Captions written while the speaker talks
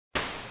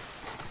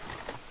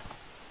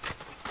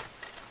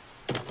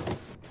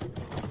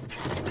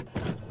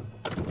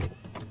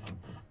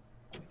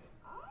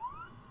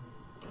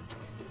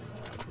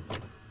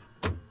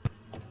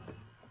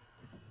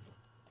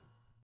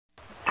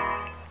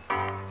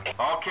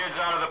All kids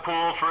out of the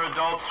pool for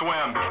Adult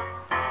Swim.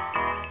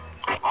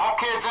 All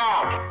kids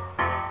out.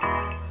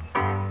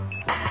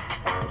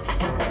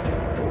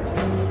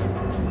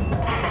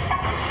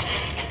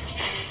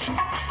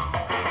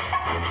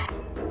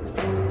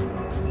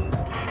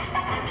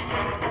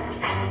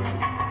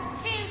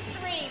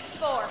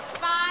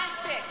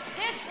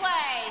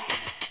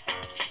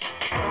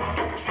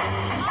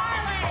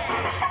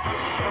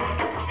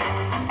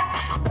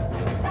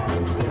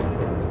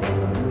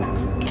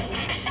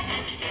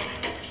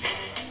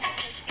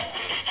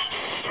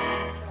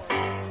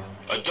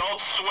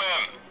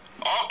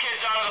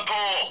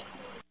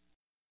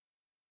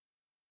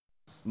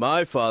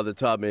 My father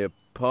taught me a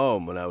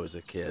poem when I was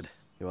a kid.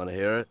 You want to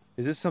hear it?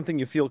 Is this something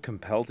you feel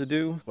compelled to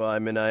do? Well, I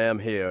mean, I am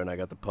here, and I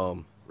got the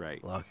poem.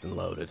 Right. Locked and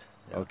loaded.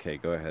 Yeah. Okay,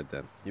 go ahead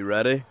then. You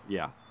ready?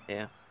 Yeah.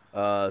 Yeah.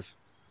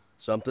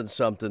 Something,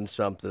 something,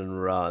 something,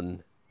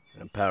 run.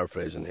 I'm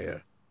paraphrasing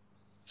here.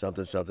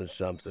 Something, something,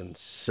 something,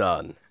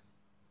 son.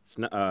 It's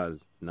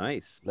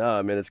nice. No,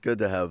 I mean, it's good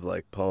to have,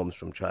 like, poems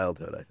from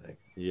childhood, I think.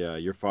 Yeah,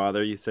 your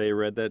father, you say,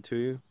 read that to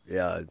you?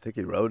 Yeah, I think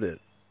he wrote it.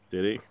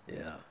 Did he?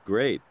 Yeah.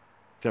 Great.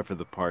 Except for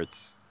the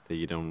parts that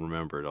you don't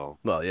remember at all.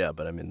 Well, yeah,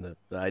 but I mean,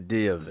 the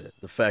idea of it,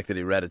 the fact that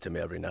he read it to me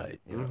every night,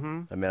 you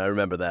know? I mean, I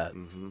remember that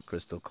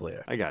crystal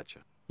clear. I gotcha.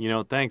 You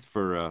know, thanks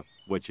for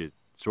what you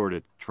sort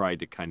of tried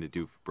to kind of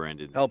do for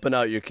Brendan. Helping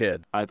out your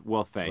kid.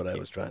 Well, thank you. That's what I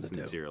was trying to do.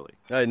 Sincerely.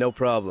 Hey, no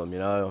problem, you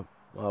know?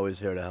 I'm always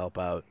here to help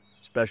out.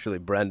 Especially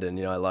Brendan,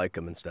 you know, I like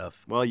him and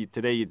stuff. Well,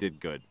 today you did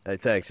good. Hey,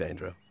 thanks,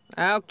 Andrew.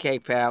 Okay,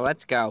 pal,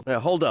 let's go. Hey,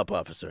 hold up,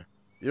 officer.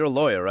 You're a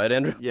lawyer, right,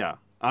 Andrew? Yeah,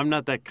 I'm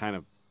not that kind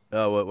of...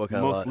 Oh, what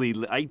kind Mostly, of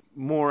Mostly,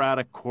 more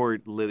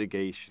out-of-court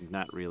litigation,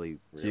 not really.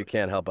 So you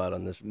can't help out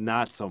on this?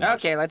 Not so much.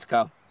 Okay, let's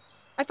go.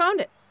 I found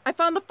it. I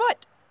found the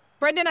foot.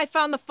 Brendan, I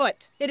found the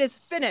foot. It is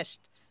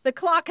finished. The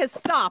clock has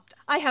stopped.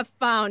 I have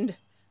found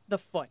the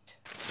foot.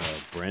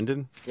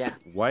 Brendan? Yeah.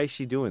 Why is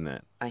she doing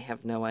that? I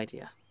have no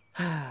idea.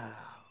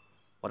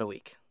 What a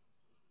week.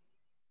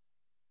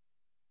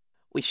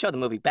 We show the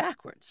movie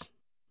backwards.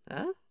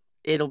 Huh?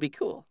 It'll be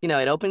cool. You know,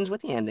 it opens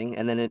with the ending,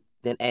 and then it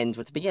ends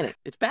with the beginning.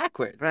 It's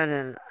backwards.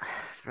 Brendan.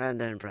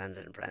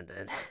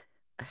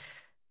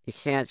 You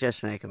can't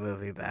just make a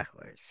movie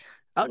backwards.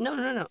 Oh,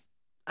 no.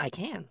 I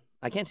can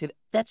see that.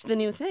 That's the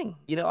new thing.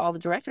 You know, all the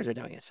directors are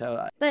doing it,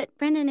 so... But,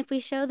 Brendan, if we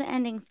show the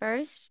ending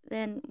first,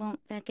 then won't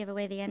that give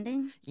away the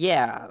ending?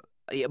 Yeah,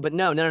 but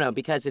no,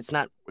 because it's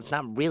not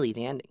really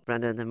the ending.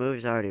 Brendan, the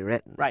movie's already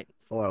written. Right.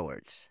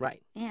 Forwards.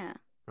 Right. Yeah.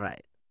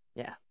 Right.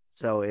 Yeah.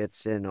 So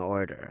it's in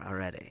order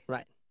already.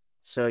 Right.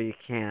 So you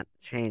can't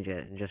change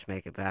it and just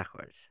make it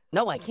backwards.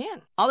 No, I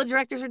can. All the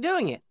directors are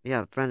doing it.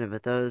 Yeah, Brendan,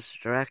 but those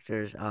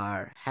directors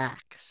are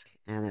hacks,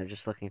 and they're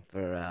just looking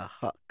for a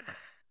hook.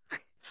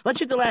 Let's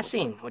shoot the last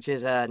scene, which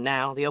is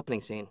now the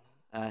opening scene.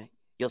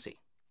 You'll see.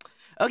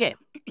 Okay.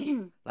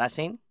 Last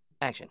scene,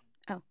 action.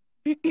 Oh.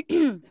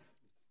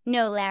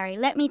 No, Larry,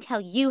 let me tell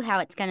you how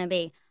it's gonna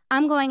be.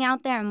 I'm going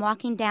out there and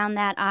walking down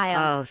that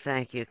aisle. Oh,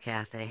 thank you,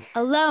 Kathy.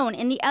 Alone,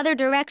 in the other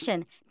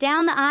direction.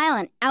 Down the aisle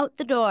and out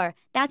the door.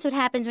 That's what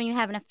happens when you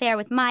have an affair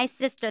with my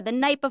sister the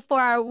night before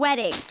our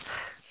wedding.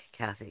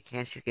 Kathy,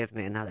 can't you give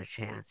me another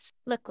chance?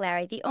 Look,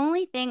 Larry, the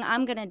only thing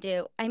I'm gonna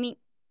do...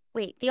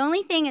 the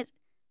only thing is...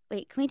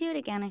 Wait, can we do it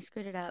again? I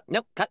screwed it up.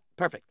 Nope, cut.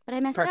 Perfect. But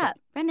I messed up.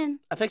 Brendan.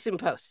 I'll fix it in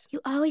post. You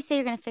always say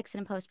you're gonna fix it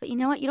in post, but you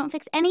know what? You don't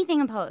fix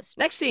anything in post.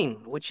 Next scene,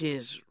 which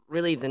is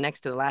really the next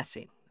to the last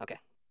scene. Okay,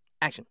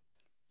 action.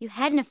 You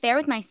had an affair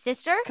with my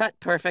sister? Cut.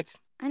 Perfect.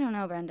 I don't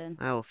know, Brendan.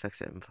 I will fix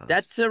it in post.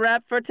 That's a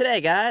wrap for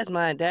today, guys.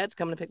 My dad's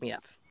coming to pick me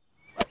up.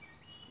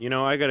 You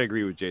know, I gotta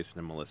agree with Jason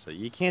and Melissa.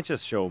 You can't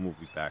just show a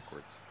movie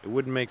backwards. It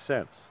wouldn't make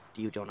sense.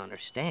 You don't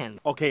understand.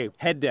 Okay,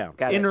 head down.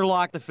 Got it.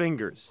 Interlock the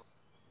fingers.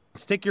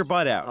 Stick your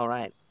butt out. All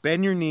right.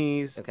 Bend your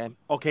knees. Okay.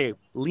 Okay,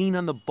 lean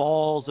on the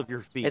balls of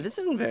your feet. Hey, this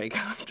isn't very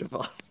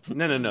comfortable.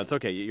 No, it's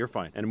okay. You're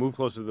fine. And move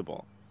closer to the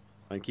ball.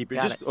 And keep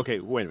your... Okay,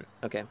 wait a minute.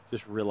 Okay.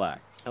 Just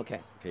relax. Okay.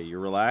 Okay, you're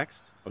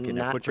relaxed? Okay,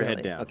 now put your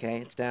head down. Okay,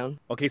 it's down.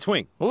 Okay,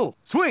 swing. Ooh.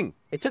 Swing!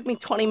 It took me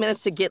 20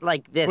 minutes to get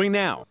like this. Swing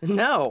now.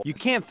 No. You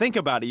can't think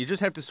about it. You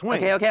just have to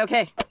swing.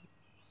 Okay.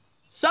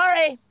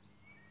 Sorry!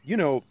 You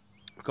know,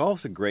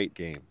 golf's a great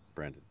game,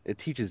 Brendan. It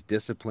teaches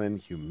discipline,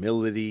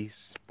 humility,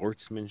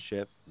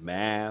 sportsmanship,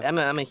 math.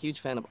 I'm a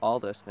huge fan of all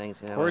those things.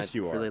 You know, of course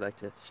you are. I'd really like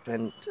to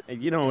spend...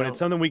 You know, and it's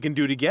something we can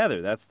do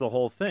together. That's the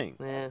whole thing.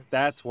 Yeah.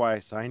 That's why I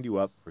signed you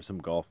up for some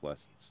golf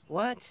lessons.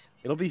 What?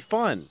 It'll be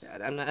fun.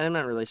 I'm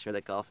not really sure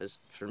that golf is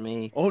for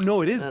me. Oh,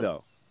 no, it is,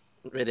 though.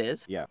 It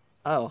is? Yeah.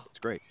 Oh. It's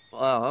great.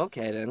 Oh,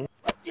 okay, then.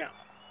 Yeah.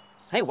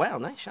 Hey, wow,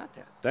 nice shot,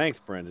 Dad. Thanks,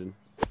 Brendan.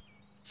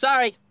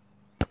 Sorry.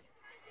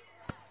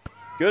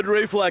 Good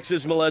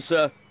reflexes,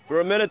 Melissa. For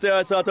a minute there,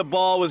 I thought the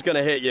ball was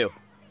gonna hit you.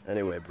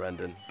 Anyway,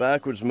 Brendan,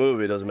 backwards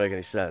movie doesn't make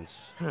any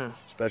sense.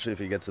 Especially if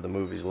you get to the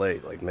movies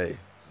late, like me,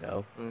 you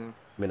know?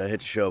 I mean, I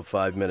hit the show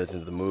 5 minutes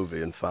into the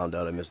movie and found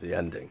out I missed the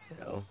ending,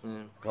 you know?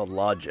 It's called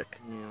logic,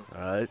 all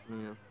right?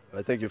 Yeah.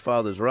 I think your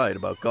father's right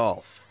about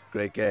golf.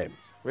 Great game.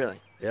 Really?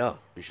 Yeah,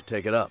 you should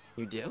take it up.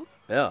 You do?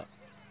 Yeah.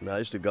 I mean, I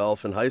used to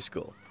golf in high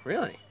school.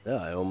 Really? Yeah,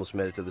 I almost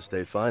made it to the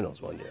state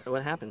finals one year.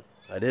 What happened?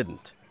 I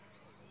didn't.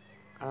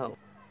 Oh,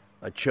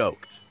 I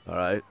choked, all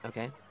right?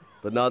 okay.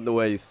 But not in the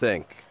way you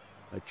think.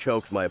 I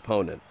choked my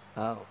opponent.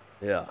 Oh,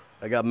 Yeah,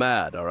 I got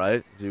mad, all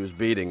right? 'Cause he was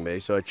beating me,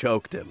 so I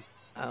choked him.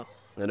 oh.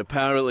 And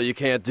apparently you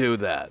can't do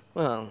that.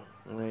 Well,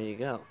 there you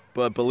go.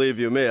 But believe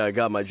you me, I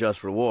got my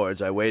just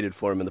rewards. I waited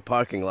for him in the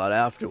parking lot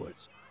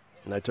afterwards.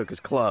 And I took his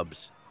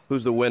clubs.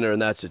 Who's the winner in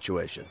that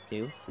situation?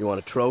 You? You want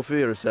a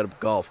trophy or a set of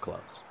golf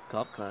clubs?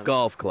 Golf club.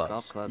 Golf clubs.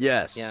 Golf clubs.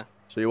 Yes. Yeah.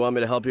 So you want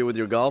me to help you with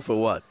your golf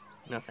or what?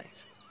 No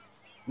thanks.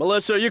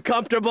 Melissa, are you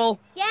comfortable?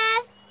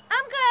 Yes,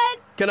 I'm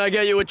good. Can I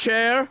get you a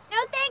chair? No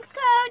thanks,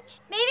 Coach.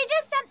 Maybe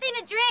just something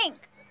to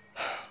drink.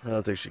 I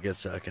don't think she gets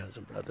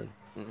sarcasm, Brendan.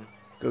 Mm-mm.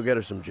 Go get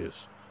her some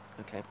juice.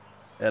 Okay.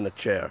 And a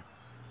chair.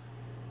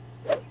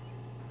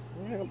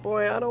 Yeah,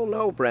 boy, I don't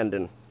know,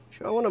 Brendan.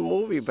 Showing a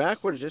movie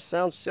backwards just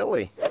sounds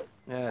silly.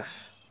 Ugh.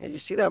 Did you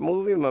see that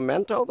movie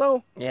Memento,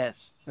 though?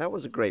 Yes. That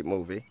was a great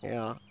movie.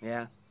 Yeah.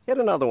 Yeah. Hit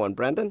another one,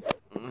 Brendan.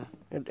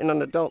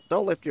 And don't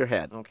lift your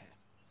head. Okay.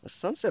 The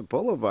Sunset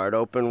Boulevard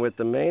opened with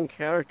the main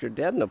character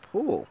dead in a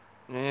pool.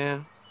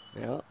 Yeah.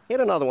 Yeah. Hit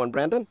another one,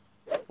 Brendan.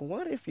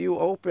 What if you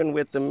open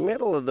with the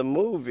middle of the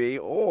movie,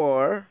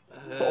 or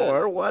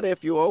what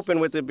if you open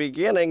with the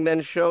beginning,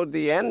 then showed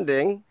the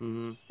ending,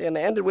 and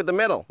ended with the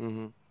middle?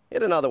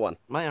 Hit another one.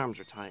 My arms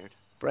are tired.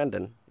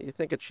 Brendan, you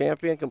think a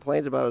champion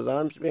complains about his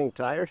arms being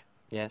tired?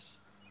 Yes.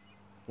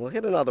 Well,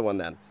 hit another one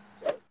then.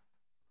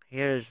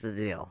 Here's the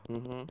deal.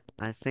 Mm-hmm.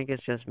 I think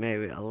it's just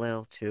maybe a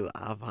little too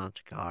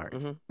avant-garde.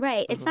 Mm-hmm.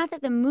 Right. It's not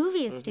that the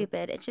movie is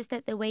stupid. It's just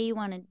that the way you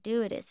want to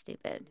do it is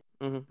stupid.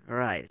 Mm-hmm.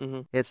 Right.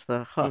 Mm-hmm. It's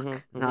the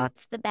hook, not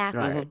It's the right.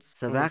 backwards.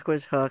 The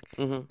backwards hook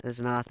Mm-hmm. is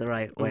not the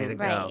right way to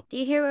Right. go. Do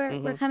you hear where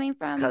we're coming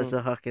from? Because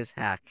the hook is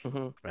hack,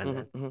 Mm-hmm.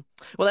 Brendan. Mm-hmm.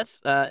 Well,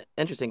 that's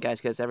interesting, guys,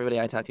 because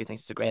everybody I talk to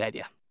thinks it's a great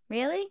idea.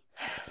 Really?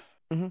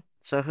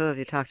 So who have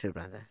you talked to,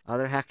 Brendan?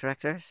 Other hack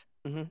directors?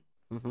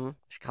 Mm-hmm. Mm-hmm. Did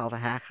you call the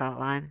hack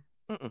hotline?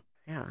 Mm-mm.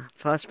 Yeah.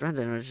 Plus,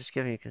 Brendan was just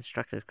giving you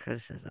constructive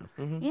criticism.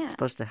 Mm-hmm. Yeah. It's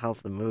supposed to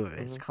help the movie.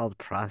 It's called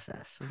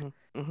process.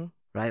 Mm-hmm.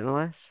 Right,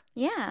 Melissa?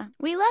 Yeah.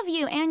 We love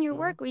you and your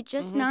work. We're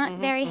just not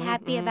very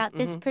happy about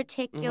this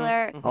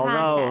particular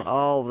process.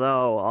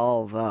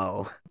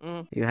 Although,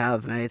 Mhm. you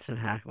have made some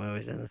hack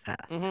movies in the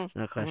past. There's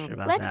no question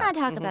about Let's that. not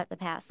talk about the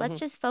past. Let's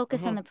just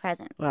focus on the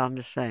present. Well, I'm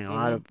just saying, a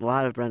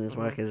lot of Brendan's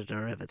work is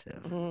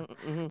derivative.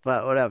 Mm-hmm.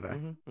 But whatever.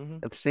 Mm-hmm.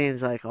 It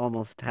seems like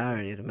almost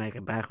parody to make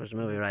a backwards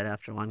movie right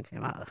after one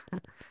came out.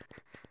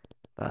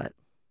 But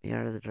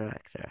you're the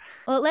director.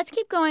 Well, let's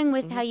keep going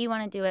with how you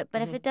want to do it.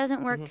 But if it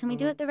doesn't work, can we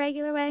do it the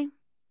regular way,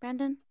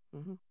 Brendan?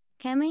 Mhm.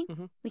 Can we?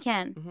 Mhm. We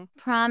can. Mhm.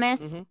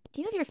 Promise? Mhm.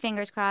 Do you have your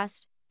fingers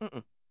crossed?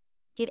 Mm-mm.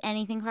 Do you have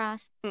anything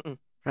crossed? Mm-mm.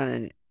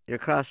 Brendan, you're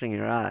crossing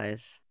your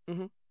eyes.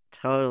 Mhm.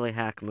 Totally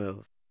hack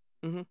move.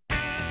 Mm-hmm.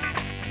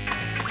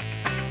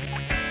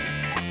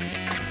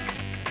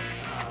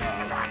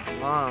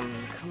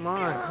 Mom, come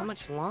on. How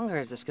much longer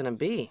is this gonna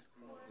be?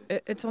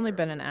 It's only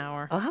been an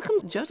hour. Oh, how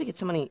come Josie gets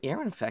so many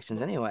ear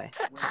infections anyway?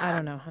 I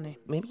don't know, honey.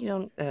 Maybe you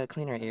don't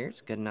clean her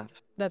ears good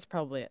enough. That's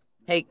probably it.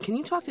 Hey, can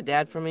you talk to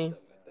Dad for me?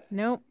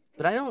 Nope.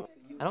 But I don't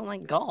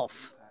like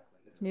golf.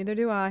 Neither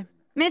do I.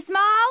 Miss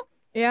Small,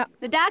 Yeah,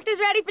 the doctor's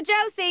ready for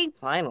Josie.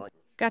 Finally.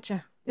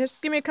 gotcha.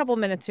 Just give me a couple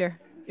minutes here.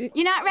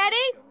 You not ready?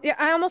 Yeah,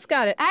 I almost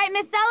got it. All right,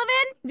 Miss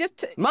Sullivan.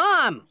 Just,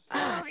 Mom!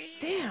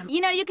 damn.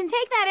 You know, you can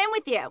take that in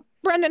with you.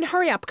 Brendan,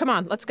 hurry up. Come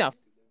on, let's go.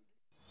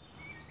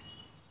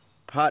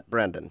 Pot,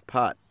 Brendan,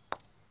 pot.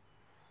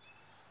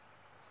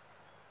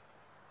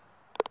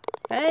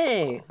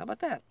 Hey, how about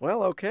that?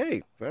 Well,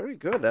 okay. Very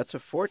good. That's a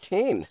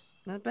 14.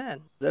 Not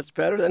bad. That's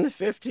better than a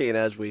 15,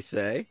 as we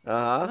say.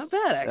 Uh-huh. Not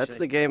bad, actually. That's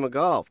the game of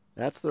golf.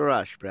 That's the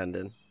rush,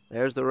 Brendan.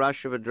 There's the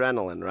rush of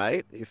adrenaline,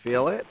 right? You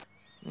feel it?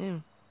 Yeah.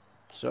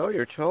 So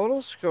your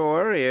total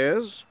score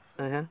is...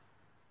 Uh-huh.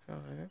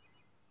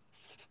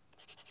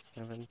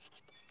 7,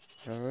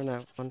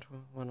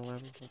 111,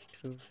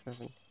 2,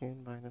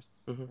 17, minus...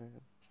 All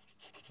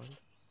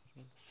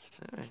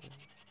right.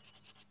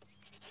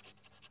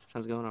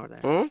 How's it going over there?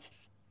 Hmm?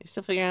 You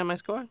still figuring out my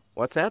score?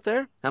 What's that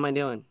there? How am I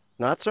doing?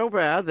 Not so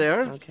bad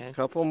there. Okay.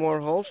 Couple more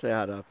holes to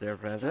add up there,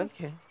 Brendan.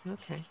 Okay.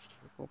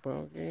 Triple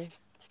bogey,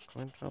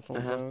 quintuple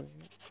Uh-huh. bogey,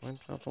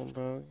 quintuple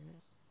bogey.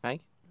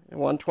 Mike?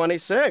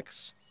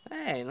 126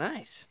 Hey,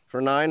 nice.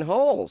 for 9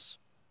 holes.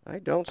 I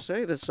don't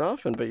say this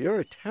often, but you're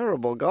a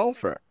terrible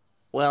golfer.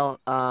 Well,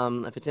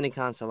 if it's any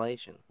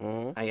consolation,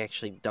 Mhm. I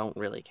actually don't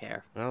really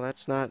care. Well,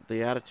 that's not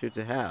the attitude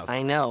to have.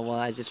 I know. Well,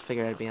 I just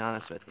figured I'd be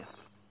honest with you.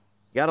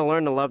 You gotta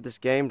learn to love this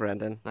game,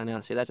 Brendan. I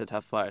know. See, that's a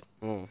tough part.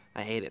 Mm.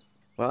 I hate it.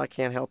 Well, I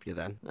can't help you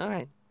then. All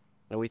right.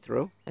 Are we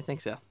through? I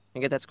think so.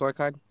 You get that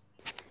scorecard?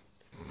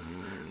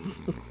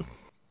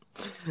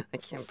 I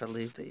can't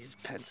believe they use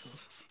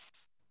pencils.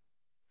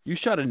 You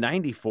shot a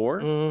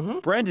 94? Mm-hmm.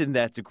 Brendan,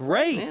 that's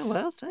great. Yeah,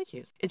 well, thank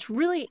you. It's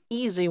really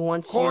easy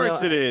once Of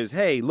course you know... it is.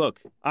 Hey,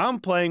 look, I'm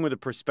playing with a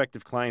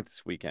prospective client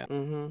this weekend.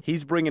 Mm-hmm.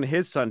 He's bringing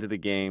his son to the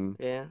game.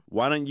 Yeah.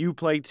 Why don't you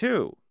play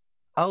too?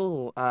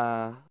 Oh,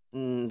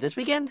 This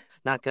weekend?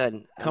 Not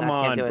good. Come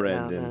I can't on, do it.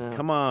 Brendan. No.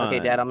 Come on. Okay,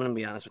 Dad, I'm going to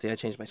be honest with you. I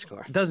changed my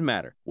score. It doesn't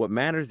matter. What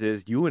matters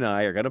is you and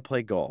I are going to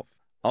play golf.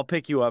 I'll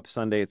pick you up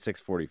Sunday at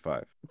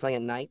 6:45. Playing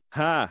at night?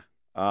 Ha!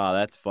 Ah,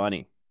 that's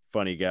funny.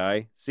 Funny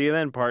guy. See you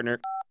then, partner.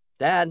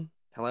 Dad?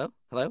 Hello?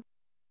 Hello?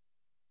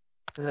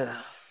 Ugh.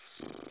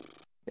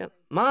 Yeah.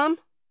 Mom?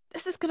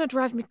 This is gonna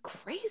drive me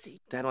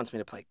crazy. Dad wants me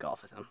to play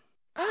golf with him.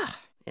 Ah,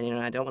 And,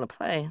 I don't want to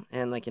play.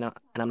 And, and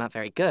I'm not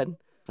very good.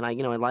 And I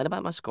lied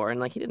about my score.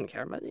 And, he didn't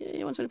care. But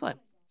he wants me to play.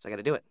 So I got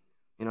to do it.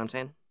 You know what I'm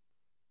saying?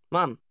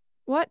 Mom,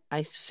 what?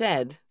 I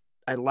said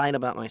I lied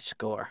about my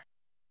score.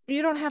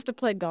 You don't have to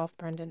play golf,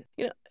 Brendan.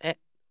 Did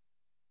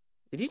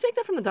you take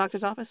that from the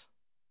doctor's office?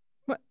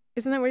 What?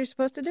 Isn't that what you're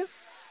supposed to do?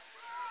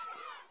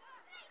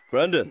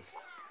 Brendan,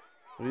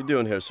 what are you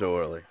doing here so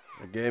early?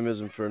 The game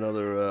isn't for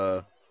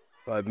another,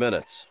 5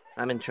 minutes.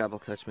 I'm in trouble,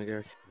 Coach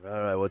McGurk.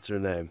 All right, what's her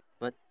name?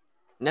 What?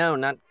 No,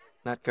 not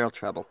girl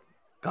trouble.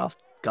 Golf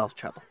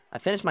trouble. I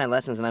finished my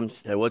lessons and I'm...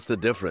 Hey, what's the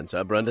difference,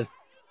 huh, Brendan?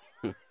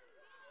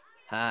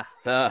 I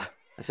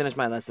finished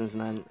my lessons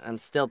and I'm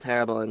still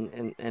terrible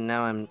and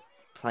now I'm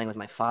playing with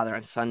my father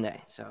on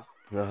Sunday, so...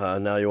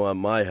 Now you want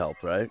my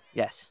help, right?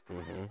 Yes.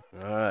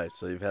 Mm-hmm. All right,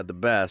 so you've had the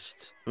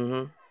best.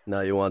 Mm-hmm.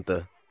 Now you want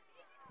the...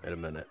 Wait a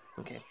minute.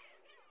 Okay.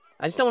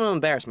 I just don't want to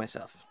embarrass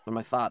myself or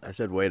my father. I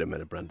said wait a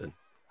minute, Brendan.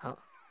 Oh.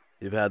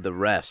 You've had the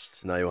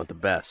rest. Now you want the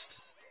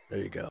best. There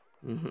you go.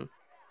 Mm-hmm.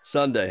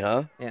 Sunday,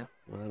 huh? Yeah.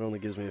 Well, that only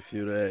gives me a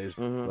few days,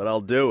 but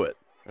I'll do it.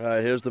 All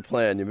right, here's the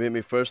plan. You meet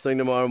me first thing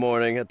tomorrow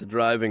morning at the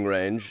driving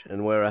range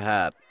and wear a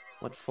hat.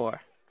 What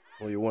for?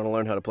 Well, you want to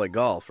learn how to play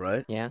golf,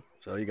 right? Yeah.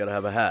 So you got to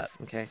have a hat.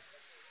 Okay.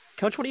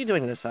 Coach, what are you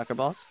doing to the soccer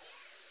balls?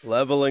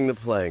 Leveling the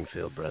playing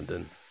field,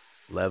 Brendan.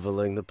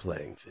 Leveling the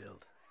playing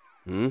field.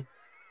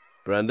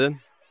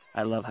 Brendan?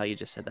 I love how you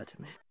just said that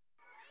to me.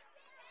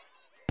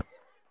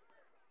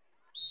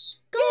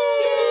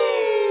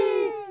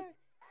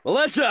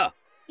 Melissa!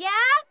 Yeah?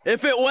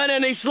 If it went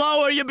any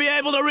slower, you'd be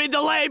able to read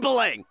the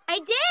labeling. I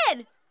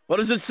did! What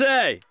does it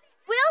say?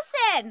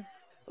 Wilson!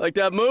 Like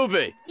that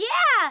movie.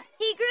 Yeah!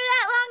 He grew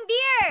that long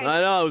beard!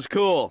 I know, it was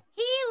cool.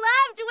 He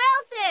loved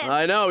Wilson!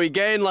 I know, he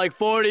gained like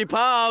 40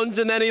 pounds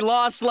and then he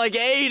lost like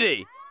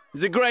 80.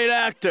 He's a great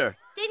actor.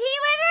 Did he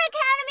win an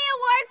Academy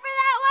Award for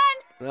that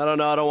one? I don't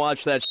know, I don't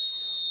watch that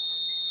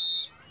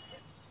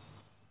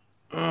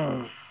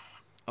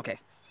Okay.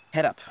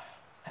 Head up.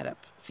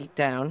 Feet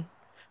down.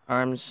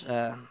 Arms,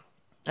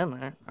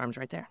 arms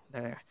right there.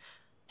 There.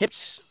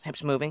 Hips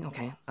moving.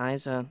 Okay.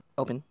 Eyes,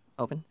 open.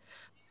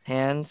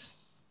 Hands,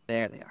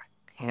 there they are.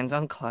 Hands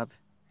on club.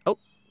 Oh,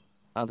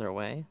 other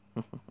way.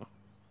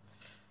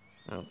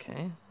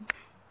 Okay.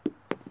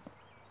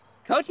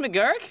 Coach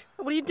McGurk,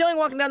 what are you doing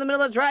walking down the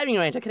middle of the driving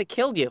range? I could have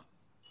killed you.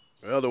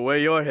 Well, the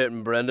way you're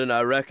hitting, Brendan,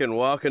 I reckon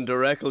walking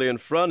directly in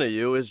front of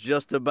you is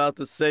just about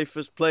the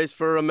safest place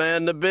for a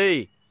man to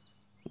be.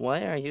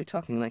 Why are you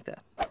talking like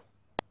that?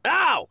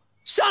 Ow!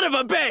 Son of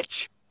a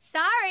bitch!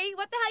 Sorry,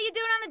 what the hell you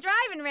doing on the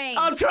driving range?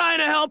 I'm trying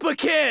to help a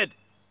kid!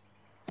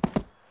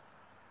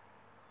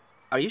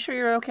 Are you sure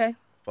you're okay?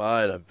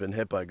 Fine, I've been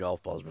hit by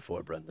golf balls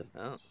before, Brendan.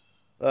 Oh.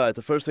 All right,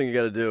 the first thing you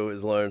gotta do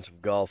is learn some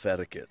golf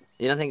etiquette.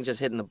 You don't think just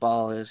hitting the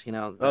ball is,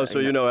 Oh, so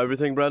you know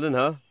everything, Brendan,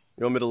 huh?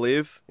 You want me to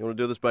leave? You want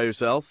to do this by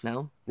yourself?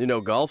 No. You know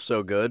golf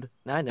so good.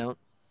 No, I don't.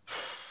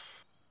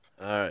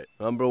 All right,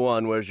 number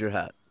one, where's your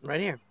hat?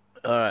 Right here.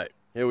 All right,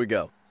 here we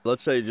go.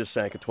 Let's say you just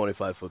sank a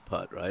 25-foot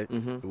putt, right?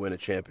 Mm-hmm. You win a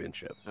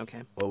championship.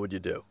 Okay. What would you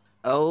do?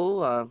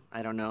 Oh,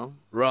 I don't know.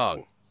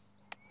 Wrong.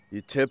 You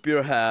tip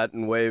your hat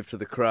and wave to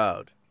the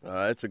crowd. All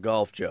right, it's a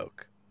golf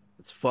joke.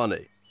 It's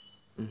funny.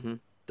 Mm-hmm.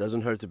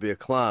 Doesn't hurt to be a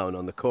clown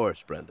on the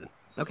course, Brendan.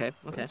 Okay.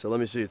 So let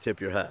me see you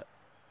tip your hat.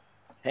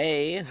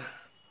 Hey,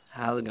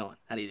 how's it going?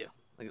 How do you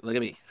do? Look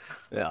at me.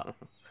 Yeah.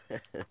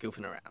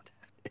 Goofing around.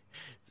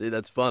 See,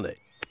 that's funny.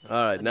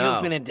 All right, now.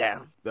 Goofing it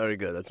down. Very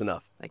good, that's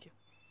enough. Thank you.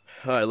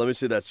 All right, let me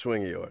see that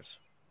swing of yours.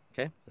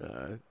 Okay. All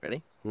right.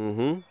 Ready?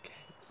 Mm-hmm. Okay.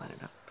 Line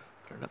it up.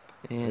 Put it up.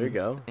 And, There you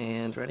go.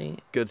 And ready?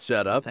 Good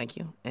setup. Thank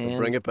you. And And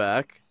bring it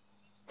back.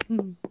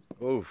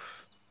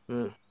 Oof.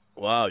 Mm.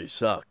 Wow, you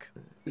suck.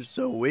 You're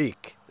so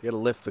weak. You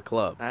gotta lift the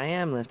club. I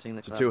am lifting the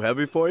Is it club. too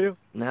heavy for you?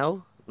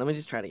 No? Let me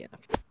just try it again.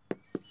 Okay.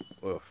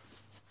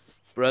 Oof.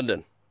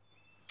 Brendan,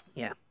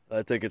 Yeah.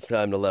 I think it's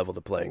time to level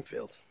the playing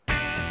field.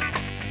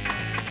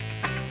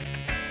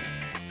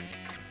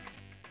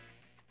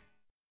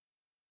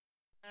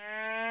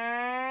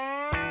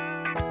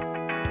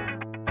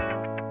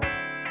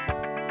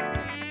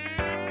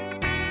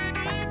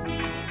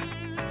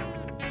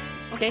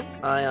 Okay.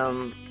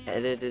 I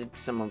edited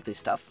some of the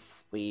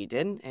stuff we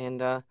did,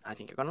 and I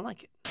think you're gonna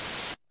like it.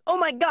 Oh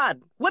my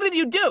God! What did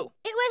you do?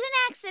 It was an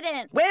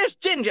accident. Where's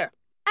Ginger?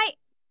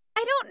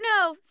 I don't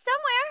know.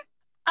 Somewhere.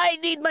 I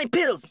need my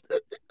pills.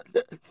 I'll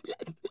get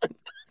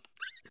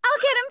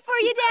him for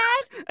you,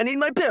 Dad. I need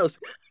my pills.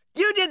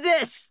 You did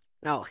this.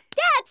 No,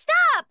 Dad,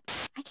 stop!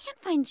 I can't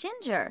find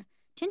Ginger.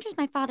 Ginger's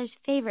my father's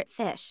favorite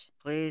fish.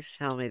 please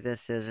tell me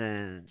this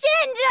isn't...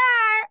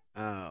 Ginger!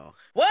 Oh.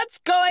 What's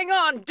going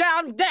on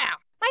down there?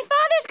 My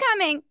father's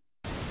coming.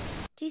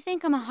 Do you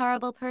think I'm a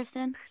horrible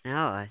person? No,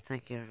 I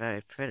think you're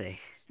very pretty.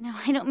 No,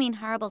 I don't mean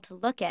horrible to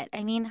look at.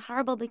 I mean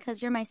horrible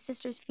because you're my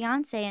sister's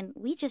fiancé and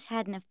we just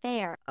had an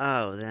affair.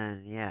 Oh,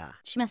 then, yeah.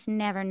 She must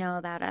never know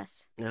about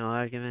us. No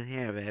argument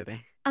here,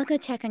 baby. I'll go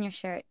check on your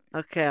shirt.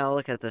 Okay, I'll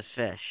look at the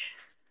fish.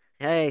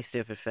 Hey,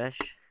 stupid fish.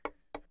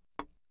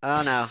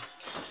 Oh, no.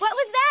 What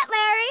was that,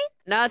 Larry?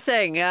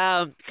 Nothing.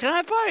 Can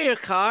I borrow your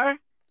car?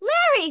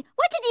 Larry,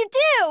 what did you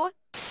do?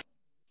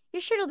 Your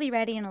shirt will be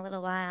ready in a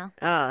little while.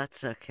 Oh,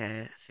 that's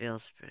okay. It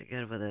feels pretty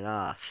good with it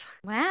off.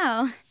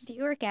 Wow. Do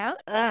you work out?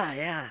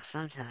 Yeah,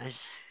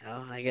 sometimes. Oh,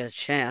 when I get a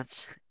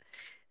chance.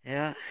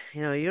 Yeah,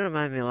 you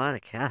remind me a lot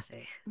of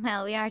Kathy.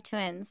 Well, we are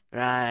twins.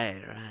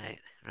 Right.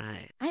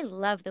 I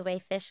love the way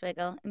fish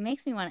wiggle. It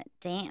makes me want to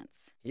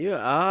dance. You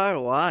are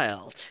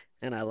wild.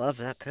 And I love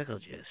that pickle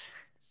juice.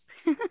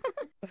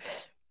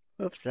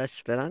 Oops, did I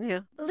spit on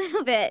you? A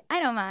little bit. I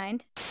don't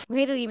mind.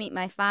 Wait till you meet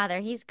my father.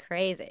 He's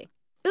crazy.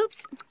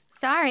 Oops.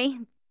 Sorry.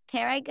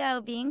 There I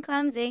go, being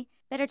clumsy.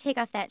 Better take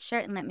off that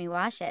shirt and let me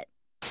wash it.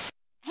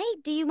 Hey,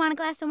 do you want a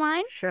glass of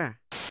wine? Sure.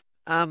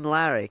 I'm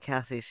Larry,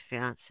 Kathy's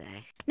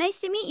fiancé. Nice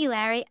to meet you,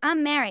 Larry.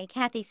 I'm Mary,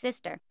 Kathy's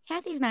sister.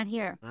 Kathy's not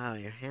here. Wow,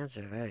 your hands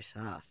are very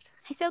soft.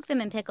 I soak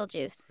them in pickle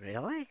juice.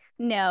 Really?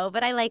 No,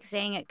 but I like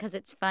saying it because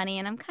it's funny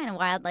and I'm kind of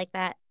wild like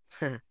that.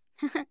 Come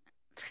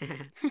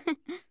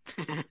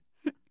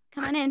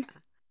on in.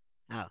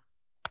 Oh.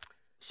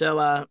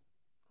 So,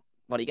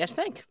 what do you guys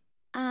think?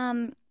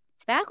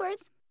 It's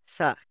backwards.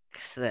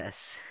 Sucks,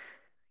 this.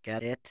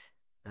 Get it?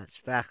 That's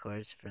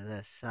backwards for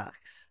this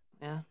sucks.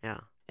 Yeah. Yeah.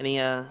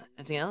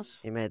 Anything else?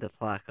 You made the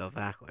plot go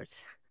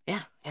backwards.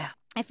 Yeah.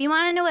 If you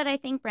want to know what I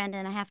think,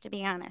 Brendan, I have to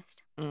be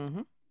honest.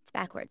 Mm-hmm. It's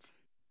backwards.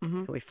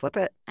 Can we flip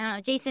it? I don't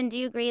know. Jason, do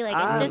you agree? Like,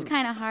 it's just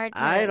kind of hard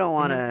to... I don't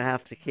want to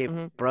have to keep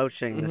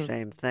broaching the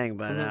same thing,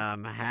 but, a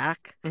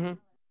hack?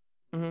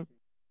 We'll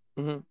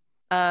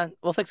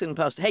fix it in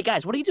post. Hey,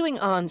 guys, what are you doing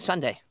on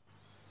Sunday?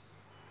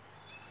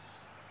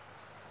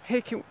 Hey,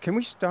 can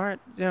we start?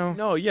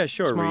 No, yeah,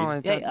 sure, small.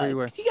 Reed. I Hey, thought we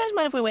were. do you guys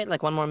mind if we wait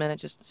like one more minute?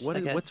 Just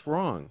What's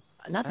wrong?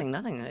 Nothing.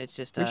 It's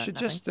just. We should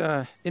nothing. just,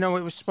 it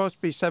was supposed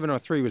to be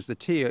 7:03 was the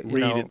tea.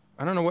 Read it.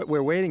 I don't know what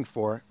we're waiting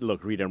for.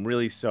 Look, Reed, I'm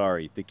really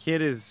sorry. The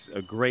kid is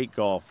a great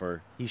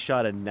golfer. He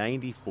shot a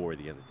 94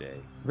 the other day.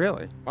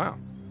 Really? Wow.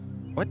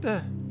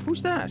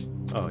 Who's that?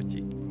 Oh,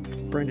 gee.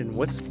 Brendan,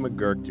 what's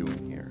McGurk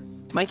doing here?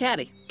 My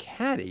caddy.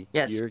 Caddy?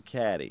 Yes. Your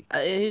caddy.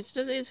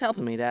 He's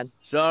helping me, Dad.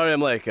 Sorry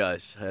I'm late,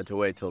 guys. I had to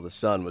wait till the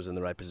sun was in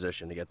the right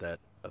position to get that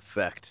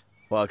effect.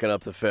 Walking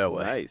up the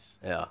fairway. Nice.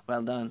 Yeah.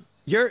 Well done.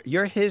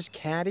 You're his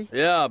caddy?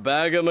 Yeah,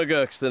 Bagger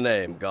McGurk's the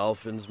name.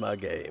 Golfing's my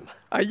game.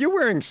 Are you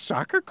wearing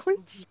soccer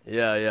cleats?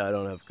 Yeah, I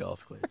don't have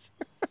golf cleats.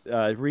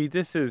 Reed,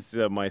 this is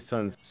my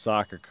son's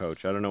soccer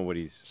coach. I don't know what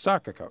he's...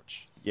 Soccer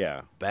coach.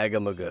 Yeah. Bagger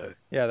McGurk.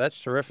 Yeah, that's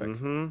terrific.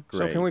 Great.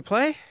 So can we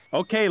play?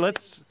 Okay,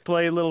 let's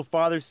play a little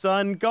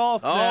father-son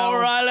golf now. All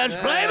right, let's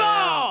play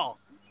ball!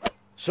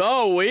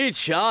 So we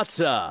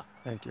chatta.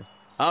 Thank you.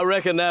 I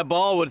reckon that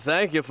ball would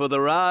thank you for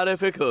the ride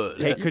if it could.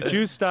 Hey, could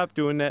you stop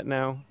doing that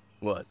now?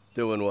 What?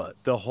 Doing what?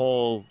 The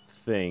whole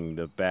thing,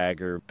 the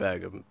bagger.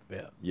 Bagger,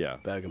 yeah. Yeah.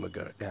 Bagger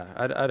McGurk. Yeah,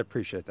 I'd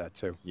appreciate that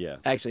too. Yeah.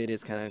 Actually, it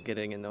is kind of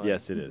getting annoying.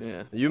 Yes, it is.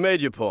 Yeah. You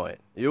made your point.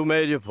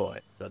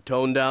 So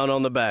tone down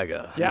on the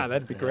bagger. Yeah,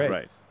 that'd be great.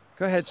 Right.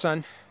 Go ahead,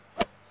 son.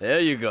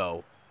 There you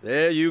go.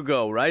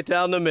 Right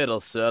down the middle,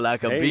 sir,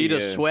 like a bead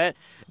of Hey, sweat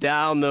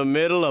down the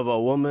middle of a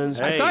woman's...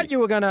 Hey. I thought you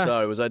were gonna.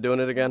 Sorry, was I doing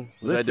it again?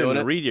 Was Listen, I doing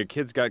it? Reed, your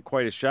kid's got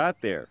quite a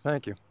shot there.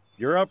 Thank you.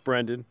 You're up,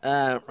 Brendan.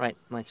 Right,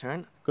 my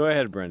turn. Go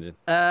ahead, Brendan.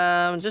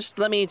 Just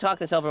let me talk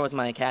this over with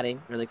my caddy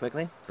really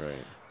quickly. Great.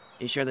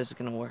 You sure this is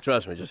gonna work?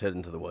 Trust me, just head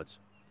into the woods.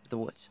 The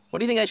woods. What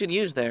do you think I should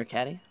use there,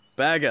 caddy?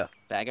 Bagger,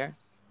 Bagger?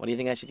 What do you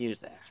think I should use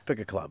there? just pick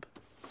a club.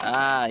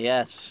 Ah,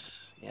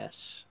 yes.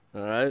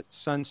 All right?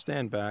 Son,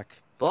 stand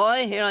back.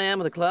 Boy, here I am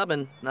with a club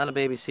and not a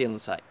baby seal in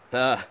sight.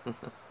 Ah,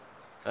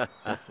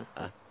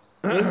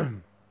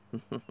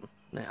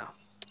 Now,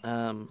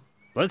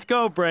 Let's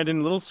go,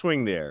 Brendan. Little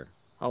swing there.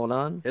 hold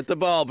on. hit the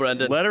ball,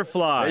 Brendan. Let her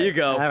fly. There you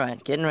go. All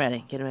right, getting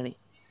ready.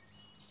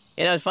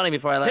 You know, it's funny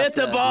before I left. Hit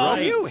the ball!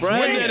 Right. You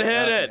Brendan, swing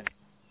hit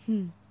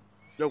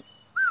it!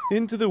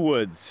 Into the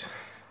woods.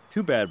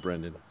 Too bad,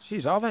 Brendan.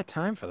 Geez, all that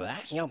time for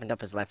that? He opened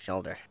up his left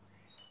shoulder.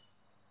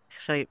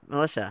 So,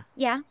 Melissa,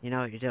 Yeah? you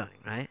know what you're doing,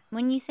 right?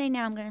 When you say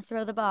now, I'm going to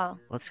throw the ball.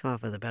 Let's come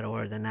up with a better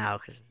word than now,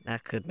 because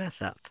that could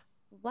mess up.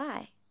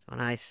 Why? When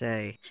I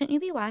say, Shouldn't you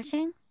be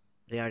watching?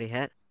 did he already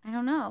hit? I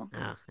don't know.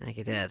 No, I think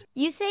he did.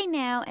 You say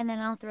now, and then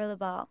I'll throw the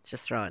ball.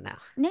 Just throw it now.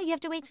 No, you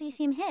have to wait till you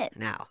see him hit.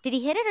 Now. Did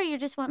he hit it, or you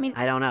just want me to...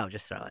 I don't know,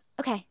 just throw it.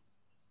 Okay.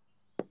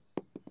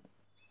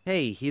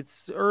 Hey,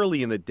 it's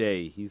early in the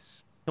day.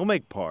 He'll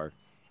make par.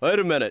 Wait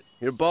a minute.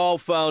 Your ball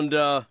found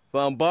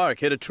bark,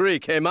 hit a tree,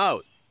 came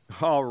out.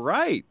 All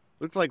right.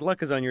 Looks like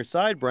luck is on your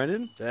side,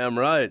 Brendan. Damn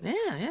right.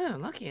 Yeah,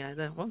 lucky.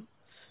 Well,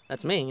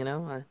 that's me, you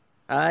know.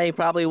 I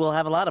probably will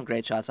have a lot of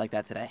great shots like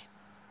that today.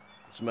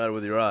 What's the matter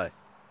with your eye?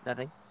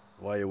 Nothing.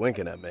 Why are you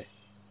winking at me?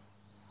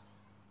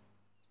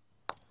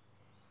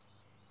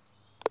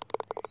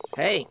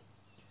 Hey,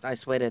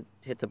 nice way to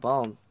hit the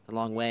ball the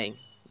long way.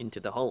 into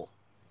the hole.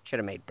 Should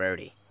have made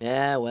birdie.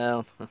 Yeah,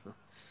 well,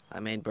 I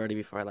made birdie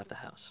before I left the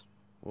house.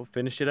 We'll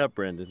finish it up,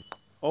 Brendan.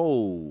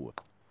 Oh,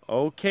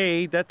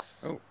 okay,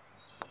 that's... Oh.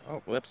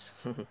 Whoops.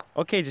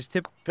 Okay, just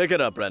tip... Pick it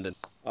up, Brendan.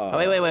 Oh,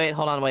 wait,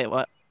 hold on, wait,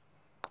 what?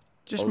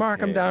 Just mark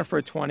him Okay. down for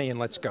a 20 and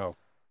let's go.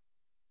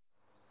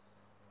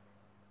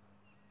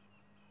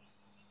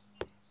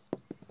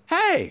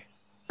 Hey,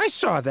 I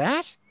saw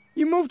that.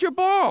 You moved your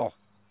ball.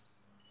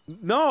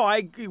 No,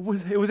 it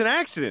was an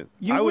accident.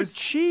 You I were was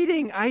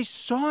cheating. I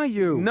saw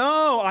you.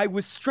 No, I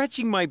was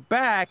stretching my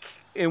back,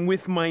 and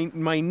with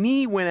my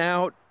knee went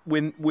out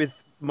with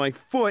my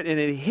foot, and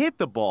it hit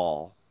the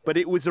ball. But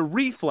it was a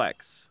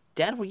reflex.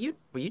 Dad, were you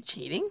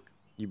cheating?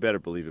 You better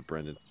believe it,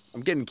 Brendan.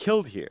 I'm getting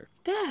killed here.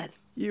 Dad.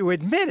 You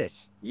admit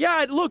it.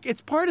 Yeah, look,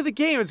 it's part of the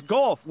game. It's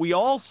golf. We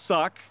all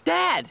suck.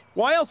 Dad!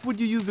 Why else would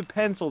you use a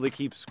pencil to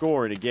keep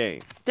score in a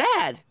game?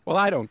 Dad! Well,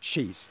 I don't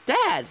cheat.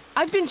 Dad!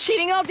 I've been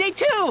cheating all day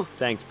too!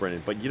 Thanks,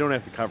 Brendan, but you don't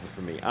have to cover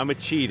for me. I'm a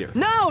cheater.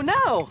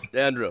 No!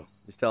 Andrew,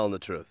 he's telling the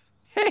truth.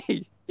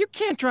 Hey, you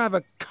can't drive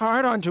a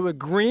cart onto a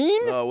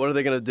green. Oh, what are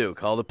they gonna do?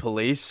 Call the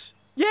police?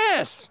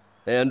 Yes.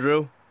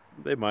 Andrew?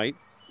 They might.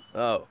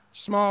 Oh.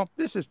 Small,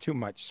 this is too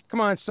much.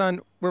 Come on, son.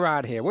 We're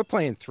out here. We're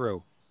playing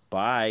through.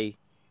 Bye.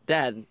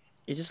 Dad,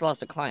 you just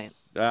lost a client.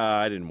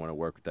 I didn't want to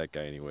work with that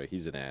guy anyway.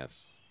 He's an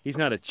ass. He's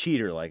not a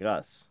cheater like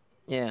us.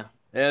 Yeah.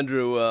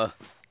 Andrew,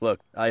 look,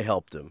 I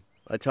helped him.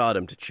 I taught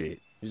him to cheat.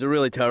 He's a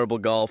really terrible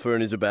golfer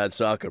and he's a bad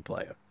soccer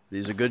player.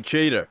 He's a good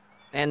cheater.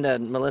 And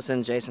Melissa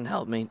and Jason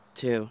helped me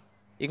too.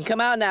 You can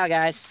come out now,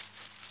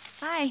 guys.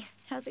 Hi,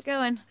 how's it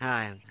going?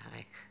 Hi.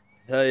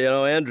 Hey,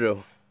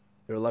 Andrew,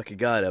 you're a lucky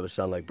guy to have a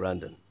son like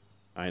Brendan.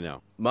 I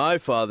know. My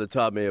father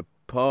taught me a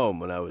poem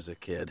when I was a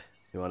kid.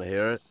 You want to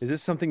hear it? Is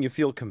this something you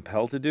feel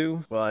compelled to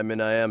do? Well, I mean,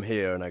 I am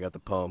here and I got the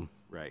poem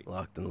Right.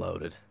 locked and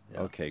loaded.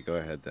 Yeah. Okay, go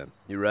ahead then.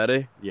 You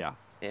ready? Yeah.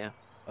 Yeah.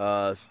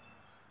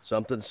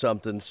 Something,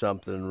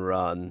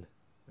 run.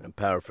 And I'm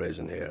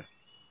paraphrasing here.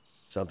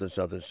 Something,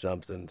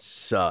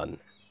 son.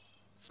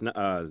 It's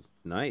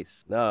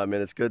nice. No, I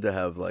mean, it's good to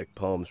have, like,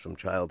 poems from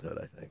childhood,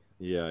 I think.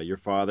 Yeah, your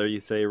father,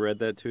 you say, read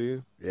that to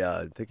you? Yeah,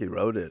 I think he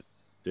wrote it.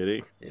 Did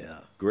he?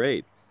 Yeah.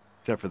 Great.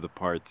 Except for the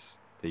parts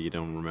that you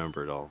don't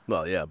remember at all.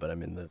 Well, yeah, but I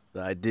mean,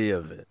 the idea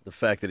of it, the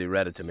fact that he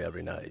read it to me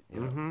every night, you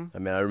know? I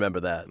mean, I remember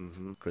that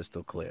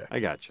crystal clear. I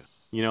gotcha.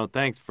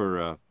 Thanks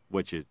for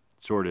what you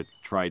sort of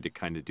tried to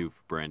kind of do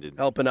for Brandon.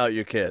 Helping out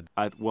your kid.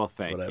 Well,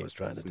 thank you. That's what I was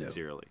trying to do.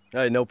 Sincerely.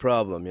 Hey, no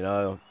problem,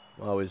 I'm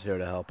always here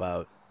to help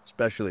out.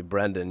 Especially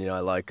Brendan, I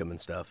like him and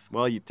stuff.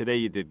 Well, today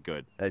you did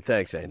good. Hey,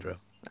 thanks, Andrew.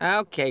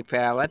 Okay,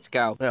 pal, let's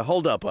go. Hey,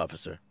 hold up,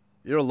 officer.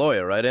 You're a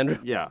lawyer, right, Andrew?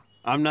 Yeah,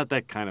 I'm not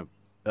that kind of...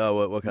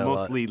 Oh, what kind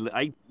mostly,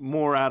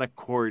 more out of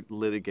court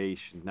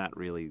litigation, not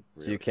really.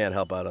 So you can't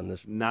help out on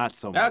this? Not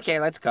so much. Okay,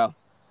 let's go.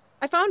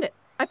 I found it.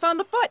 I found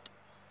the foot.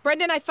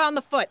 Brendan, I found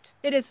the foot.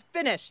 It is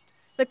finished.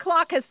 The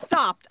clock has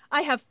stopped.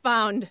 I have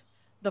found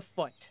the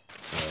foot.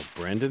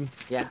 Brendan?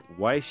 Yeah.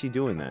 Why is she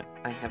doing that?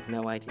 I have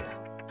no idea.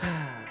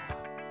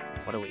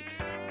 What a week.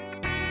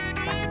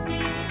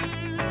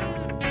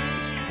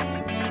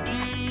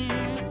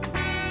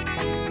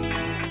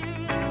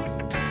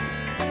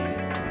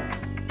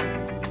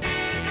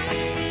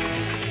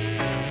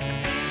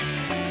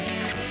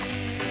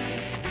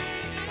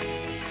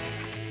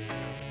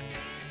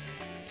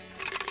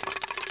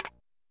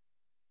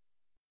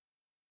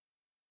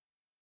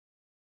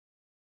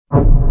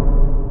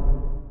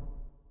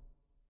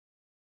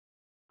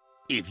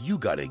 If you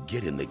gotta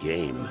get in the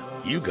game,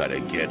 you gotta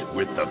get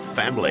with the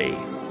family.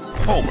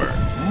 Homer,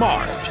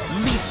 Marge,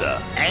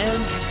 Lisa,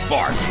 and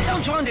Bart.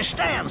 Don't you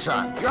understand,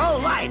 son? Your whole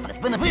life it's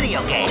been a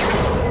video game.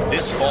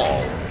 This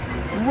fall,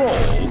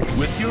 roll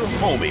with your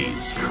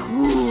homies.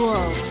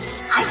 Cool.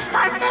 I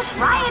start this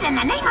riot in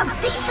the name of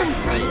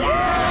decency.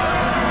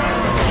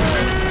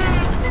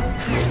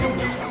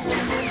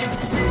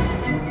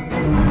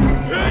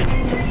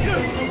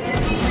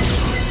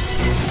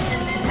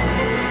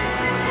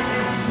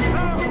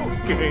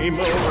 Game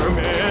over,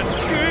 man.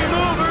 Game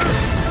over.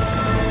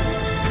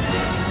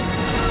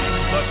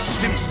 The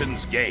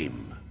Simpsons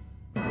Game.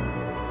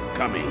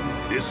 Coming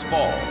this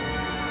fall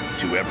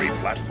to every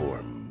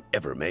platform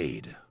ever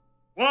made.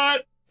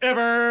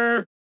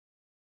 Whatever.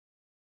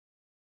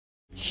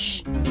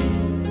 Shh.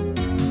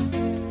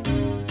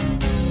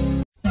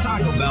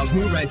 Taco Bell's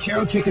new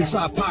Ranchero Chicken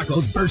Soft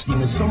Tacos bursting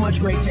with so much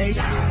great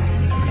taste,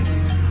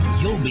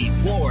 you'll be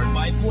floored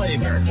by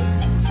flavor.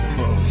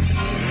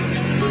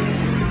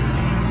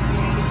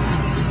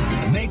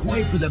 Make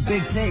way for the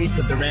big taste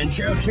of the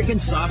Ranchero Chicken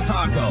Soft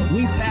Taco.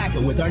 We pack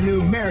it with our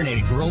new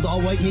marinated grilled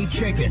all-white meat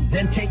chicken.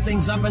 Then take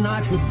things up a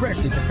notch with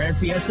freshly prepared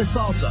Fiesta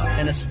salsa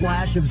and a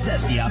splash of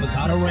zesty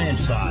avocado ranch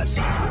sauce.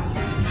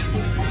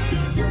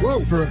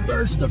 Whoa, for a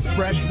burst of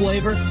fresh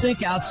flavor,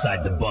 think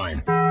outside the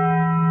bun.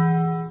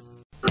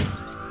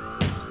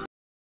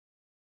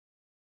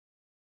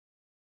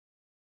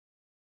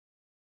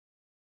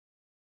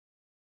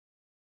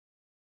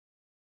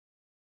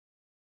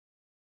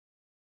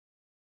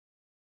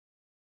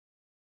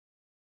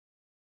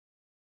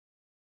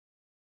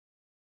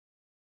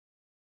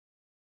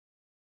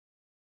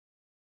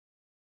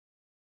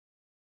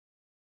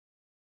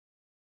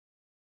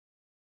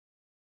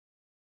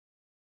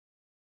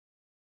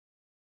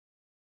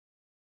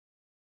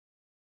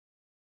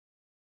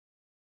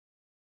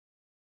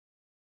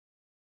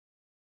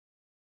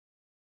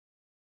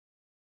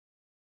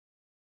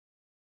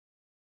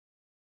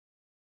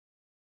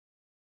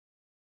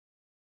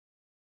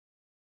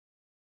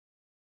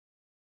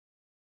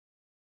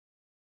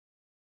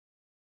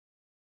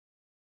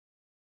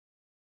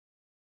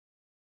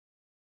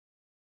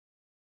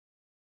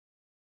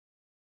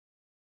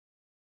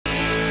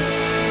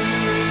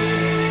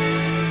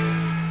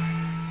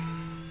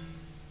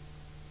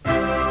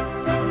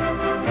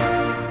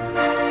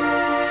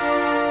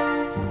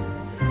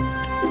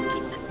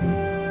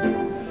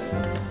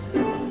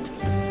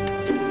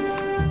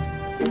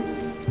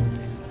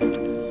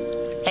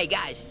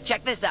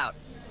 this out.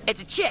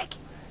 It's a chick.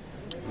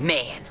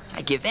 Man,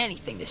 I'd give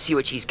anything to see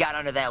what she's got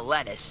under that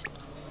lettuce.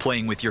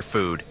 Playing with your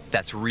food.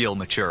 That's real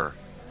mature.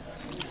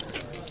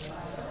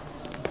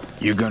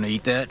 You gonna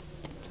eat that?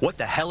 What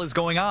the hell is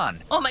going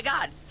on? Oh my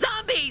god,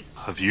 zombies!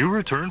 Have you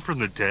returned from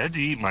the dead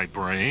to eat my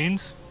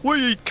brains?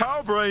 We eat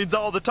cow brains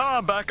all the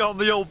time back on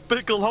the old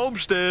Pickle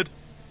homestead.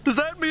 Does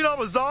that mean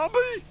I'm a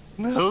zombie?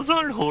 Those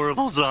aren't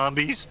horrible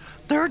zombies.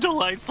 They're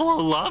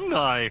delightful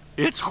alumni.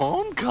 It's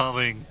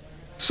homecoming.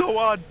 So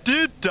I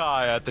did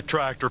die at the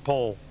tractor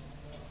pull.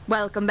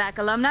 Welcome back,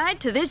 alumni,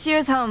 to this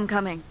year's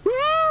homecoming.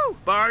 Woo!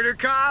 Barter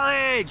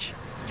College!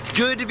 It's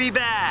good to be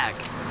back.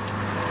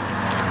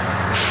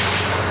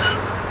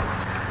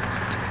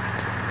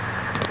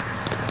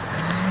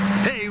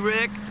 Hey,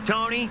 Rick,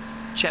 Tony,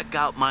 check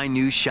out my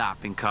new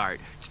shopping cart.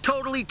 It's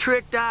totally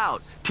tricked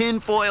out.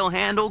 Tinfoil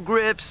handle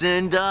grips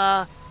and,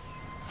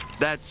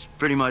 that's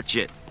pretty much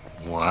it.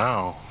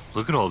 Wow,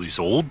 look at all these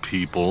old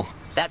people.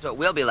 That's what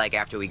we'll be like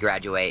after we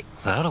graduate.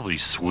 That'll be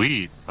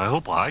sweet. I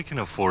hope I can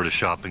afford a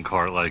shopping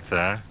cart like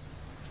that.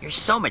 You're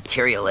so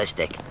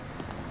materialistic.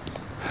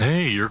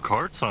 Hey, your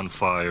cart's on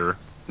fire.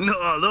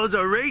 No, those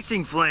are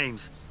racing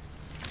flames.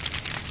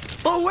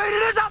 Oh, wait,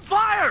 it is on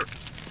fire!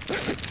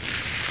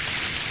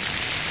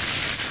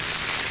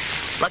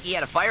 Lucky he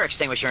had a fire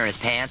extinguisher in his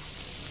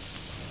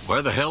pants.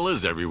 Where the hell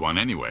is everyone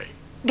anyway?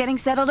 Getting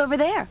settled over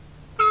there.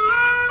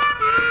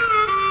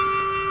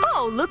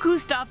 Oh, look who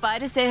stopped by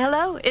to say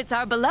hello. It's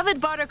our beloved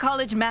Barter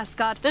College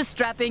mascot, the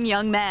strapping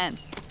young man.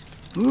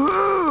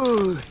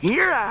 Ooh,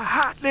 you're a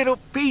hot little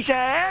piece of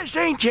ass,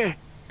 ain't you?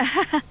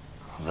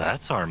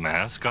 That's our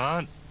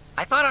mascot?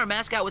 I thought our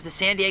mascot was the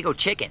San Diego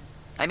Chicken.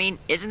 I mean,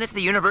 isn't this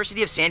the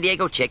University of San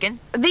Diego Chicken?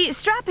 The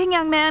strapping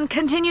young man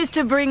continues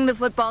to bring the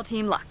football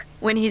team luck.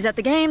 When he's at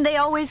the game, they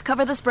always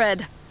cover the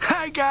spread.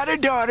 I got a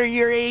daughter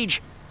your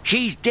age.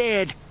 She's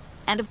dead.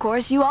 And of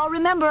course, you all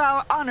remember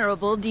our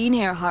honorable Dean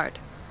Earhart.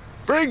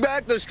 Bring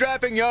back the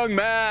strapping young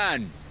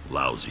man!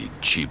 Lousy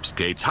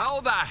cheapskates.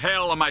 How the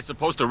hell am I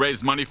supposed to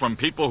raise money from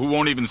people who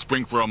won't even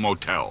spring for a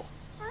motel?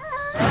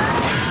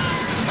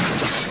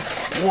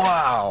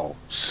 Wow,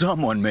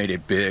 someone made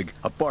it big.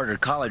 A Barter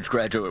College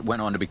graduate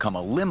went on to become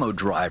a limo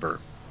driver.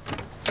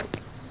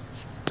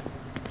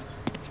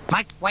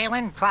 Mike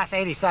Whalen, Class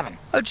 87.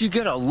 How'd you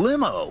get a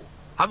limo?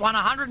 I won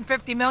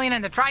 $150 million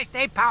in the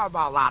Tri-State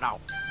Powerball Lotto.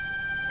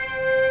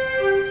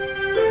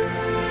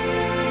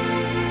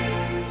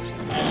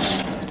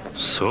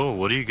 So,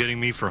 what are you getting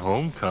me for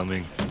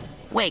homecoming?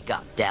 Wake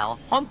up, Dell.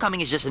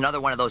 Homecoming is just another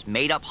one of those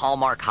made-up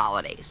Hallmark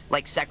holidays,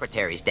 like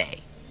Secretary's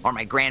Day, or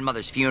my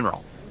grandmother's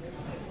funeral.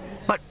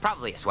 But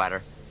probably a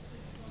sweater.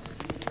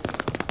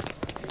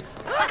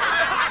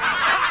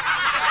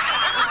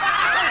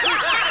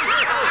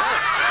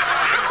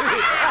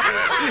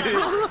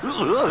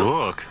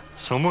 Look,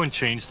 someone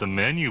changed the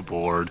menu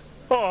board.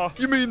 Oh,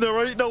 you mean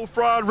there ain't no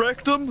fried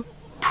rectum?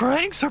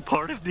 Pranks are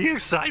part of the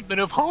excitement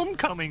of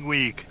homecoming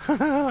week.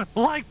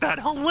 Like that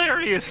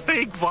hilarious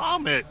fake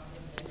vomit.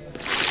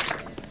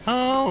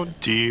 Oh,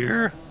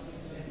 dear.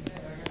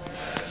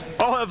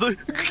 I'll have the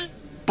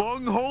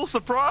bunghole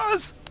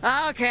surprise.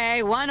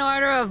 Okay, one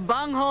order of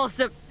bunghole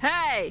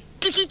Hey!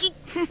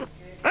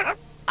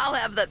 I'll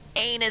have the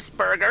anus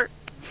burger.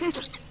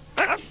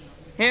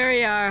 Here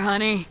you are,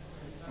 honey.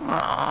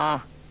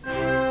 Aww.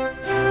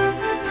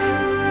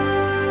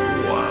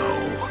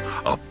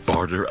 Wow, a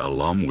Barter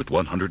alum with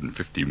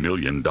 $150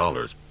 million.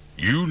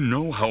 You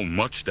know how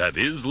much that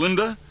is,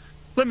 Linda?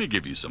 Let me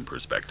give you some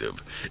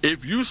perspective.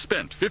 If you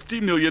spent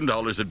 $50 million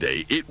a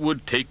day, it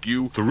would take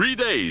you 3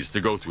 days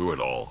to go through it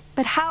all.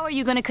 But how are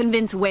you going to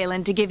convince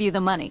Whalen to give you the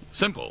money?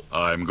 Simple.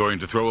 I'm going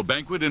to throw a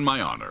banquet in my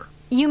honor.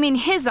 You mean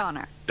his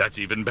honor? That's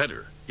even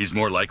better. He's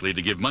more likely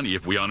to give money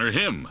if we honor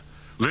him.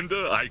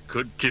 Linda, I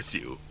could kiss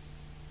you.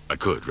 I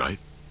could, right?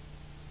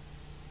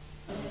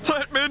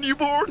 That menu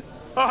board?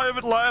 I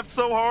haven't laughed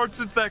so hard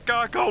since that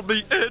guy called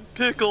me Ed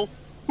Pickle.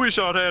 Wish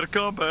I'd had a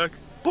comeback.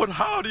 But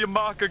how do you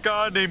mock a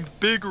guy named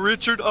Big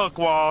Richard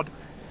Uckwad?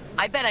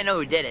 I bet I know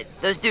who did it.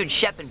 Those dudes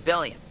Shep and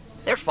Billiam.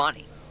 They're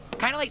funny.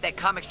 Kind of like that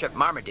comic strip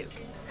Marmaduke.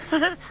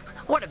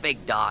 What a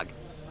big dog.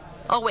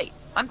 Oh, wait.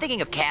 I'm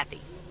thinking of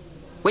Kathy.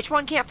 Which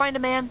one can't find a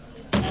man?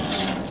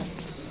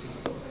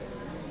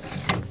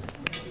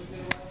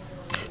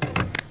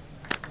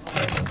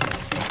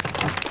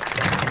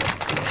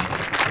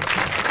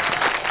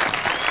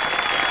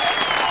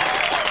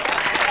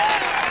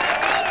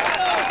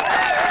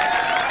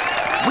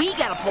 We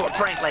gotta pull a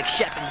prank like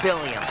Shep and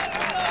Billiam.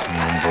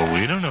 But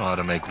we don't know how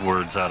to make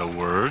words out of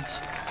words.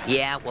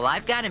 Yeah, well,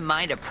 I've got in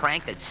mind a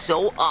prank that's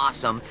so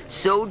awesome,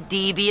 so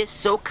devious,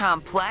 so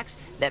complex,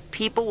 that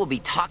people will be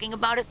talking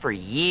about it for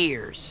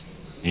years.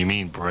 You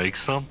mean break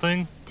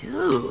something?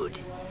 Dude,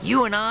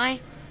 you and I,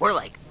 we're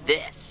like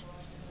this.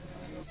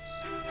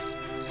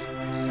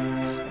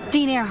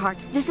 Dean Earhart,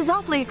 this is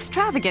awfully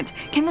extravagant.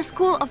 Can the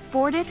school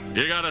afford it?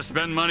 You gotta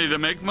spend money to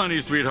make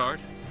money, sweetheart.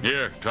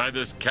 Here, try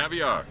this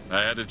caviar. I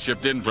had it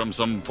shipped in from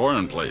some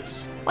foreign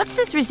place. What's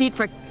this receipt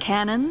for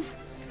cannons?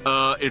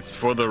 It's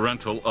for the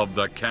rental of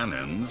the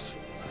cannons.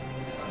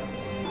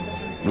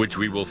 which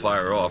we will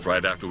fire off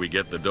right after we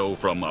get the dough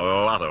from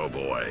Lotto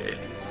Boy.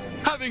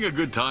 Having a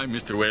good time,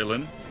 Mr.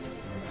 Whalen?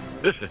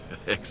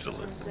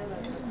 Excellent.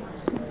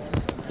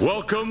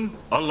 Welcome,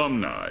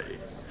 alumni.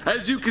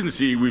 As you can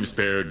see, we've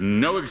spared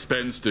no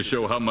expense to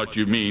show how much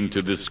you mean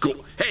to this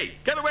school. Hey,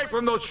 get away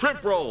from those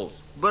shrimp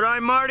rolls! But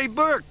I'm Marty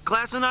Burke,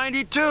 class of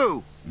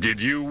 '92.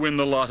 Did you win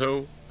the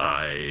lotto?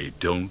 I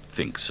don't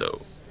think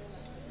so.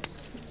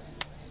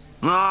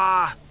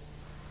 Ah!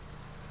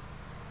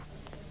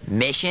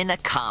 Mission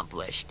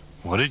accomplished.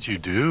 What did you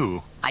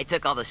do? I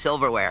took all the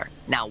silverware.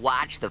 Now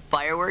watch the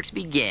fireworks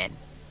begin.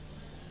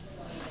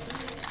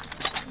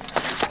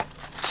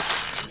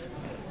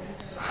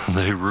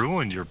 They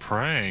ruined your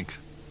prank.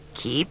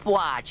 Keep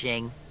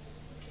watching.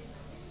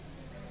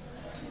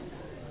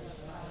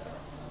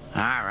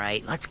 All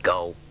right, let's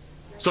go.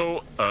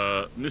 So,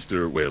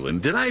 Mr. Whalen,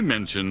 did I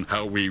mention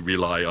how we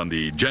rely on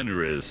the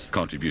generous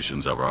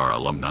contributions of our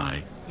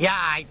alumni? Yeah,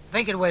 I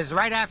think it was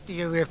right after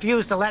you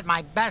refused to let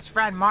my best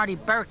friend Marty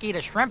Burke eat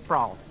a shrimp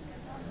roll.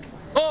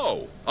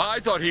 Oh, I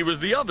thought he was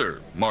the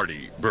other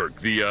Marty Burke,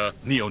 the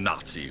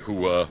neo-Nazi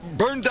who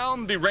burned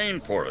down the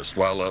rainforest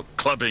while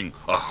clubbing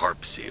a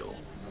harp seal.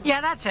 Yeah,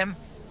 that's him.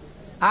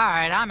 All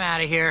right, I'm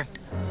out of here.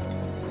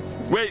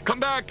 Wait, come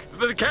back!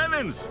 The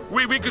cannons!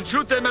 We could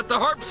shoot them at the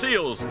harp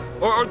seals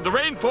or the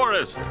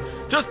rainforest.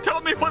 Just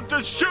tell me what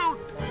to shoot!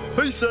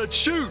 He said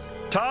shoot!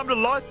 Time to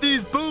light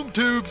these boom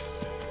tubes!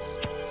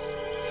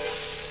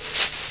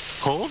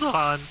 Hold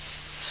on.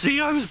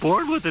 See, I was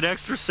born with an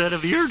extra set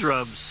of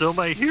eardrums, so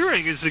my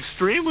hearing is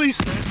extremely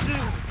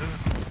sensitive.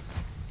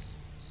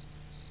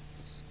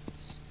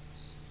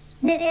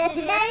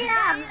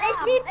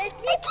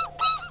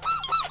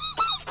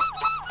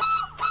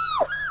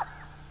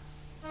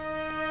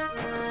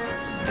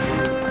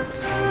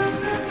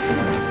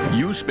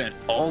 You spent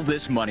all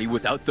this money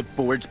without the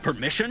board's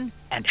permission?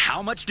 And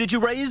how much did you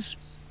raise?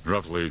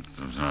 Roughly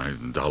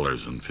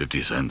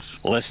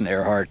 $9.50. Listen,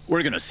 Earhart,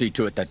 we're gonna see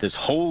to it that this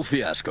whole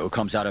fiasco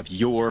comes out of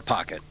your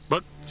pocket.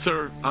 But,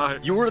 sir,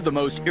 You're the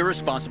most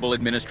irresponsible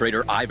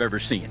administrator I've ever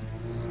seen.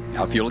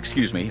 Now, if you'll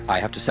excuse me, I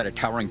have to set a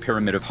towering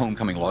pyramid of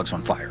homecoming logs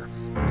on fire.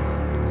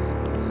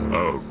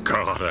 Oh,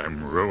 God,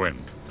 I'm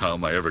ruined. How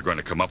am I ever going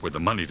to come up with the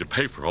money to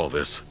pay for all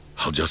this?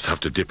 I'll just have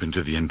to dip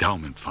into the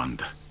endowment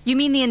fund. You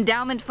mean the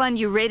endowment fund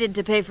you raided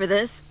to pay for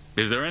this?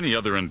 Is there any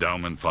other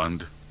endowment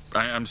fund?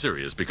 I'm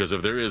serious, because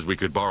if there is, we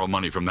could borrow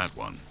money from that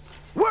one.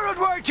 World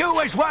War II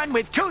was won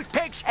with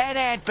toothpicks and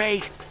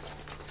antbait.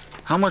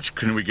 How much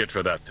can we get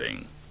for that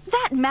thing?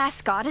 That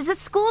mascot is a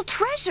school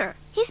treasure.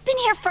 He's been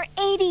here for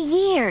 80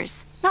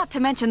 years. Not to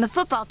mention the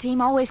football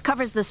team always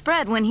covers the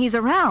spread when he's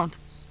around.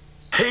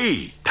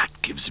 Hey, that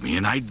gives me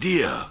an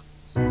idea.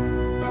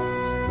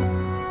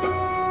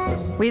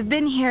 We've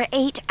been here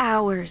 8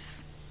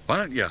 hours. Why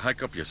don't you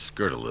hike up your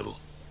skirt a little?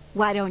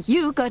 Why don't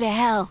you go to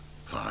hell?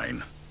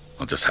 Fine.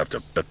 I'll just have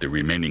to bet the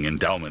remaining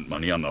endowment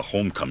money on the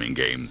homecoming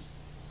game.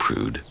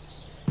 Prude.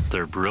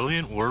 Their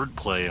brilliant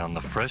wordplay on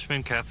the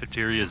freshman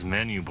cafeteria's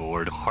menu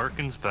board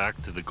harkens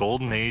back to the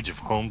golden age of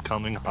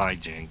homecoming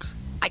hijinks.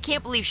 I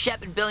can't believe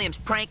Shep and Billiam's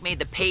prank made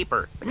the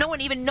paper, but no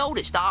one even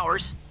noticed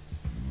ours.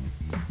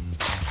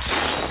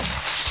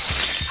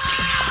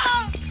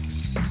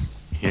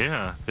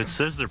 Yeah, it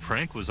says their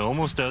prank was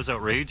almost as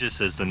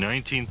outrageous as the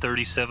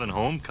 1937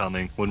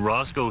 homecoming when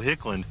Roscoe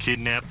Hicklin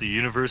kidnapped the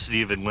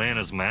University of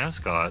Atlanta's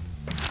mascot.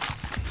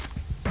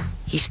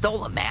 He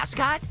stole a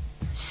mascot?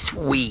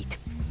 Sweet.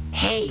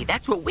 Hey,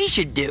 that's what we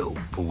should do.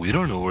 But we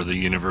don't know where the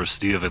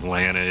University of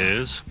Atlanta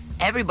is.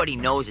 Everybody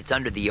knows it's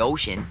under the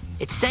ocean.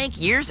 It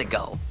sank years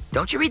ago.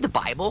 Don't you read the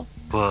Bible?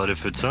 But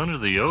if it's under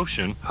the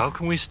ocean, how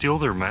can we steal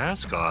their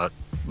mascot?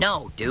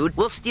 No, dude.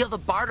 We'll steal the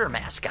barter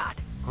mascot.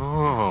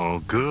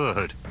 Oh,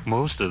 good.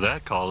 Most of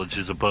that college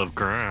is above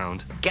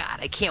ground.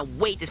 God, I can't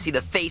wait to see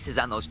the faces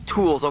on those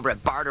tools over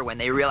at Barter when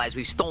they realize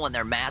we've stolen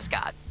their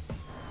mascot.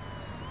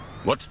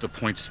 What's the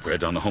point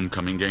spread on the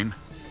homecoming game?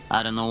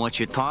 I don't know what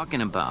you're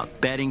talking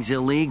about. Betting's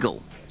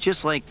illegal.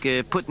 Just like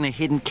putting a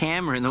hidden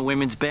camera in the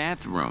women's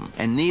bathroom.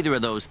 And neither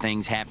of those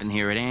things happen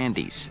here at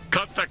Andy's.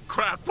 Cut the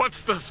crap!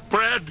 What's the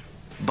spread?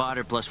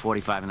 Barter plus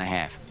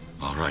 45.5.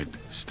 All right,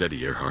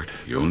 steady, Earhart.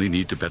 You only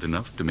need to bet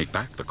enough to make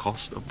back the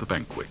cost of the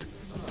banquet.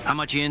 How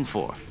much you in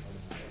for?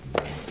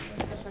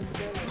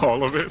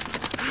 All of it.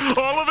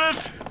 All of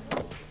it!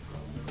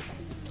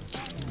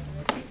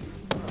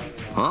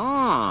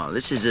 Oh,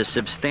 this is a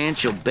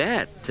substantial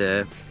bet.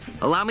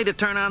 Allow me to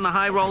turn on the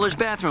High Roller's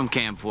bathroom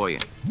cam for you.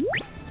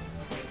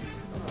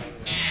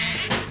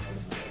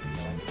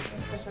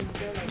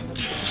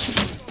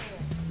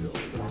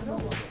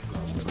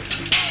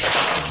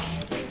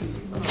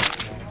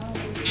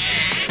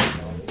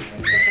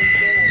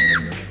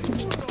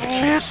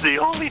 It's the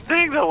only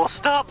thing that will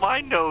stop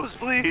my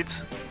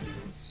nosebleeds.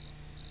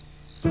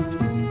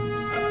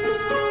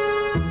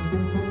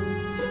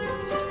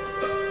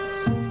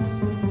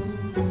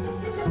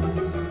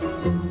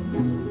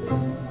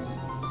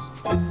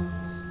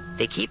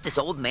 They keep this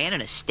old man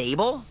in a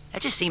stable?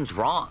 That just seems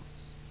wrong.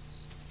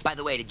 By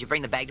the way, did you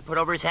bring the bag to put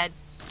over his head?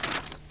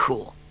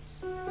 Cool.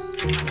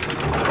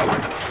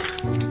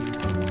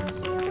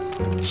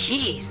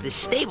 Jeez, this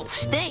stable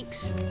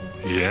stinks.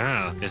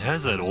 Yeah, it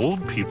has that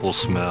old people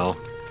smell.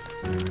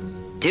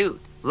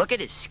 Dude, look at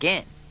his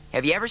skin.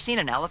 Have you ever seen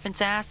an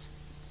elephant's ass?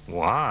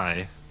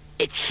 Why?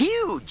 It's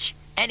huge.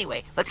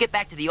 Anyway, let's get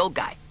back to the old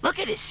guy. Look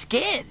at his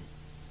skin.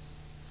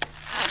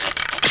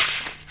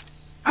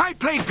 I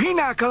played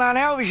pinochle on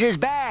Elvis's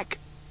back.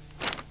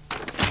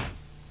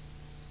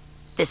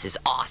 This is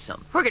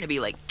awesome. We're gonna be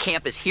like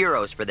campus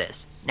heroes for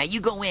this. Now you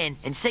go in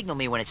and signal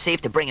me when it's safe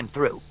to bring him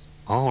through.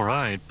 All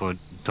right, but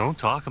don't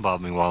talk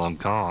about me while I'm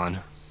gone.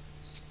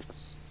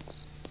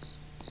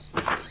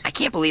 I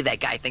can't believe that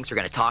guy thinks we're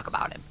gonna talk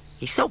about him.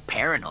 He's so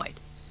paranoid.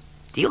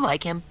 Do you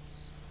like him?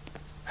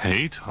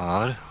 Hey,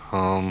 Todd.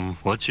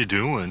 What you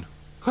doing?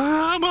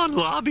 I'm on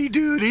lobby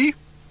duty.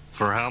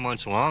 For how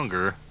much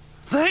longer?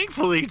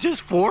 Thankfully,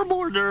 just 4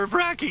 more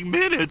nerve-wracking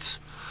minutes.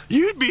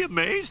 You'd be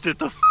amazed at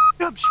the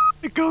f***ed-up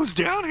shit that goes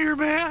down here,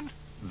 man.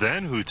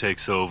 Then who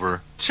takes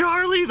over?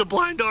 Charlie, the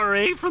blind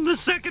RA from the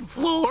 2nd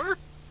floor?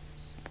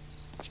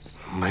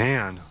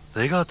 Man,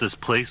 they got this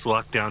place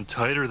locked down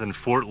tighter than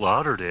Fort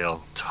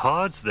Lauderdale.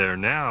 Todd's there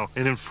now,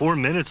 and in 4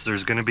 minutes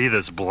there's gonna be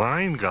this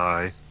blind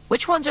guy.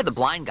 Which ones are the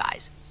blind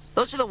guys?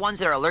 Those are the ones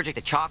that are allergic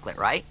to chocolate,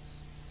 right?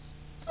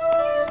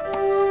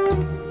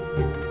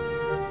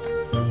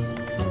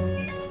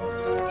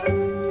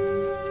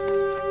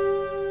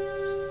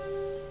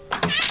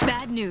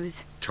 Bad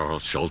news.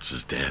 Charles Schultz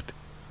is dead.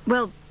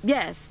 Well,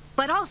 yes,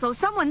 but also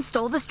someone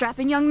stole the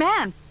strapping young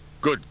man.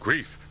 Good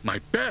grief, my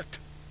bet.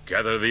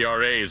 Gather the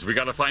RAs, we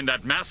gotta find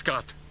that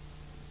mascot.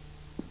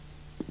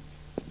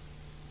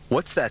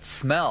 What's that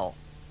smell?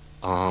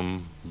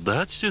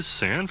 That's just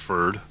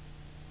Sanford.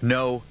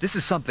 No, this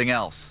is something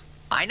else.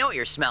 I know what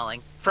you're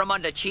smelling. From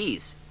under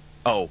cheese.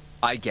 Oh,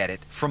 I get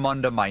it. From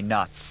under my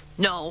nuts.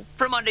 No,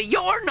 from under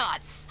your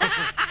nuts.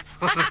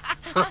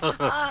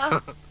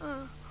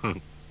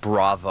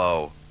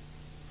 Bravo.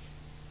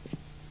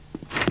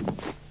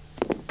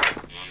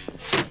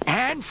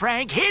 And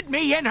Frank hid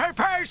me in her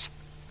purse.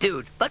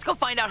 Dude, let's go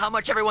find out how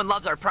much everyone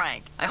loves our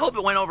prank. I hope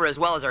it went over as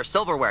well as our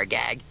silverware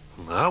gag.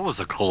 That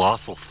was a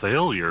colossal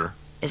failure.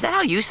 Is that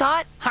how you saw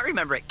it? I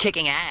remember it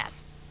kicking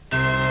ass.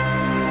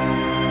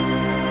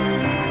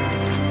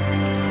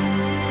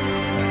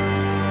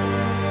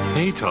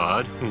 Hey,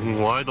 Todd.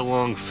 Why the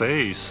long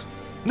face?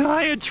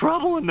 I had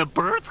trouble in the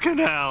birth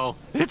canal.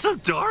 It's a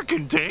dark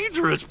and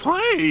dangerous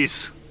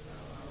place.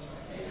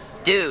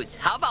 Dudes,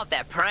 how about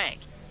that prank?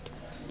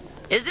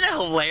 Isn't it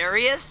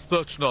hilarious?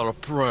 That's not a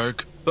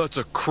prank. That's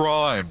a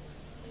crime.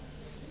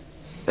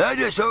 I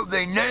just hope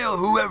they nail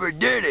whoever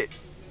did it.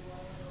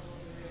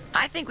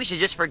 I think we should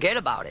just forget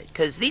about it,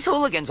 because these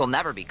hooligans will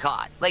never be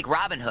caught. Like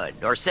Robin Hood,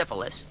 or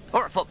syphilis,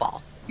 or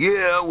football.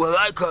 Yeah, well,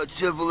 I caught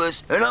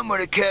syphilis, and I'm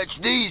gonna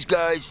catch these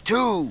guys,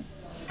 too.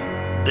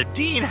 The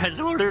dean has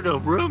ordered a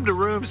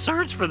room-to-room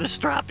search for the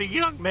strapping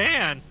young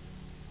man.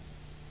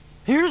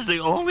 Here's the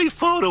only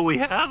photo we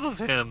have of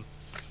him.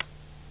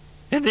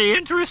 In the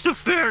interest of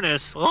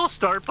fairness, I'll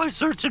start by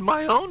searching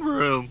my own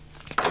room.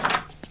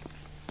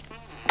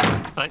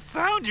 I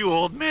found you,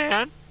 old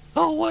man.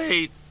 Oh,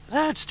 wait,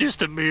 that's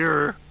just a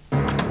mirror.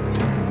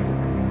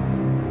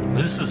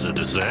 This is a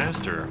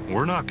disaster.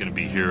 We're not going to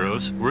be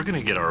heroes. We're going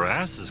to get our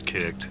asses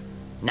kicked.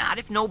 Not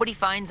if nobody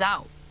finds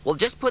out. We'll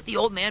just put the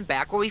old man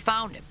back where we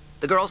found him.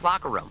 The girls'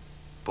 locker room.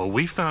 But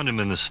we found him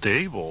in the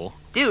stable.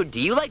 Dude, do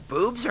you like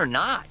boobs or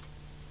not?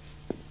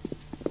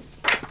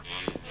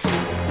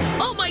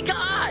 Oh my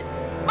god!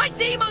 My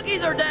sea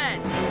monkeys are dead!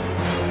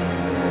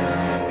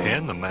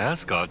 And the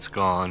mascot's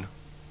gone.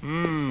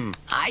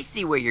 I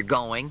see where you're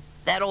going.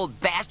 That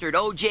old bastard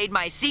OJ'd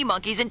my sea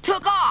monkeys and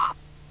took off!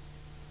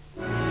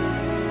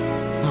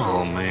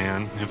 Oh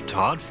man, if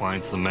Todd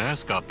finds the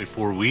mascot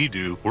before we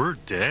do, we're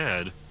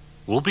dead.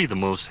 We'll be the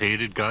most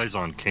hated guys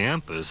on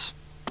campus.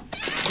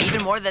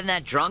 Even more than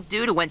that drunk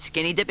dude who went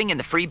skinny dipping in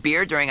the free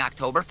beer during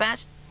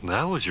Oktoberfest?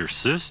 That was your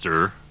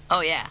sister.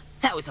 Oh yeah,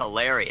 that was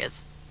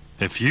hilarious.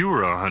 If you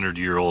were a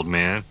 100-year-old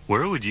man,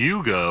 where would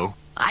you go?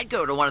 I'd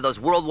go to one of those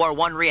World War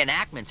I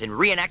reenactments and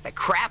reenact the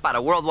crap out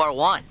of World War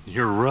I.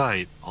 You're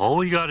right. All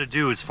we gotta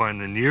do is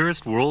find the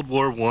nearest World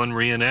War I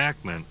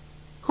reenactment.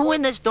 Who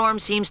in this dorm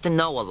seems to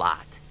know a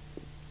lot?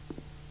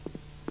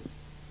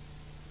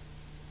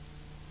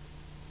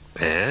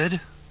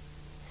 Ed?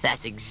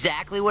 That's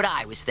exactly what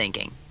I was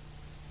thinking.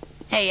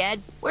 Hey,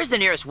 Ed, where's the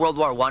nearest World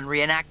War I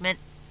reenactment?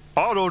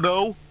 I don't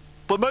know,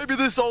 but maybe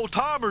this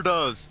old-timer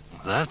does.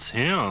 That's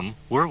him.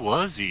 Where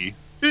was he?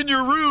 In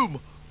your room.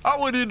 I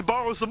went in to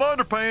borrow some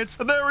underpants,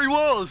 and there he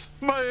was.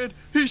 Man,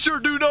 he sure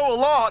do know a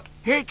lot.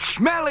 It's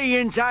smelly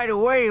inside a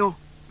whale.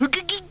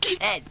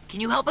 Ed, can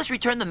you help us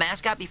return the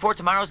mascot before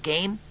tomorrow's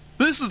game?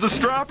 This is the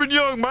strapping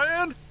young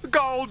man?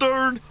 Gall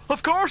darn,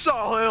 of course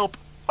I'll help.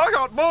 I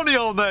got money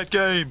on that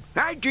game.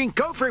 I drink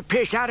gopher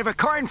piss out of a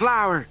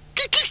cornflower.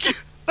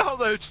 Now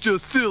that's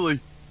just silly.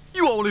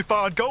 You only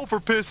find gopher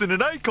piss in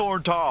an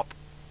acorn top.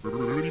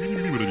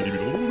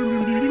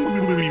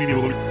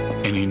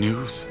 Any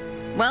news?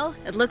 Well,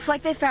 it looks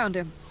like they found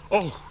him.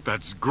 Oh,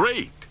 that's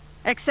great.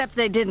 Except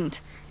they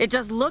didn't. It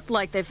just looked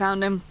like they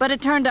found him, but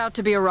it turned out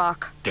to be a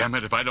rock. Damn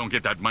it, if I don't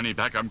get that money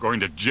back, I'm going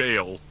to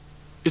jail.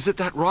 Is it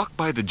that rock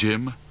by the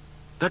gym?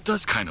 That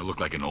does kind of look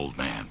like an old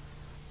man.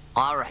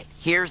 All right,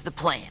 here's the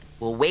plan.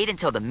 We'll wait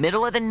until the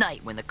middle of the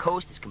night when the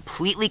coast is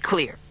completely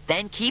clear.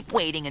 Then keep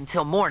waiting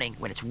until morning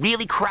when it's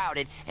really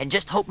crowded and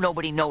just hope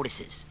nobody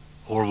notices.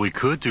 Or we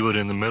could do it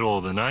in the middle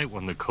of the night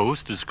when the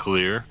coast is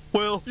clear.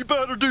 Well, you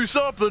better do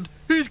something.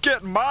 He's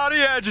getting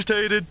mighty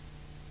agitated.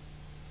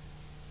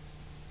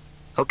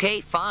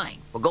 Okay, fine.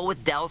 We'll go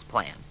with Dell's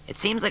plan. It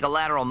seems like a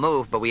lateral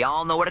move, but we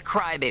all know what a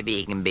crybaby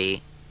he can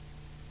be.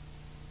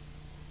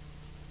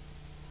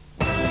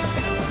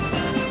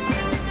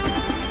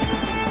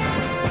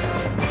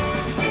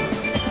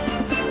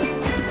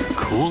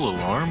 Cool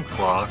alarm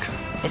clock.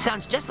 It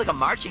sounds just like a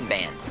marching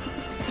band.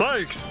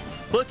 Thanks.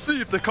 Let's see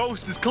if the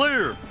coast is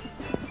clear.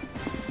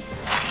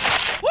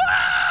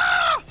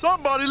 Ah!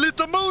 Somebody lit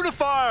the moon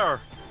afire!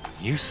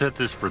 You set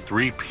this for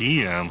 3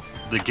 p.m.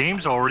 The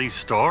game's already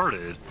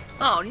started.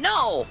 Oh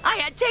no! I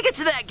had tickets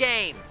to that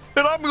game!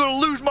 And I'm gonna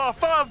lose my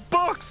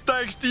 $5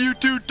 thanks to you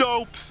two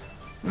dopes!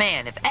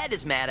 Man, if Ed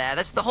is mad at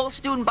us, the whole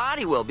student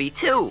body will be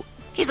too.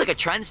 He's like a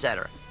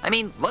trendsetter. I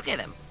mean, look at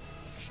him.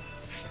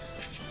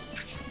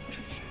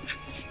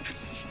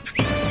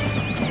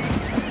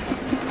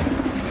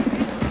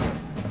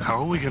 How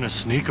are we gonna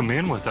sneak him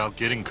in without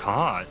getting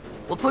caught?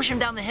 We'll push him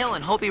down the hill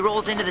and hope he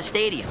rolls into the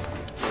stadium.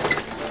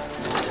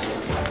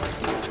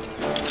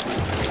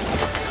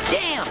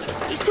 Damn!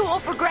 He's too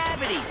old for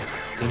gravity!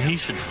 Then he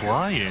should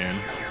fly in.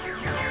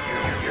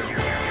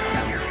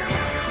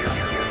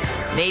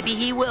 Maybe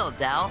he will,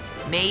 Dell.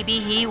 Maybe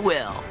he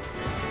will.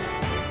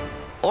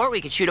 Or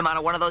we could shoot him out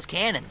of one of those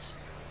cannons.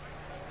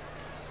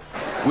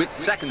 With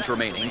seconds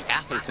remaining,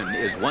 Atherton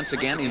is once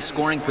again in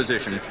scoring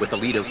position with a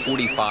lead of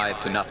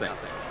 45-0.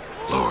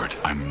 Lord,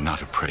 I'm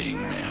not a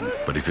praying man,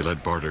 but if you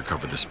let Barter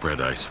cover the spread,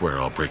 I swear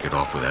I'll break it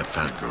off with that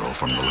fat girl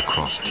from the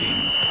lacrosse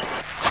team.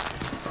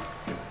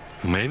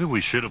 Maybe we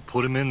should have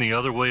put him in the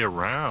other way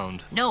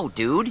around. No,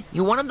 dude.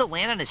 You want him to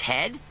land on his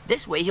head?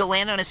 This way he'll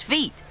land on his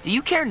feet. Do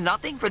you care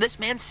nothing for this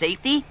man's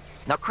safety?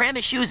 Now cram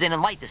his shoes in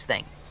and light this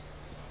thing.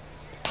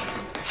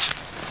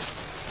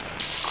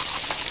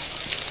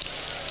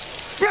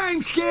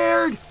 I'm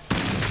scared!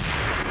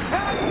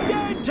 A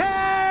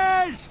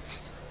dentist!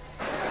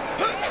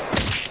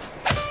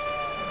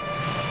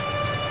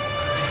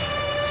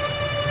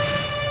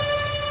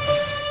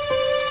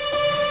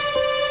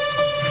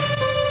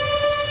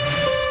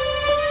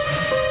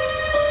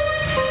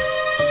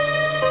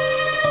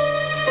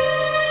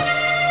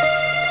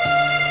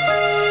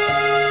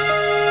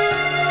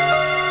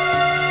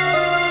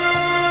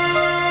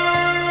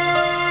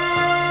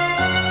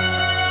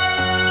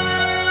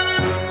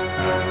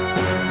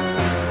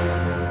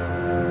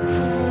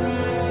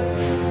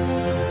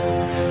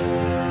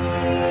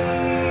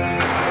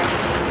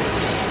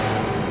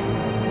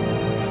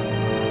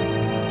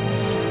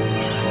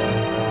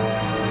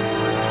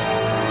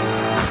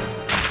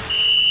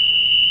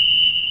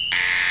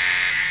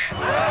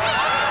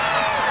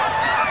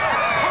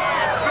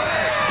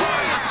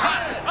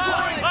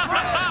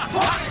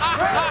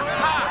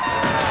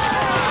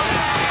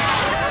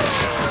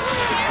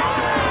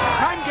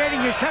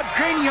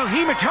 Subcranial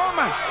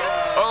hematoma.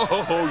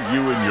 Oh,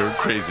 you and your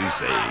crazy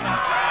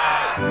sayings.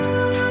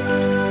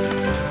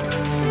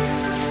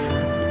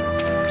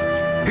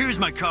 Here's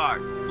my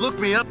card. Look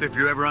me up if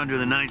you're ever under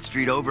the 9th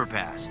Street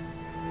overpass.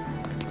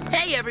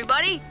 Hey,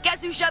 everybody!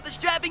 Guess who shot the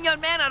strapping young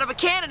man out of a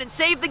cannon and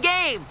saved the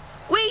game?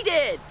 We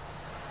did!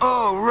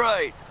 Oh,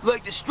 right.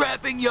 Like the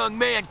strapping young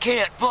man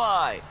can't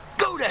fly.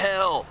 Go to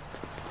hell!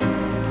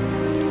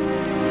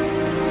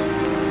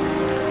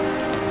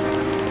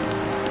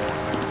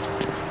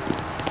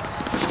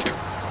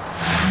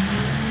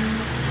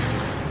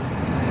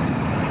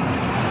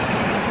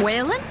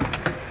 Waylon?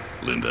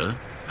 Linda,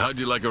 how'd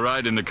you like a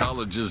ride in the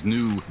college's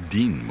new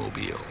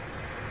Dean-mobile?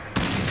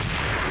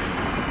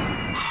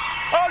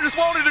 I just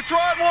wanted to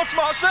try it once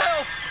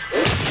myself!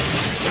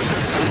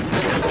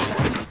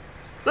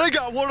 They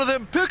got one of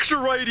them picture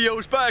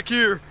radios back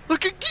here.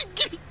 Look at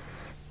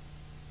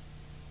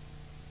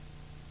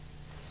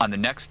On the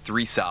next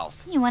 3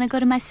 south. You want to go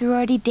to my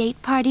sorority date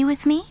party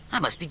with me? I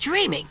must be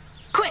dreaming.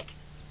 Quick!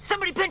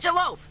 Somebody pinch a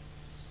loaf!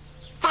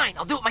 Fine,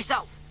 I'll do it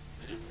myself.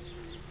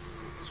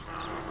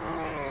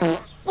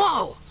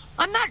 Whoa!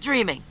 I'm not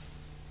dreaming!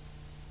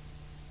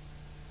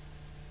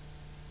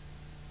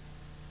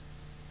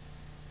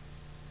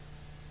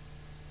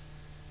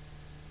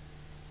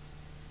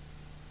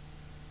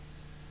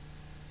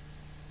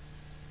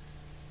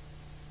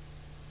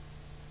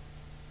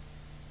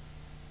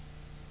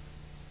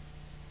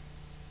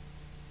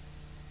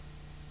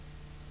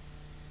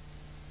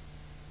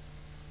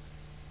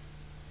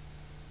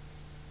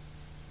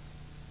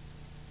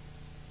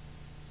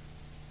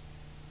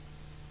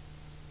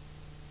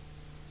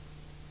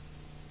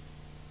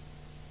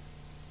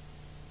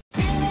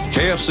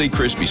 KFC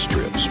Crispy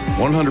Strips,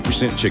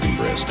 100% chicken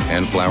breast,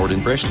 hand floured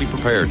and freshly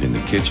prepared in the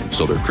kitchen,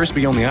 so they're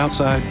crispy on the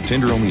outside,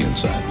 tender on the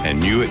inside. And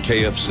new at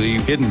KFC,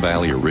 Hidden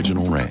Valley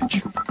Original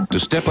Ranch. To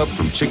step up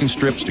from chicken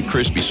strips to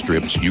crispy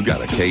strips, you got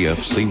a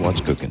KFC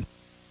What's Cooking.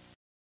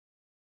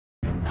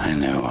 I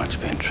know what's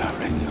been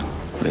troubling you.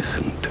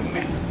 Listen to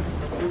me.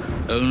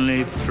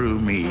 Only through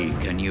me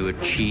can you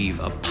achieve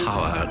a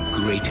power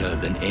greater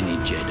than any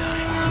Jedi.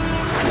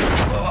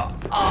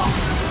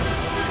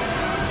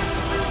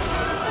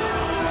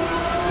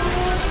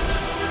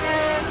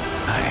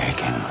 I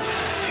can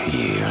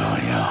feel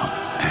your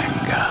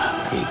anger.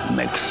 It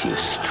makes you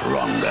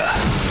stronger.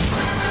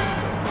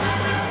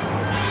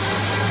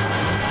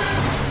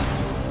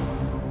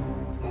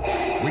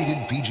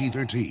 Rated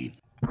PG-13.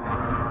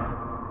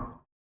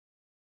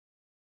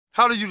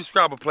 How do you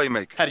describe a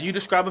playmaker? How do you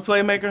describe a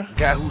playmaker?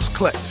 Guy who's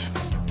clutch.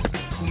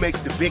 Who makes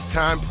the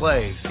big-time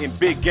plays. In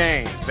big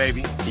games,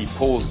 baby. He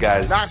pulls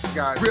guys, knocks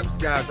guys, rips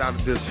guys out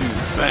of their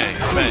shoes. Bang,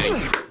 bang.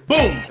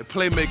 Boom! The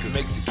playmaker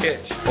makes the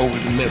catch over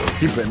the middle.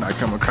 He better not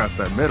come across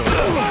that middle.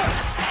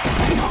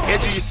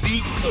 Edge of your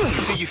seat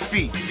to your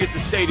feet. He gets the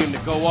stadium to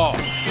go off.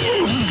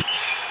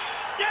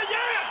 Yeah,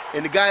 yeah!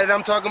 And the guy that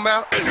I'm talking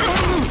about?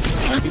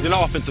 He's an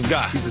offensive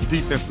guy. He's a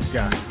defensive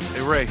guy.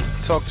 Hey, Ray,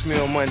 talk to me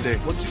on Monday.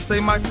 What you say,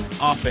 Michael?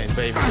 Offense,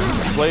 baby.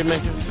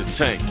 Playmaker? He's a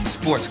tank.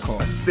 Sports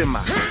car. A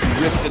semi.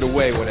 He rips it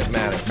away when it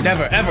matters.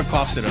 Never, ever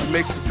coughs it up. He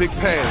makes the big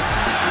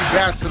pass. He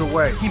bats it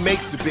away. He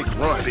makes the big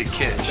run. Big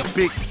catch. The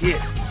big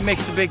hit. He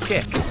makes the big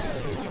kick.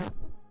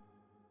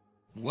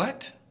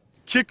 What?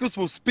 Kickers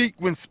will speak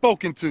when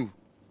spoken to.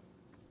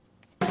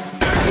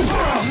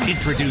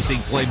 Introducing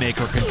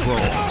Playmaker Control,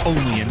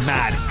 only in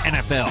Madden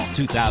NFL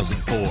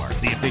 2004,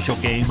 the official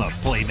game of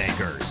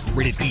Playmakers.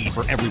 Rated E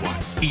for everyone.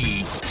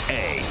 EA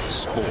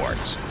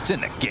Sports. It's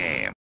in the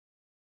game.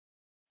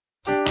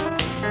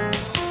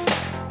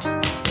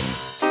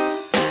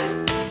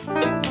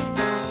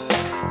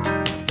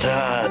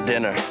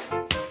 Dinner.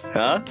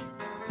 Huh?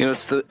 You know,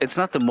 it's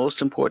not the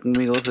most important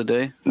meal of the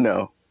day.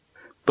 No.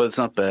 But it's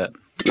not bad.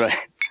 Right.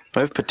 Do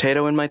I have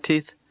potato in my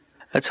teeth?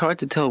 It's hard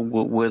to tell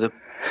where the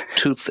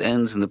tooth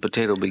ends and the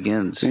potato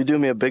begins. Can you do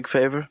me a big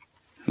favor?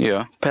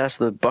 Yeah. Pass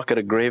the bucket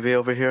of gravy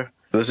over here.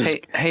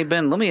 Hey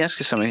Ben, let me ask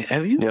you something.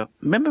 Have you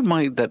remember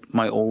my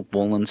old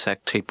Wolin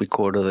sack tape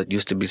recorder that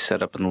used to be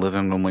set up in the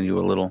living room when you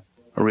were little?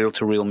 A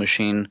reel-to-reel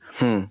machine.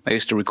 I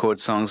used to record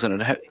songs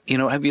in it.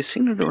 Have you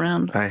seen it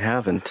around? I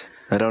haven't.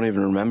 I don't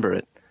even remember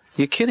it.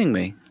 You're kidding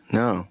me?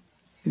 No.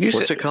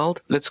 What's it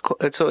called? It's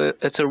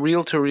a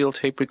reel-to-reel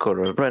tape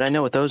recorder. Right, I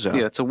know what those are.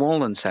 Yeah, it's a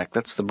Wolin sack.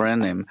 That's the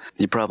brand name.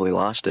 You probably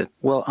lost it.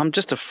 Well, I'm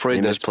just afraid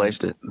you that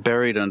misplaced it's it.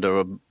 Buried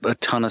under a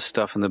ton of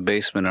stuff in the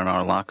basement in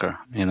our locker,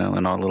 in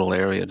our little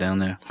area down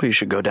there. Well, you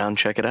should go down and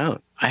check it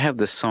out. I have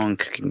this song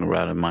kicking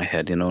around in my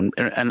head, and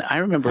I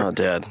remember... Oh,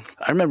 Dad.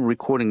 I remember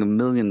recording a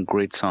million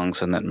great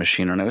songs on that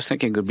machine, and I was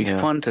thinking it would be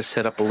fun to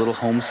set up a little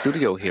home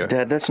studio here.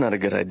 Dad, that's not a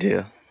good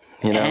idea.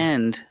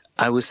 And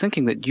I was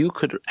thinking that you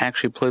could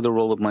actually play the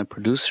role of my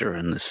producer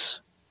in this.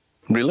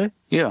 Really?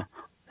 Yeah.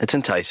 It's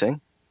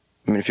enticing.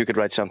 I mean, if you could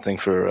write something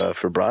for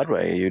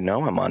Broadway,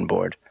 I'm on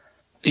board.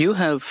 You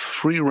have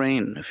free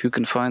reign if you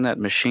can find that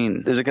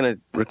machine. Is it going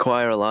to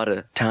require a lot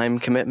of time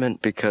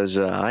commitment? Because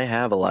I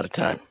have a lot of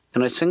time.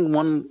 Can I sing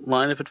one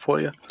line of it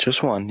for you?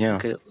 Just one, yeah.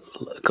 Okay.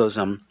 It goes,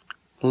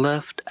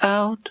 left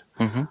out,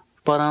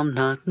 but I'm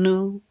not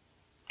new.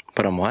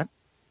 But I'm what?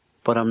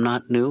 But I'm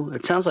not new.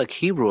 It sounds like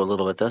Hebrew a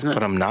little bit, doesn't it?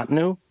 But I'm not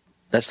new?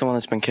 That's the one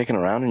that's been kicking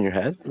around in your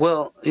head?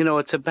 Well,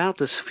 it's about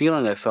this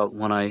feeling I felt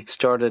when I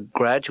started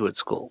graduate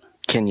school.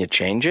 Can you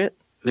change it?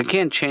 You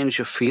can't change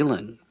your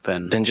feeling,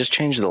 Ben. Then just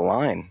change the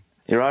line.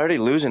 You're already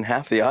losing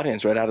half the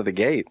audience right out of the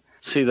gate.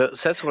 See,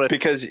 that's what I...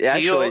 Because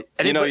actually,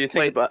 you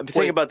think about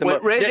the...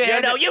 Raise your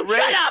hand. No, you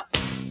shut up!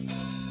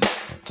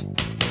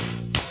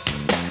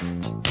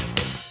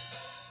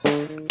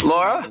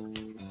 Laura?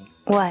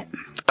 What?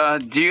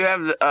 Do you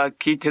have the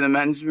key to the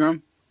men's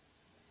room?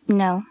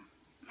 No.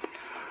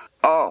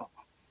 Oh.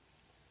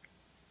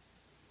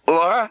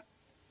 Laura?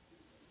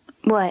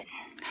 What?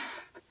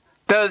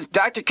 Does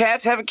Dr.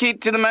 Katz have a key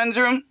to the men's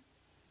room?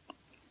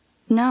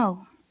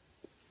 No.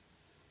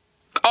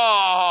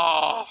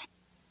 Oh!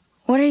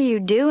 What are you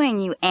doing,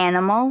 you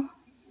animal?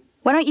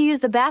 Why don't you use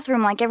the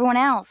bathroom like everyone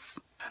else?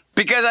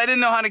 Because I didn't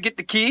know how to get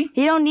the key?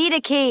 You don't need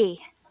a key.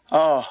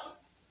 Oh.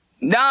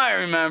 Now I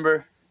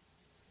remember.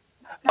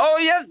 Oh,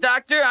 yes,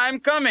 doctor, I'm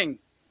coming.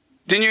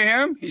 Didn't you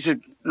hear him? He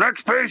said,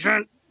 next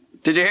patient.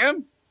 Did you hear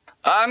him?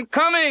 I'm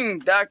coming,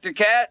 Dr.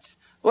 Katz.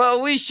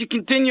 Well, we should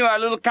continue our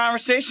little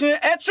conversation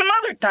at some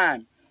other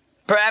time.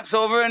 Perhaps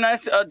over a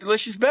nice,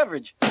 delicious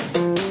beverage.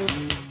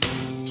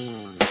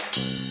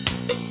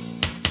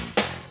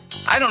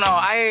 I don't know.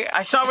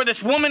 I saw where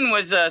this woman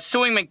was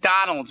suing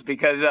McDonald's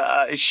because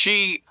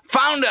she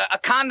found a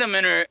condom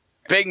in her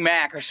Big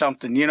Mac or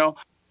something,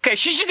 Okay,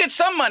 she should get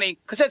some money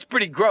because that's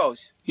pretty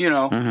gross,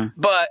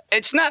 But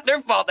it's not their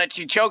fault that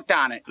she choked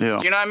on it. Yeah.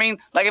 Do you know what I mean?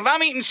 Like, if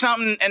I'm eating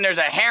something and there's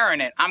a hair in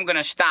it, I'm going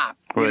to stop.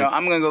 Right.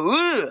 I'm going to go,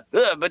 ugh,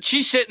 ugh. But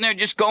she's sitting there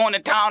just going to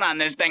town on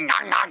this thing.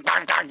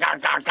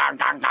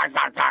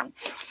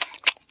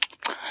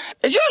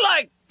 Is there,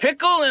 like,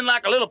 pickle in,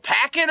 like, a little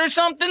packet or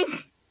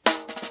something?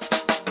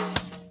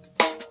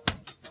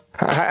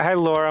 Hi,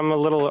 Laura. I'm a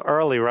little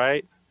early,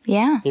 right?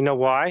 Yeah. You know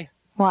why?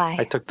 Why?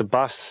 I took the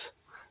bus.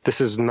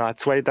 This is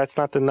nuts. Wait, that's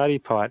not the nutty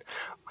part.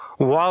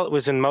 While it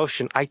was in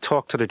motion, I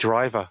talked to the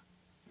driver.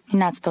 You're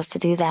not supposed to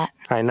do that.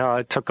 I know,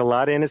 it took a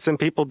lot of innocent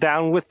people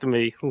down with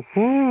me.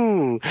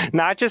 Ooh,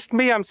 not just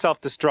me I'm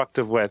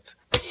self-destructive with.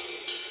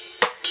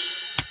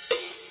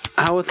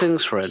 How are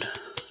things, Fred?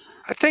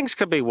 Things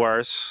could be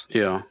worse.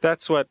 Yeah.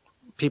 That's what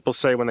people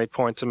say when they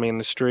point to me in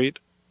the street.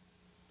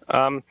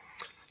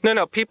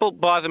 No, people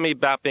bother me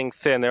about being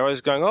thin. They're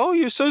always going, oh,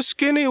 you're so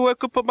skinny, I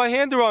could put my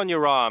hand around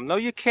your arm. No,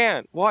 you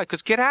can't. Why?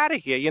 Because get out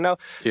of here, you know.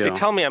 Yeah. They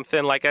tell me I'm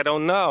thin like I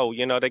don't know.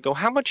 You know, they go,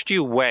 how much do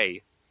you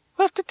weigh?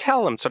 I have to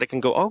tell them so they can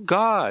go, oh,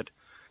 God.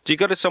 Do you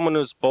go to someone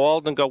who's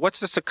bald and go, what's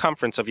the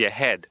circumference of your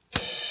head?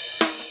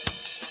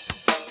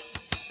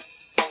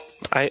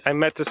 I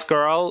met this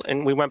girl,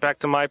 and we went back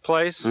to my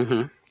place.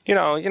 Mm-hmm.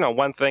 You know,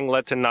 one thing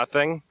led to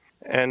nothing.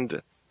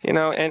 And, you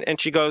know,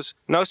 and she goes,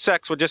 no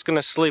sex, we're just going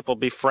to sleep, we'll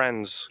be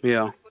friends.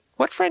 Yeah.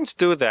 What friends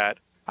do that?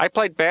 I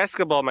played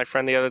basketball with my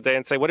friend the other day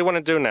and say, what do you want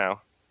to do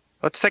now?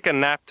 Let's take a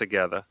nap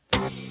together.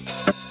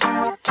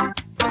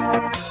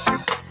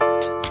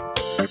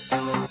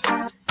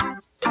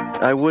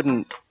 I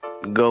wouldn't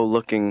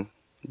go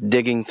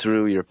digging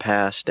through your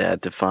past,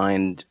 Dad, to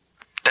find...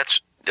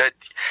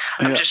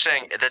 I'm just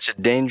saying, that's a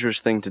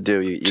dangerous thing to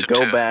do. You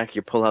go back,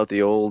 you pull out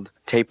the old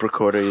tape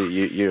recorder,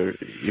 you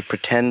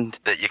pretend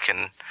that you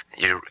can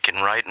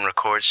write and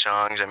record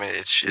songs. I mean,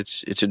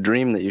 it's a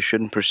dream that you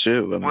shouldn't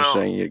pursue. I'm just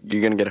saying,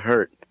 you're going to get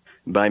hurt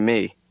by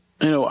me.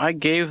 You know, I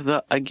gave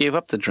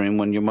up the dream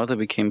when your mother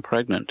became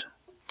pregnant.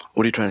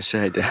 What are you trying to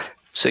say, Dad?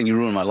 Saying you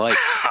ruined my life.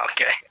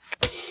 Okay.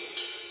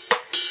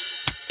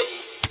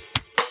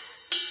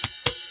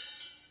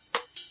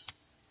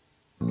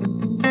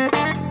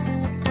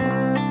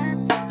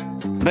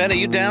 Ben, are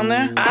you down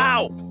there?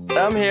 Ow!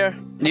 I'm here.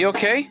 You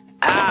okay?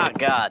 Ah,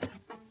 God.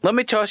 Let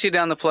me toss you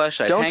down the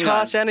flashlight. Don't Hang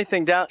toss on.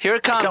 anything down. Here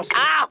it comes.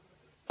 Ow!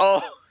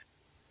 Oh.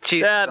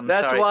 Jesus, Dad,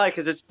 that's sorry. why,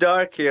 because it's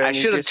dark here. I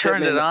should have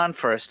turned it on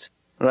first.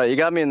 Right, you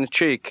got me in the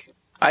cheek.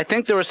 I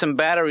think there were some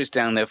batteries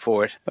down there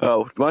for it.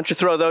 Oh, why don't you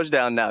throw those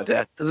down now,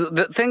 Dad?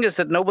 The thing is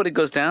that nobody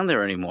goes down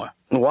there anymore.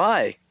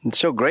 Why? It's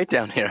so great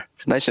down here.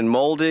 It's nice and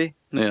moldy.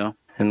 Yeah.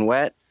 And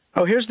wet.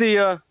 Oh, here's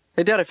the,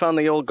 Hey, Dad, I found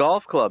the old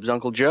golf clubs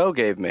Uncle Joe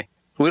gave me.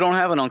 We don't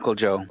have an Uncle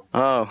Joe.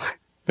 Oh,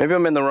 maybe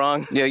I'm in the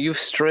wrong... Yeah, you've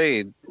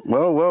strayed.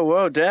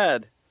 Whoa,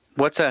 Dad.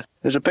 What's that?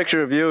 There's a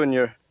picture of you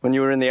when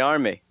you were in the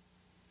Army.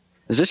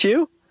 Is this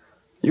you?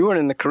 You weren't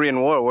in the Korean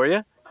War, were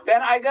you?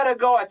 Ben, I gotta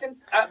go. I think,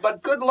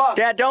 but good luck.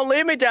 Dad, don't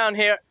leave me down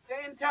here.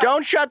 Stay in touch.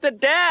 Don't shut the...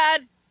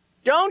 Dad!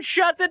 Don't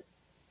shut the...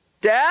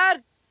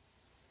 Dad?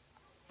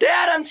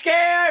 Dad, I'm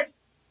scared!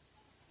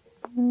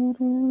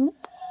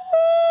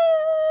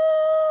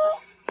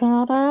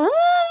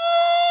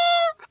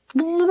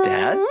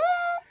 Dad?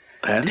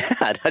 Ben?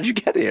 Dad, how'd you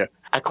get here?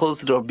 I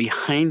closed the door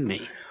behind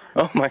me.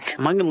 Oh, my God.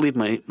 Am I going to leave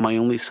my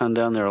only son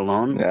down there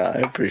alone? Yeah, I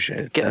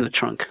appreciate it. Get in the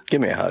trunk.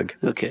 Give me a hug.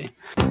 Okay.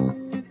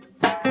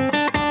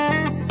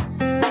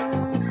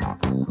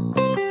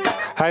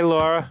 Hi,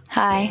 Laura.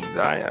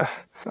 Hi.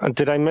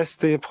 Did I miss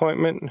the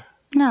appointment?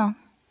 No.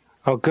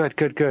 Oh, good.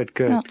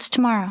 No, it's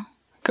tomorrow.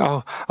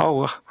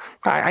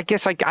 I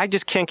guess I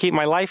just can't keep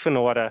my life in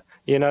order.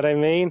 You know what I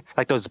mean?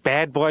 Like those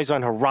bad boys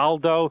on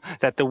Geraldo,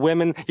 that the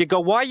women, you go,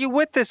 why are you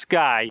with this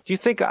guy? Do you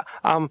think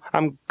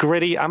I'm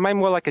gritty? Am I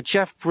more like a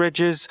Jeff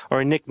Bridges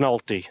or a Nick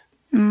Nolte?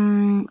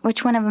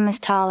 Which one of them is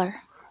taller?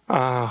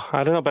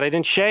 I don't know, but I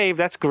didn't shave.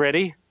 That's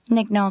gritty.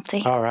 Nick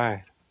Nolte. All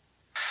right.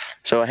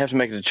 So I have to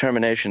make a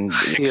determination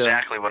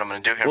exactly what I'm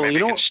going to do here. Well, Maybe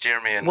you you can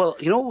steer me in. Well,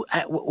 you know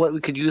what we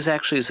could use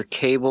actually is a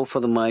cable for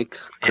the mic.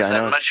 Yeah,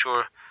 I'm not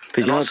sure.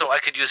 But and also, I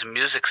could use a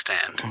music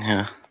stand.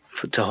 Yeah.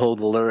 To hold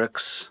the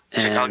lyrics.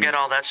 And I'll get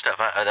all that stuff.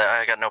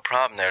 I got no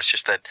problem there. It's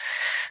just that,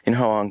 you know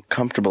how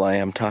uncomfortable I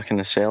am talking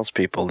to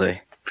salespeople.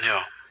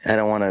 Yeah. I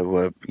don't want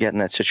to get in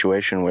that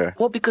situation where...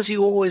 Well, because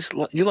you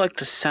like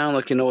to sound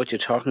like you know what you're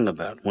talking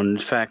about, when in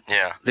fact,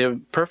 they're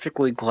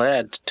perfectly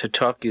glad to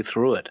talk you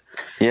through it.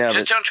 Yeah,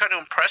 Just don't try to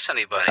impress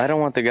anybody. I don't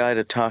want the guy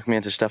to talk me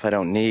into stuff I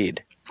don't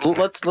need.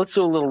 Let's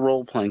do a little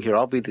role-playing here.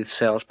 I'll be the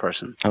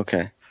salesperson.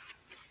 Okay.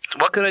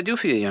 What can I do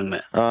for you, young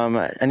man?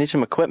 I need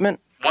some equipment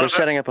for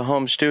setting up a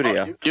home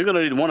studio. Oh, you're going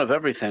to need one of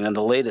everything, and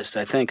the latest,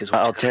 I think, is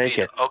what I'll take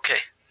it. Okay.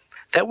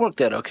 That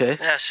worked out okay?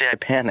 Yeah, see, I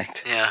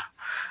panicked. Yeah.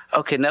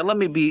 Okay, now let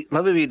me be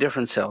a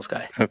different sales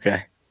guy.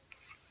 Okay.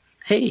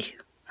 Hey,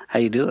 how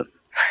you doing?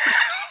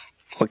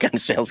 What kind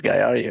of sales guy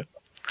are you?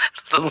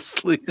 A little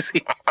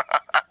sleazy.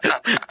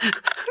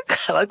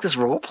 I like this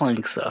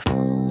role-playing stuff.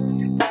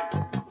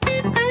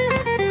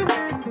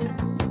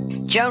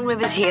 Joan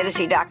Rivers here to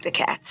see Dr.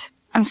 Katz.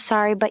 I'm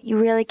sorry, but you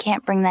really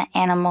can't bring that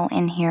animal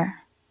in here.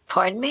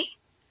 Pardon me?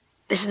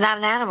 This is not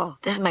an animal.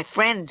 This is my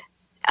friend.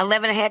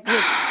 11.5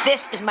 years.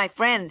 This is my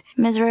friend.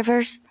 Ms.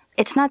 Rivers,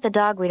 it's not the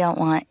dog we don't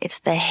want. It's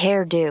the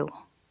hairdo.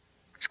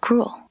 It's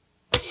cruel.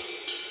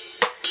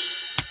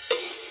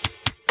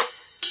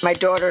 My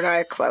daughter and I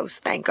are close,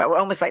 thank God. We're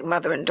almost like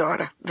mother and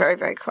daughter. Very,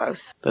 very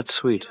close. That's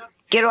sweet.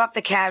 Get off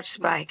the couch,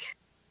 Spike.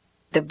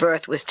 The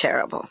birth was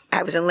terrible.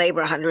 I was in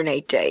labor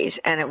 108 days,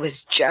 and it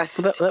was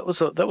just... Well,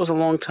 that was a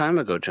long time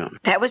ago, Joan.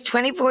 That was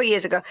 24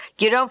 years ago.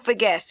 You don't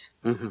forget.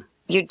 Mm-hmm.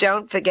 You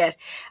don't forget.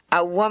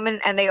 A woman,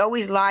 and they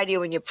always lie to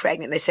you when you're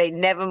pregnant. They say,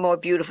 never more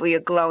beautiful,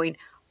 you're glowing.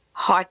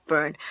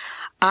 Heartburn.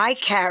 I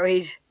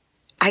carried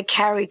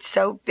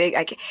so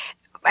big.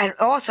 And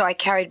also, I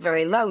carried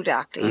very low,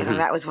 Doctor. You know,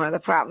 that was one of the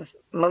problems.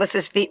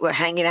 Melissa's feet were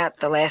hanging out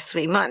the last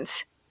 3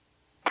 months.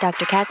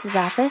 Dr. Katz's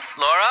office?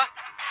 Laura?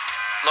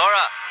 Laura?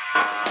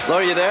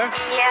 Laura, you there?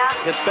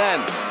 Yeah. It's Ben.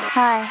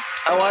 Hi.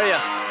 How are you?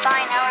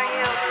 Fine, how are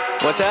you?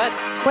 What's that?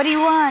 What do you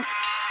want?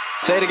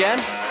 Say it again?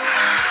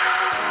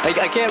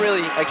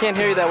 I can't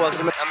hear you that well.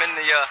 I'm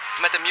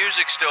at the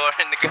music store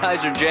and the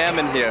guys are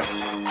jamming here.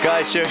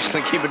 Guys,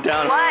 seriously, keep it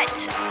down. What?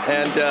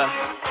 And,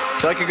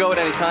 so I could go at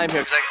any time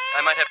here, because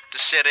I might have to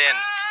sit in.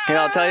 You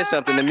know, I'll tell you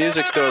something. The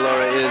music store,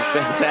 Laura, is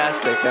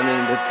fantastic. I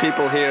mean, the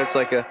people here, it's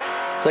like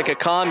a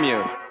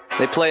commune.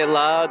 They play it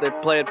loud, they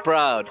play it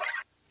proud.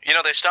 You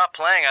know, they stop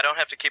playing, I don't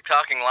have to keep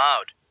talking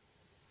loud.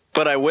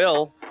 But I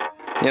will,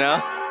 you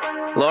know?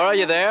 Laura,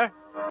 you there?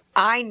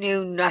 I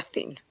knew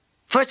nothing.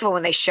 First of all,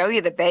 when they show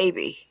you the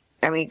baby,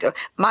 I mean,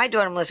 my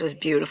daughter Melissa was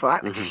beautiful.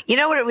 You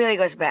know what it really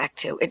goes back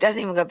to? It doesn't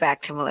even go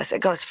back to Melissa.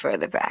 It goes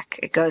further back.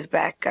 It goes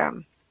back,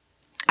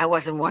 I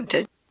wasn't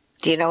wanted.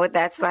 Do you know what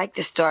that's like,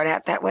 to start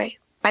out that way?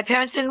 My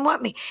parents didn't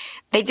want me.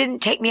 They didn't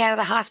take me out of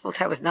the hospital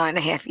till I was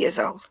 9.5 years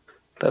old.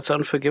 That's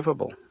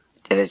unforgivable.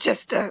 It was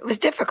just, it was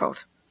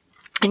difficult.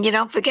 And you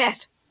don't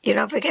forget. You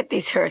don't forget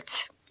these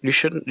hurts. You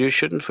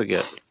shouldn't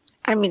forget.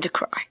 I don't mean to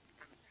cry.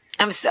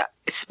 I'm sorry.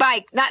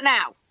 Spike, not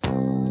now.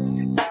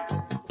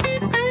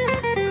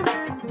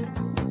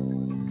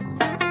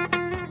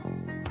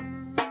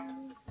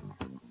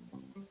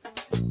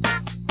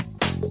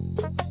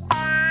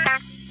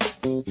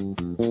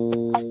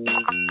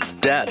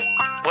 Dad.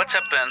 What's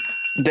up, Ben?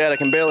 Dad, I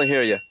can barely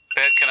hear you.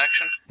 Bad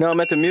connection? No, I'm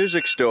at the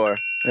music store,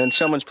 and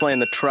someone's playing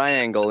the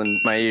triangle in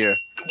my ear.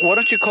 Why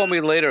don't you call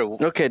me later?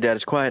 Okay, Dad,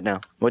 it's quiet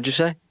now. What'd you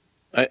say?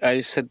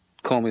 I said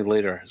call me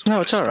later. No,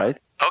 it's all right.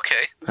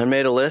 Okay. I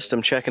made a list.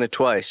 I'm checking it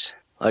twice.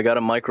 I got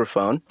a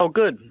microphone. Oh,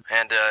 good.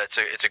 And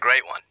it's a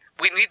great one.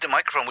 We need the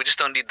microphone. We just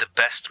don't need the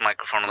best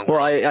microphone in the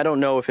world. Well, I don't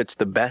know if it's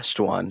the best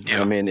one.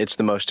 Yeah. I mean, it's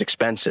the most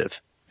expensive.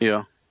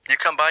 Yeah. You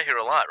come by here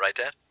a lot, right,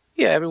 Dad?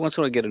 Yeah, every once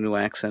in a while I get a new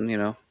axe in, you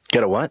know.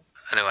 Get a what?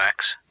 A new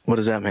axe. What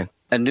does that mean?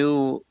 A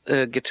new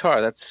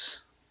guitar.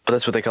 That's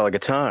what they call a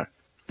guitar.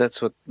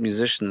 That's what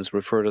musicians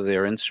refer to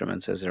their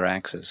instruments as their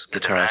axes.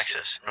 Their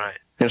axes, right.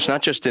 And it's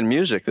not just in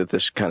music that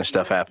this kind of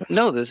stuff happens.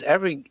 No, there's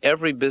every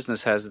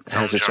business has its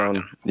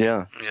own.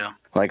 Yeah. Yeah.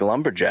 Like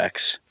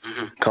lumberjacks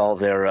call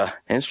their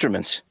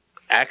instruments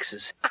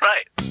axes.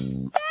 Right.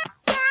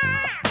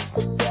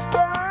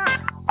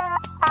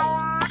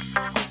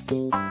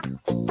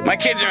 My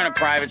kids are in a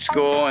private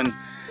school, and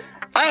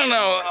I don't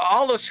know,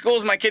 all the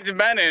schools my kids have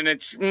been in,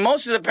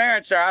 most of the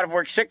parents are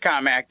out-of-work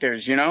sitcom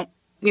actors, you know?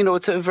 You know,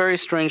 it's a very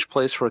strange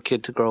place for a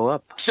kid to grow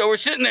up. So we're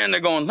sitting there and they're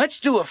going, let's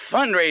do a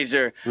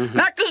fundraiser.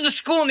 Not because the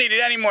school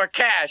needed any more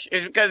cash.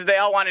 It's because they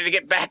all wanted to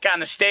get back on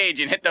the stage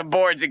and hit the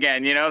boards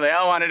again, you know? They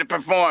all wanted to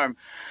perform.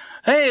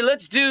 Hey,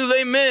 let's do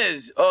Les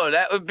Mis. Oh,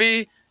 that would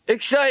be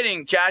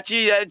exciting,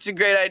 Chachi. That's a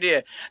great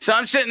idea. So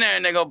I'm sitting there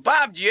and they go,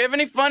 Bob, do you have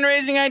any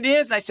fundraising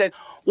ideas? And I said,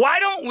 why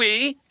don't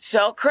we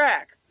sell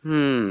crack?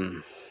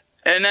 And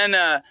then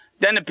the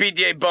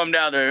PTA bummed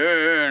out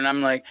there, and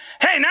I'm like,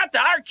 hey, not to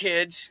our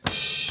kids.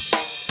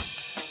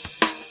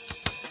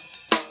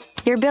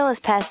 Your bill is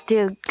past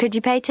due. Could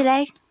you pay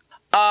today?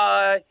 Look,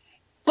 I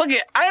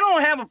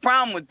don't have a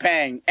problem with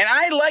paying, and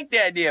I like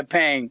the idea of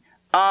paying.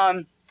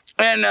 And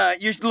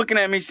you're looking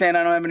at me saying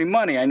I don't have any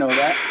money. I know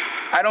that.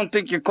 I don't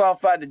think you're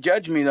qualified to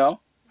judge me,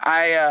 though.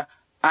 I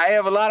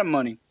have a lot of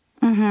money.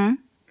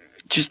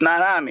 Just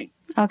not on me.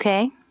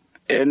 Okay.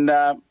 And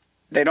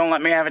they don't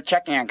let me have a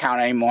checking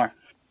account anymore.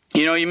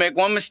 You know, you make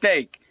one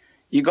mistake.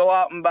 You go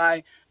out and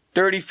buy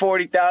 30,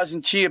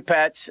 40,000 Chia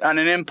Pets on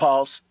an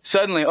impulse.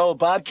 Suddenly, oh,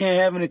 Bob can't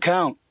have an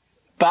account.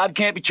 Bob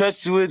can't be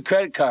trusted with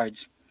credit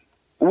cards.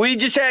 We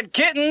just had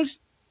kittens.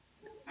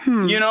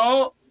 You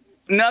know,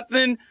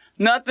 nothing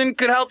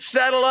could help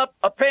settle up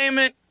a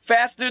payment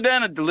faster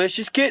than a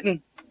delicious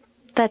kitten.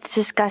 That's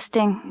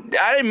disgusting.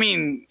 I didn't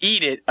mean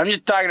eat it. I'm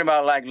just talking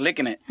about, like,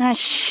 licking it. Ah,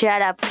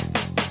 shut up.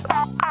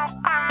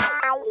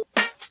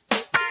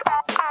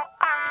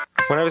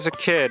 When I was a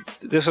kid,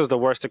 this was the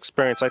worst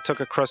experience. I took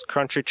a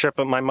cross-country trip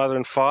with my mother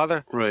and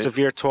father. Right.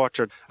 Severe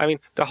torture. I mean,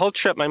 the whole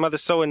trip, my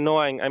mother's so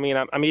annoying. I mean,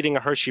 I'm eating a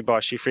Hershey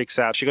bar. She freaks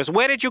out. She goes,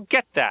 where did you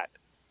get that?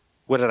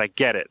 Where did I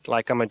get it?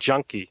 Like I'm a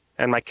junkie.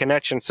 And my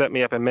connection set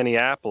me up in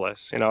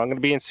Minneapolis. You know, I'm going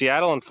to be in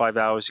Seattle in 5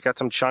 hours. You got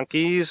some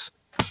chunkies?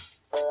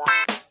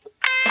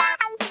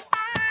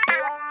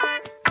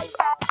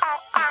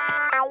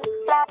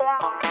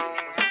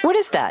 What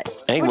is that?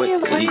 Hey,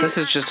 this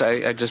is just,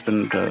 I just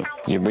been...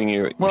 you bring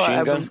your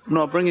machine gun?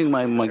 No, bringing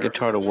my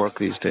guitar to work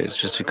these days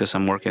just because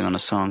I'm working on a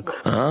song.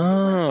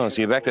 Oh, so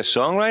you're back to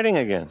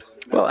songwriting again?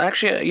 Well,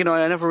 actually, you know,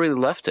 I never really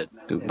left it,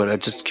 but I'm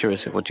just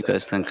curious what you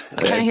guys think.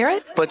 Can I hear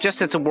it? But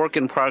just it's a work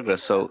in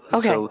progress. So,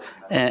 Okay.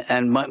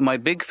 And my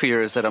big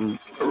fear is that I'm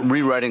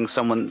rewriting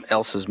someone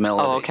else's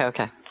melody. Oh,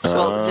 okay.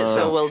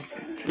 So we'll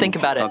think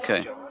about it.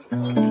 Okay.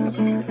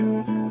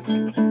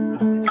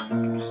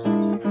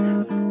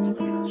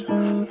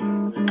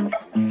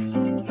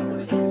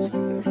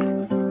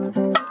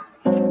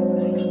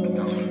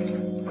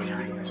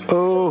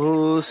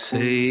 Oh,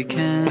 say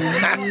can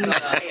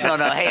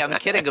No, hey, I'm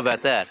kidding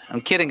about that.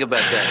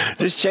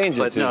 Just change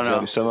it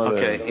to some other...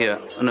 Okay, yeah.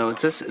 No,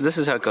 this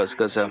is how it goes. It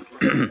goes,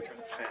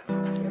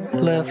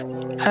 left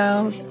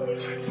out,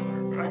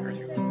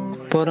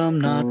 but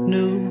I'm not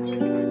new.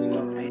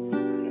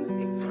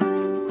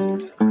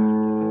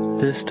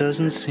 This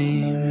doesn't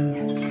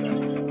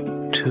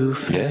seem too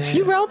fast.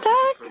 You wrote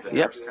that?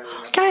 Yep.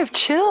 God, I have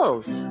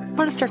chills. I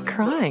want to start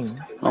crying.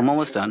 I'm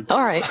almost done.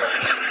 All right.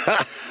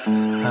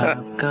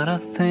 I've gotta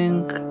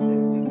think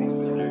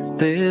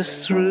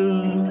this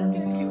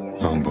through.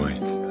 Oh, boy.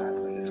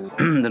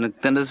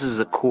 Then this is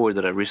a chord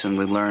that I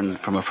recently learned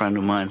from a friend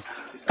of mine.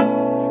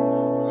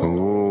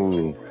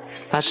 Ooh.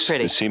 That's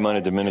pretty. The C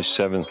minor diminished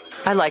seventh.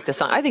 I like the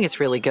song. I think it's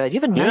really good.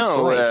 You have a nice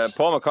voice.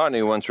 Paul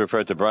McCartney once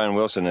referred to Brian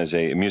Wilson as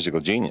a musical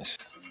genius.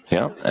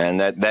 Yeah, and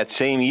that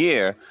same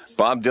year,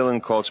 Bob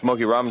Dylan called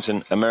Smokey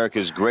Robinson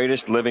America's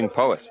greatest living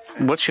poet.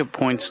 What's your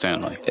point,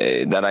 Stanley?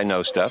 That I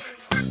know stuff.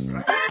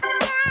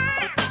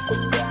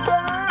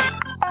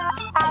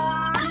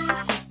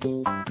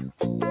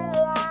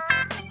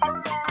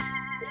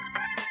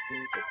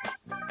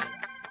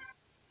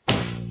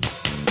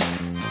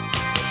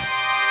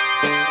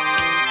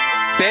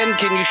 Ben,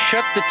 can you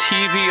shut the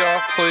TV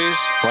off, please?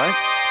 What?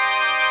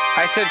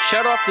 I said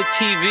shut off the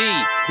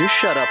TV. You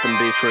shut up and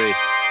be free.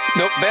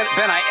 No,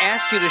 Ben, I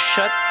asked you to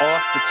shut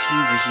off the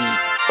TV.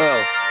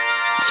 Oh,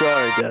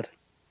 sorry, Dad.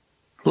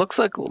 Looks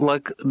like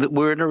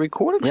we're in a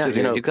recording studio.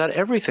 You know, you got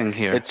everything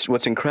here. It's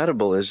what's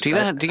incredible is. Do you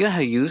know how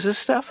to use this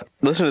stuff?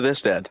 Listen to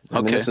this, Dad.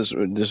 I mean, Okay.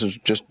 this is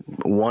just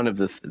one of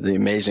the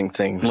amazing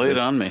things. Lay it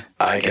on me.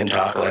 I can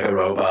talk like a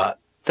robot.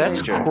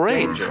 That's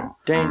great.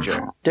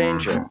 Danger.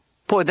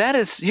 Boy,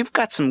 you've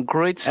got some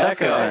great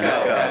stuff. Echo.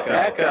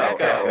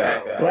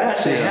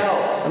 Lassie,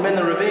 help! I'm in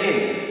the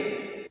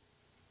ravine.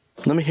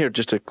 Let me hear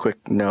just a quick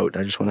note.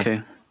 I just want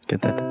to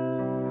get that.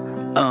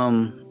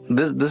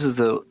 This is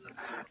the.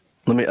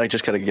 I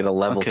just got to get a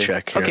level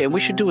check here. Okay, we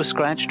should do a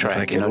scratch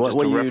track. What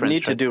you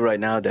need to do right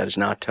now, Dad, is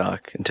not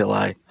talk until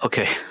I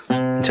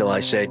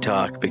say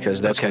talk,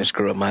 because that's going to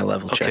screw up my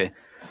level check. Okay.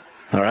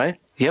 All right?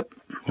 Yep.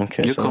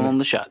 Okay. You're calling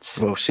the shots.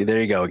 Well, see, there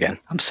you go again.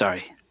 I'm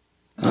sorry.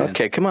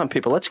 Okay, come on,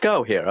 people. Let's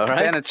go here, all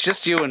right? Ben, it's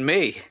just you and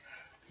me.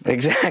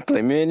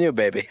 Exactly. Me and you,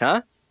 baby.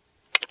 Huh?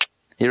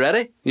 You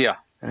ready? Yeah.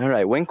 All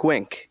right. Wink,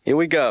 wink. Here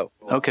we go.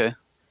 Okay.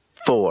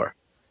 4,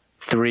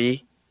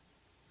 3,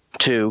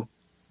 2,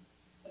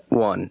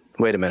 1.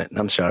 Wait a minute.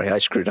 I'm sorry. I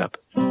screwed up.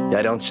 Yeah,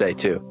 I don't say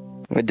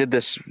 2. I did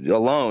this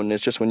alone.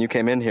 It's just when you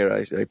came in here,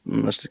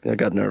 I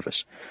got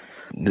nervous.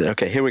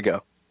 Okay, here we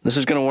go. This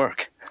is going to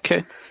work.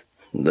 Okay.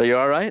 Are you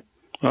all right?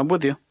 I'm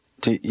with you.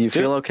 Do you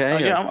feel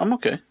okay? Yeah, I'm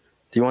okay.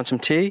 Do you want some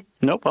tea?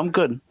 Nope, I'm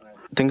good.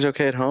 Things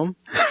okay at home?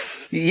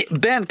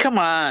 Ben, come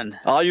on.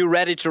 Are you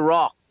ready to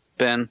rock?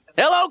 Ben.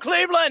 Hello,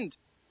 Cleveland!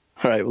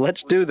 All right,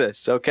 let's do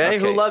this, okay?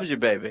 Who loves you,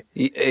 baby?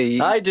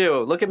 I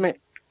do. Look at me.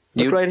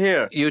 Look right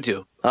here. You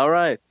do. All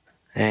right.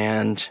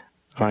 And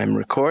I'm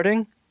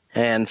recording.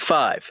 And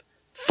 5,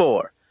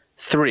 4,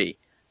 3.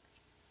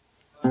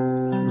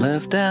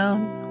 Left out,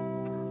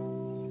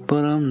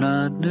 but I'm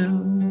not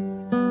new.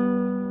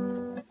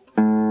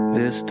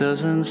 This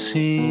doesn't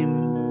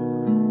seem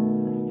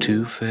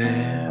too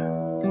fair.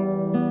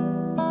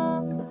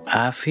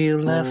 I feel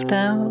left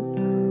out.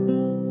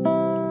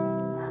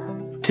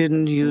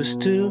 Didn't used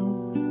to.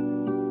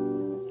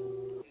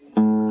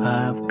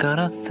 I've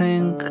gotta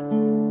think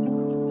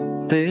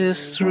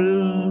this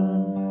through.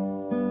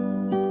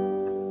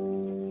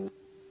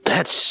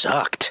 That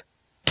sucked.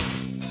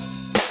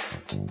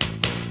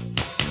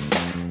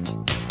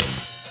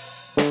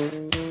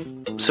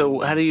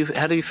 So how do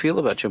you feel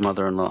about your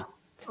mother-in-law?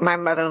 My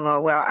mother-in-law,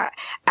 well,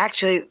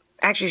 actually,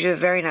 she was a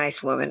very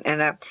nice woman,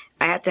 and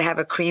I had to have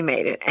her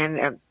cremated,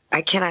 and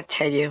I cannot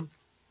tell you.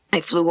 I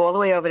flew all the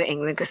way over to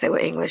England because they were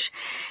English,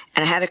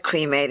 and I had her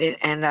cremated,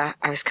 and I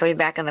was coming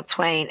back on the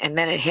plane, and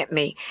then it hit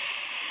me.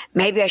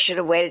 Maybe I should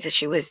have waited till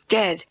she was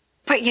dead.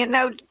 But you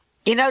know,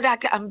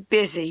 Doctor, I'm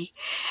busy,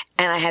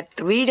 and I had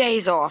 3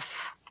 days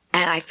off,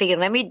 and I figured,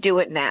 let me do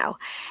it now.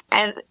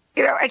 And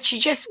and she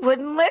just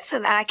wouldn't listen.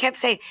 And I kept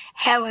saying,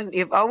 Helen,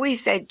 you've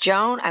always said,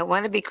 Joan, I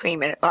want to be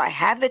cremated. Well, I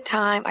have the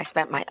time. I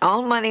spent my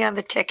own money on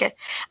the ticket.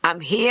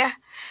 I'm here.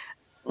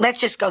 Let's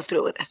just go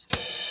through with it.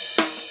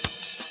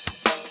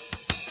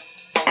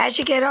 As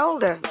you get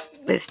older,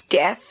 there's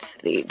death.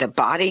 The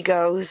body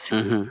goes.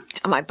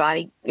 Mm-hmm. My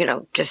body,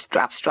 just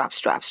drops.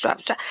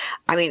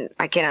 I mean,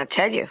 I cannot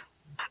tell you.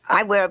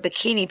 I wear a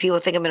bikini. People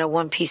think I'm in a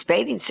one-piece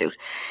bathing suit.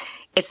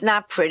 It's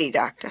not pretty,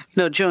 Doctor.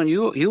 No, Joan,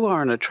 you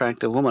are an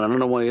attractive woman. I don't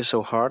know why you're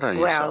so hard on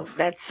yourself. Well,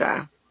 that's,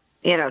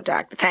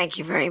 Doctor, thank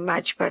you very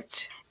much.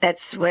 But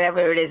That's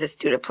whatever it is that's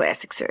due to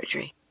plastic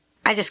surgery.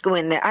 I just go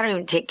in there. I don't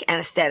even take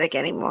anesthetic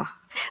anymore.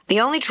 The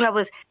only trouble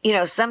is, you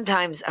know,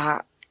 sometimes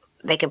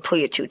they can pull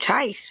you too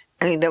tight.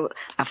 I mean,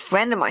 a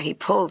friend of mine, he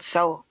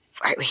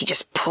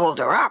just pulled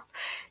her up.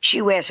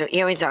 She wears her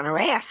earrings on her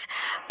ass.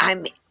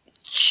 I'm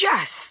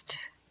just,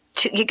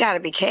 you gotta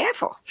be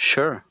careful.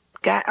 Sure.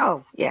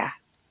 Oh, yeah.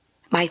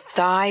 My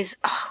thighs,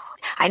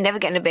 I never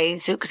get in a bathing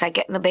suit because I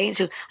get in the bathing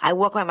suit, I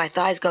walk around, my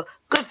thighs go,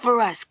 good for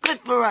us, good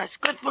for us,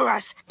 good for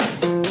us.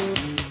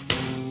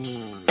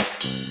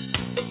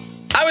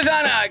 I was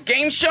on a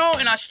game show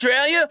in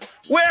Australia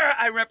where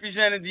I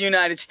represented the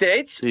United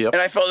States, and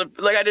I felt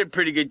like I did a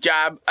pretty good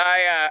job.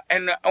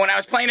 And when I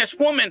was playing this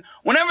woman,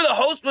 whenever the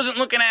host wasn't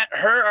looking at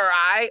her or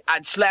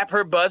I'd slap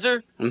her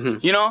buzzer,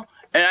 you know?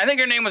 And I think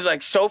her name was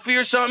like Sophie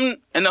or something,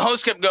 and the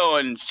host kept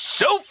going,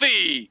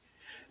 Sophie!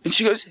 And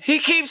she goes, he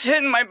keeps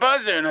hitting my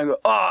buzzer. And I go,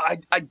 oh,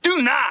 I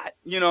do not,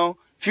 you know?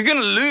 If you're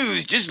gonna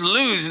lose, just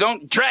lose.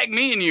 Don't drag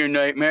me into your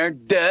nightmare,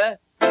 duh.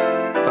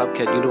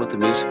 Bobcat, you know what the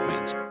music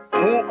means.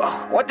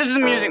 What does the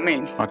music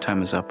mean? Our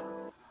time is up.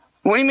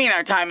 What do you mean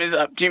our time is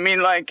up? Do you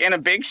mean like in a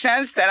big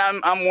sense that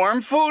I'm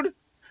worm food?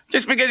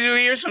 Just because you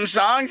hear some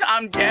songs,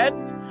 I'm dead?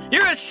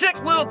 You're a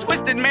sick little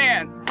twisted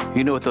man.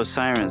 You know what those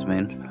sirens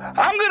mean.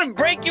 I'm gonna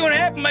break you in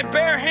half with my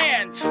bare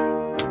hands.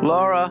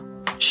 Laura.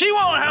 She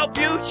won't help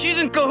you. She's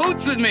in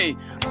cahoots with me.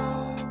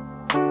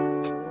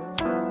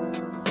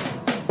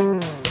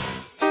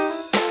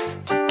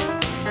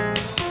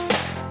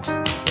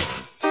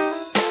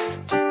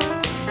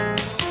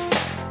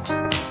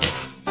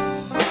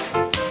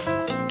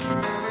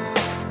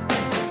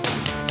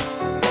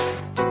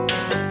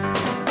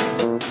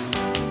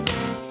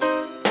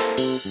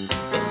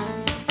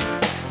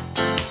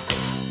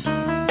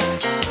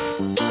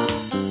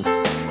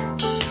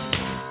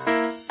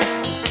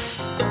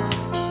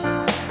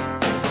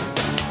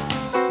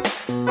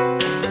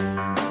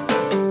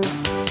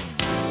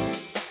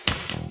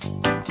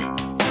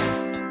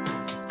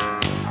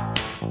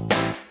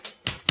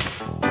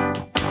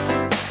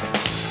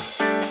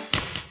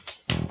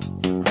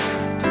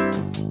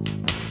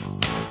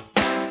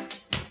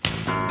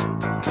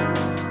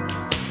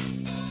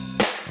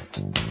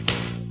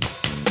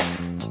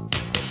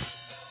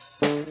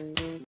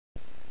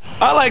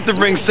 I like to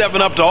bring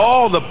 7-Up to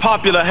all the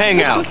popular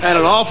hangouts, and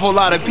an awful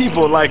lot of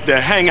people like to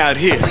hang out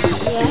here.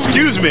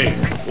 Excuse me,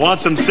 want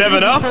some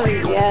 7-Up?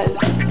 Yes.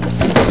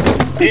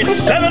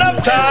 It's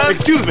 7-Up time!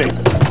 Excuse me,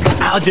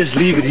 I'll just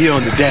leave it here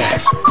on the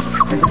dash.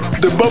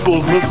 The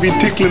bubbles must be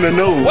tickling the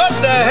nose. What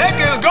the heck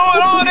is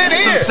going on in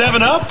here? Some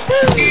 7-Up?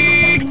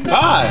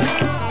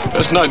 Hi.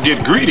 Let's not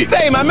get greedy.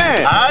 Say, my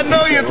man. I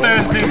know you're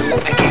thirsty.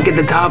 I can't get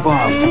the top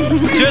off.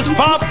 Just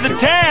pop the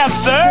tab,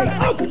 sir.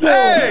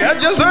 Hey, I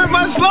just heard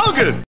my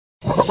slogan.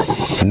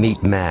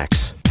 Meet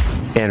Max,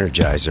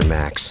 Energizer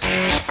Max.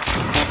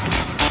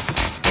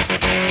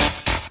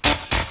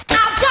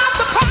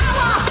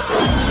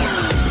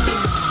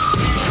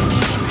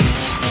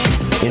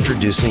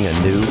 Introducing a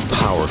new,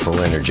 powerful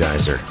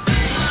Energizer.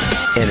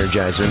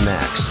 Energizer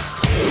Max.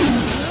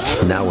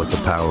 Now with the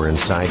power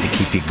inside to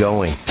keep you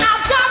going.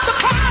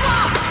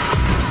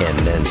 And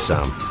then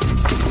some.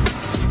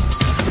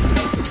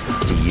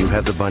 Do you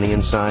have the bunny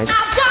inside?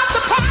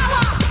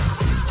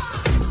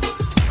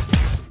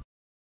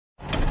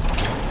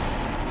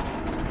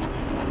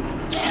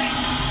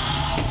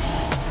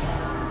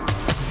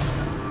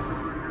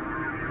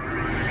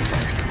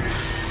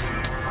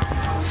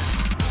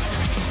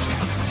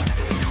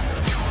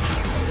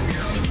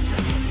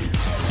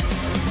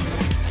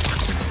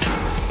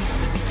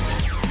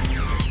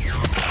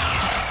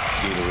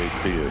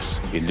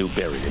 In new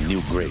berry and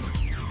new grape.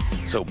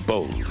 So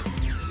bold,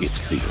 it's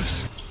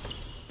fierce.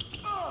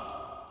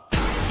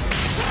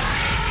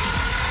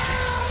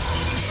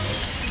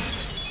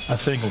 I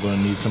think we're gonna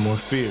need some more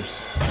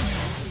fierce.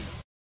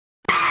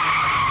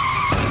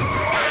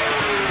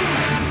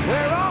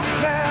 We're off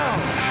now,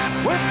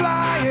 we're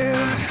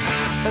flying,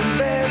 and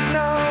there's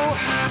no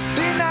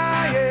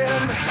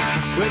denying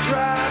we're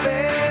driving.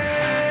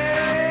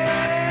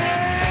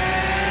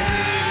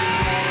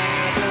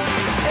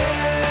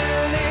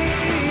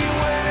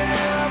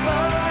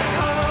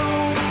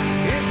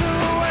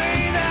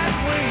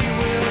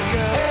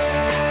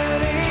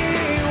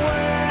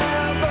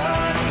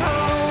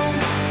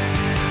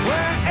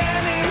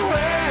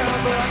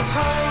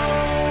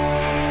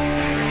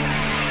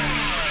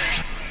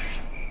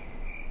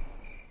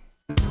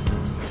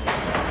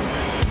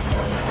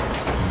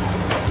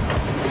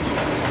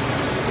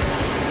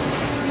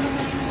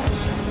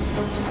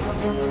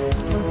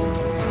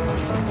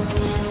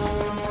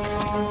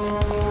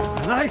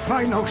 I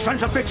find those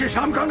sons of bitches,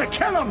 I'm gonna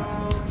kill them!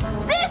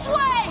 This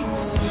way!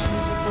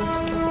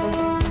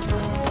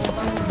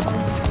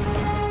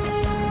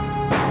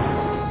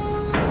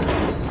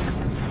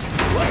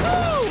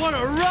 Woohoo! What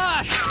a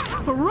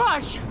rush! A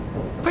rush?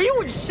 Are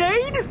you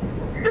insane?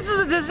 This is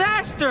a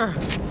disaster!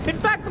 In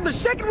fact, from the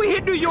second we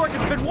hit New York,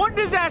 it's been one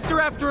disaster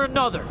after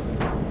another.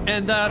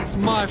 And that's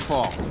my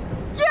fault.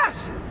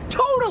 Yes!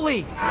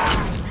 Totally!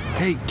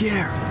 Hey,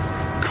 Gare,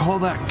 Call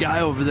that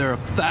guy over there a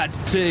fat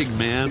pig,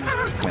 man.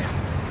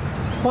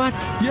 What?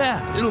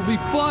 Yeah, it'll be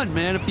fun,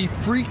 man. If he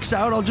freaks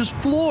out, I'll just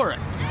floor it.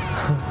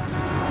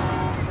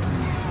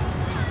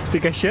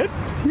 Think I should?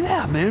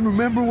 Yeah, man.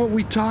 Remember what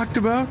we talked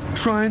about?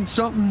 Trying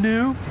something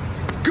new?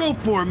 Go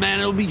for it, man.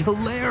 It'll be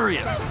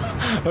hilarious.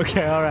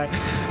 Okay, all right.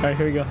 All right,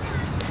 here we go.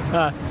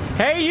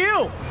 Hey,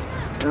 you!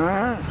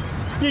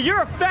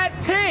 You're a fat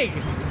pig!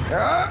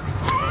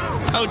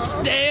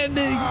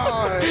 Outstanding!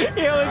 Yeah,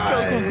 let's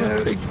go.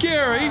 Hey,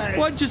 Gary,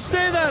 why'd you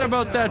say that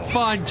about that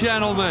fine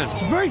gentleman?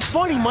 It's very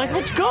funny, Mike.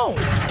 Let's go.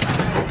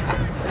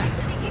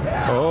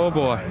 Oh,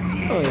 boy.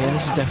 Oh, yeah,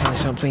 this is definitely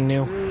something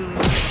new.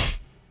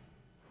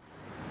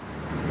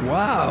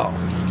 Wow.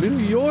 New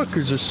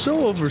Yorkers are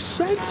so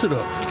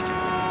oversensitive.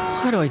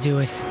 Why do I do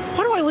it?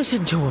 Why do I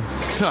listen to him?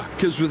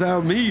 Because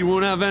without me, you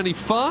won't have any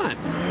fun.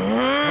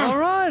 All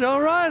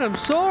right, I'm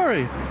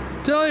sorry.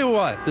 Tell you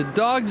what, the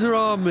dogs are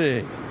on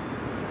me.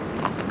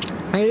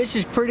 Hey, this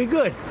is pretty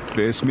good.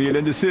 Best meal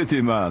in the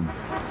city, man.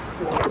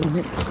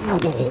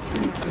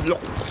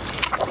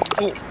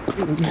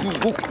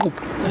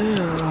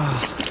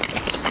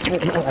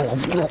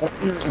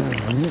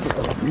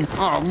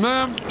 Oh,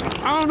 man,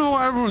 I don't know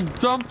why everyone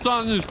dumped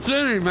on this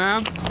city,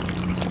 man.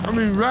 I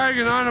mean,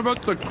 ragging on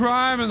about the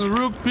crime and the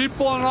rude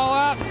people and all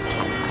that.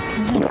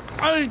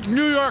 I think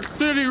New York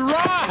City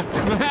rocks,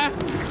 man.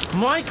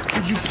 Mike,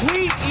 could you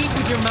please eat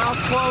with your mouth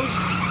closed?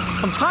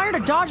 I'm tired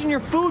of dodging your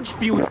food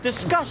spew. It's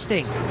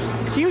disgusting.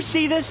 Do you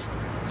see this?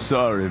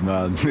 Sorry,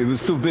 man. I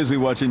was too busy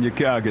watching your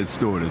car get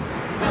started.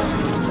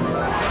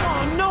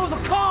 Oh, no, the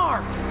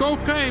car!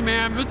 Okay,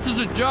 man, this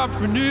is a job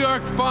for New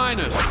York's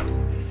finest.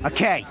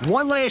 Okay,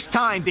 one last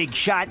time, big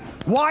shot.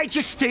 Why'd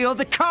you steal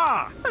the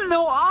car?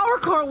 No, our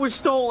car was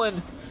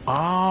stolen.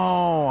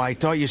 Oh, I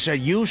thought you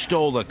said you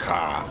stole the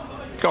car.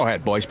 Go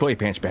ahead, boys. Pull your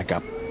pants back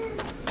up.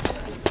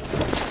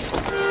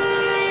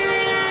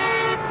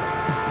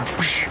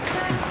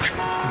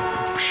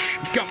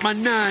 Got my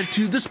 9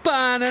 to the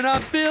spine and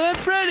I'm feeling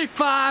pretty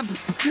fine.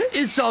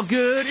 It's all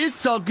good,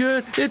 it's all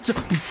good,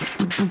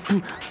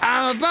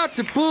 I'm about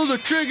to pull the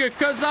trigger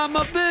cause I'm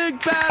a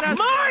big badass.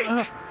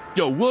 Mike!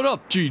 Yo, what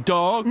up,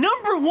 G-Dog?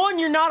 Number one,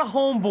 you're not a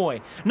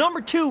homeboy. Number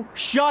two,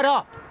 shut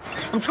up.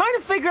 I'm trying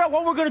to figure out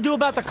what we're gonna do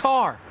about the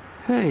car.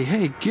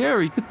 Hey,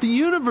 Gary, if the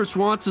universe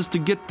wants us to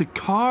get the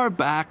car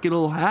back,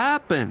 it'll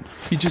happen.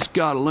 You just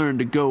gotta learn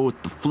to go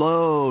with the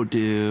flow,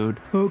 dude.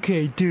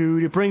 Okay,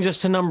 dude, it brings us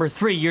to number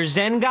 3. Your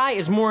Zen guy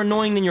is more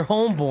annoying than your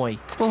homeboy.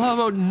 Well, how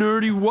about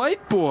nerdy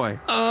white boy?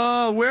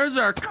 Oh, where's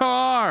our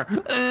car?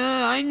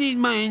 I need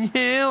my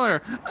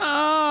inhaler.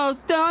 Oh,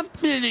 stop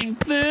spitting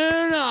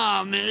food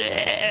on me.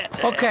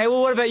 Okay,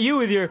 well, what about you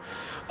with your...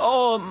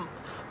 Oh,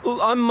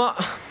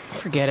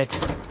 forget it.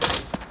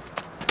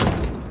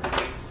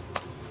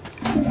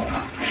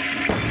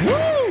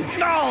 Woo!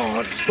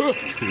 Oh,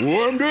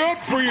 warmed her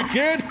up for you,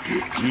 kid.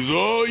 She's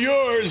all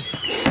yours.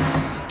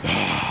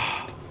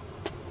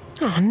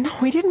 Oh, no,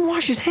 he didn't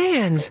wash his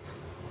hands.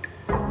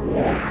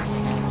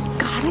 God,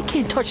 I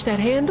can't touch that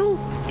handle.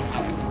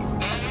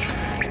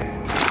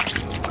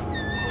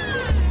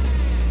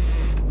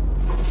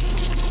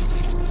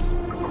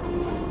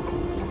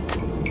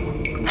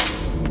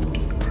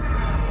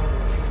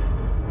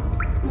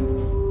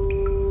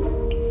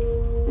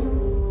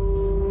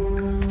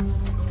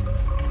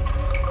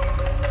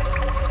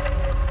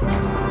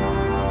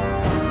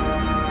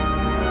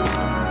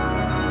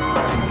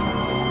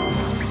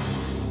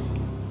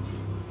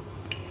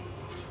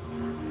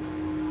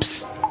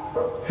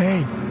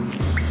 Hey,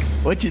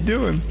 what you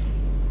doing?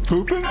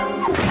 Pooping?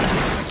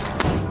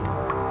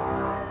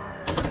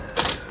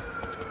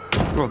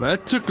 Well,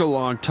 that took a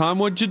long time.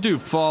 What'd you do,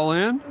 fall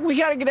in? We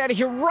gotta get out of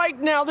here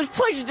right now. This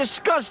place is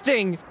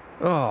disgusting.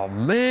 Oh,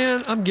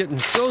 man, I'm getting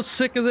so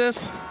sick of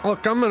this.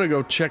 Look, I'm gonna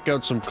go check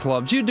out some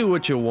clubs. You do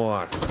what you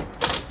want.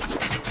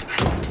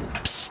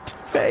 Psst.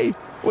 Hey,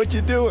 what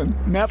you doing?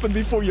 Napping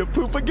before you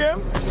poop again?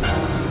 You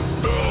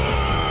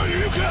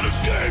can't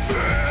escape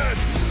it!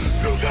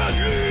 You can't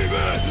leave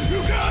it!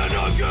 You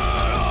cannot get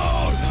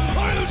out!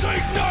 I'll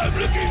take time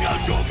looking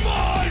at your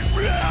mind!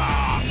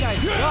 You guys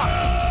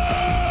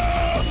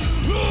suck.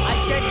 I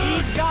said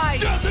these guys,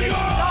 they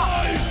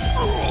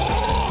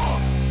suck.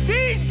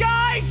 These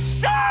guys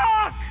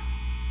suck!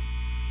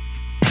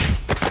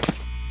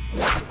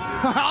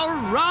 All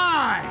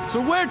right!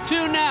 So where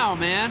to now,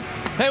 man?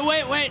 Hey,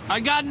 wait, I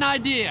got an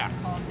idea.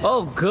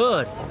 Oh,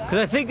 good. Because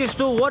I think there's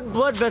still one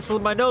blood vessel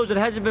in my nose that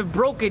hasn't been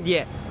broken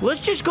yet. Let's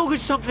just go get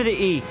something to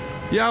eat.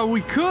 Yeah,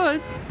 we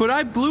could, but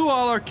I blew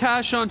all our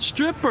cash on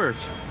strippers.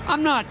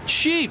 I'm not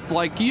cheap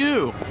like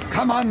you.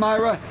 Come on,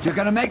 Myra. You're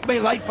gonna make me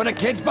late for the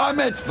kid's bar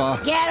mitzvah.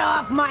 Get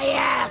off my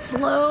ass,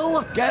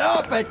 Lou! Get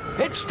off it!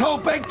 It's too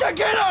big to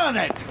get on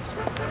it!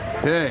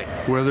 Hey,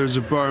 where there's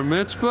a bar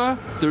mitzvah,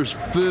 there's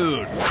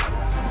food.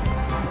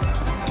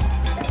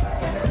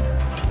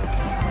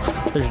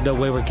 There's no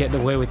way we're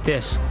getting away with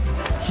this.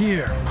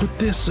 Here, put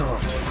this on.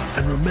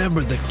 And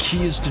remember, the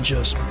key is to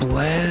just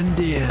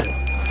blend in.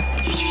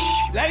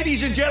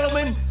 Ladies and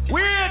gentlemen,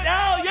 Weird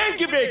Al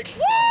Yankovic!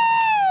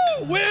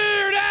 Woo!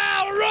 Weird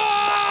Al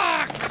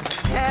rocks!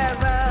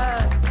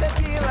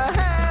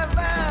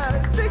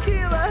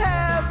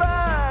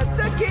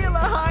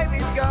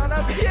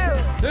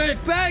 Hey,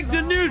 bag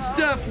the new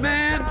stuff,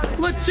 man.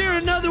 Let's hear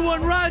another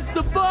one rides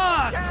the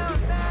bus.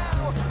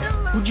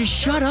 Would you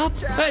shut up?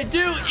 Hey,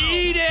 do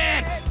eat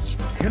it.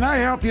 Can I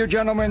help you,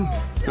 gentlemen?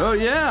 Oh,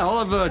 yeah, I'll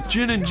have a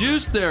gin and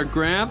juice there,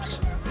 Gramps.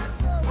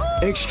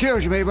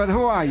 Excuse me, but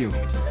who are you?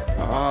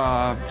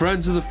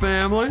 Friends of the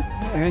family.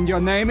 And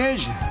your name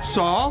is?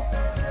 Saul.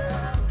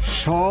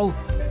 Saul?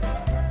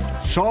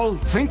 Saul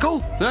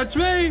Finkel? That's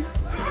me.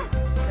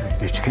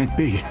 This can't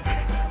be.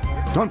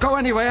 Don't go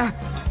anywhere.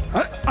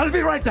 I'll be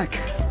right back.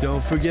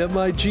 Don't forget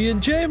my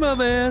G&J, my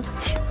man.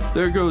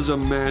 There goes a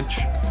mensch.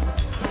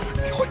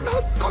 You're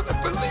not gonna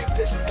believe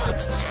this,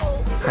 Katz.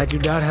 I do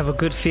not have a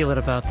good feeling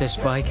about this,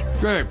 Mike.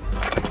 Hey,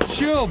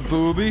 chill,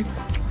 booby.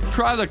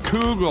 Try the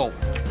Kugel.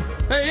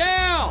 Hey,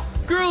 Al!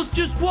 Girls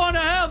just want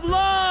to have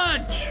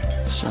lunch!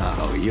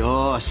 So,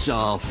 you're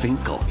Saul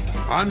Finkel.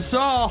 I'm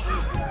Saul.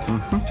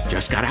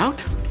 Just got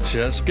out?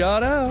 Just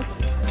got out.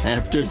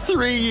 After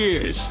 3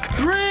 years.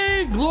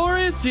 3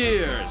 glorious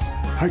years.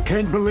 I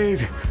can't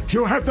believe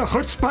you have the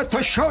chutzpah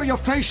to show your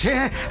face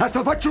here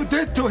after what you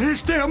did to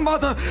his dear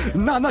mother,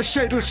 Nana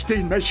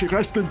Schädelstein. May she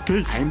rest in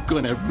peace. I'm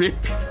gonna rip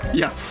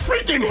your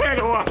freaking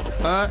head off.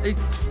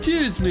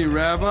 Excuse me,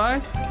 Rabbi,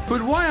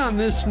 but why on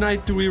this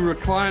night do we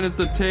recline at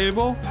the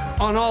table?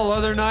 On all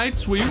other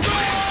nights, we...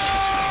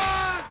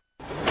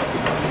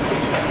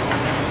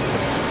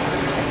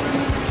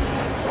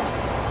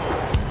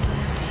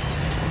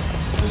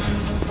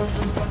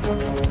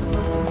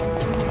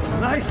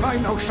 I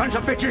find those sons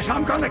of bitches,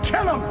 I'm gonna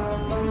kill them!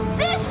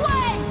 This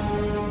way!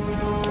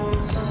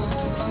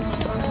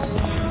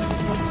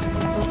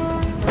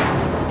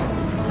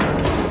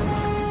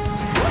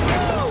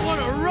 What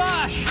a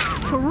rush!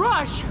 A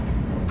rush?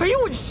 Are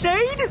you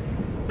insane?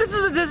 This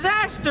is a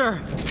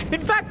disaster! In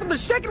fact, from the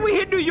second we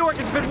hit New York,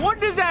 it's been one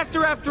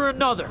disaster after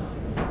another.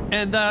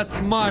 And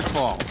that's my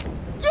fault.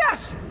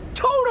 Yes!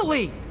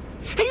 Totally!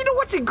 Hey, you know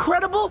what's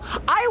incredible?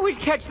 I always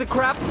catch the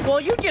crap while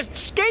you just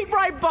skate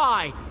right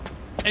by.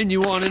 And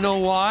you want to know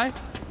why?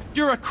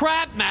 You're a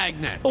crap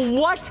magnet. A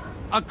what?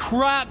 A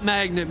crap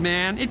magnet,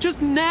 man. It just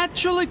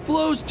naturally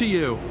flows to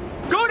you.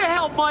 Go to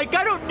hell, Mike.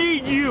 I don't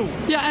need you.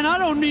 Yeah, and I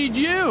don't need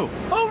you.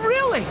 Oh,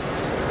 really?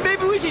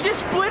 Maybe we should just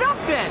split up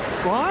then.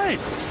 Fine.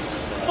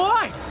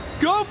 Fine.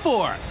 Go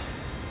for it.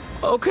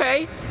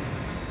 Okay.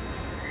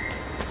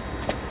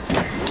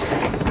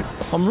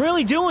 I'm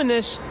really doing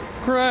this.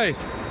 Great.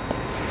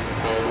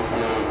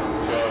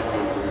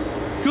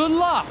 Good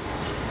luck.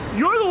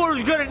 You're the one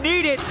who's gonna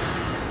need it.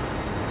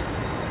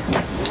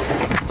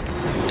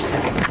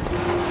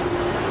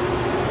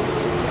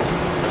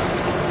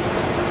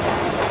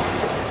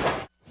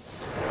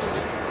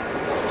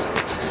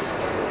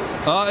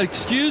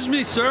 Excuse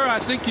me, sir. I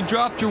think you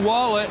dropped your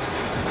wallet.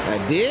 I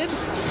did?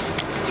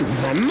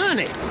 My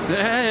money.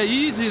 Hey,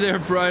 easy there,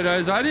 Bright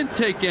Eyes. I didn't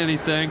take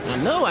anything. I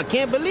know. I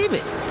can't believe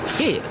it.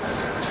 Here.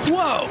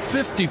 Whoa,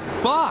 $50.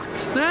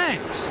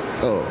 Thanks.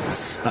 Oh,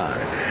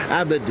 sorry.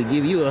 I meant to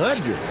give you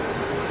 100.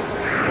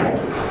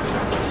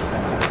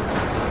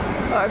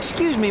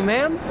 Excuse me,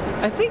 ma'am.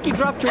 I think you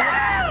dropped your...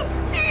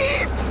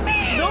 Thief!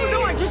 Thief!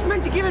 No, I just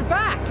meant to give it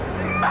back.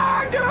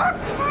 Murder!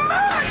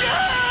 Murder!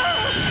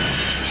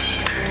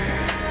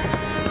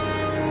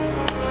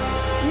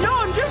 No,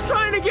 I'm just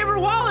trying to give her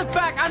wallet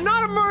back. I'm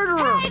not a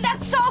murderer. Hey,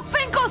 that's Saul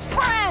Finkel's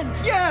friend!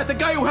 Yeah, the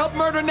guy who helped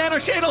murder Nana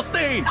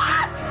Schädelstein.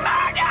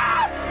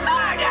 Murder!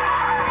 Murder!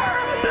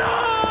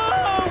 No!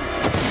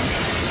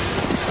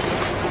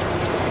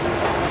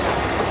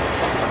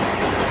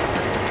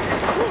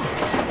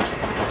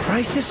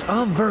 Crisis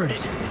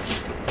averted.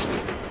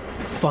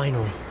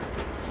 Finally,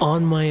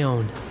 on my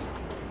own.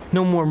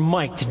 No more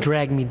Mike to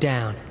drag me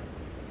down.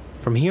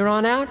 From here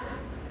on out,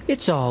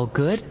 it's all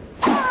good.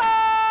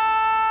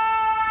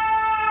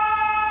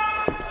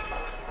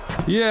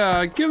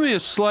 Yeah, give me a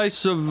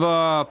slice of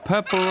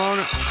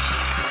pepperoni.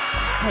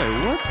 Hey,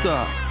 what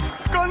the?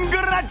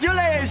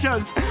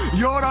 Congratulations!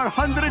 You're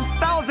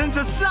 100,000th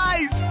a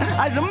slice!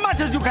 As much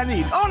as you can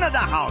eat. Honor the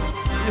house!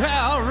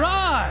 Yeah, all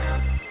right!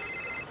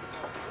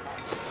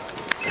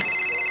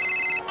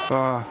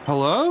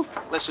 Hello?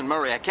 Listen,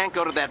 Murray, I can't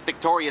go to that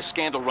Victoria's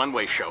Scandal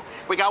runway show.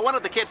 We got one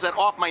of the kids that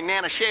off my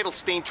Nana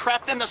Schädelstein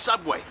trapped in the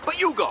subway. But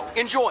you go.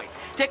 Enjoy.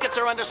 Tickets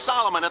are under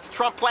Solomon at the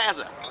Trump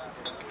Plaza.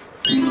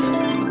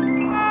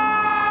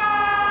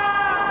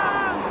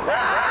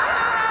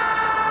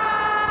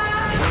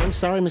 I'm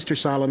sorry, Mr.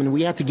 Solomon.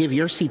 We had to give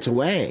your seats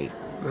away.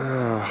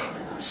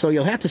 So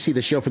you'll have to see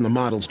the show from the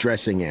model's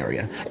dressing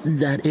area.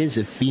 That is,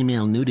 if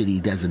female nudity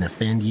doesn't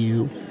offend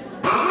you.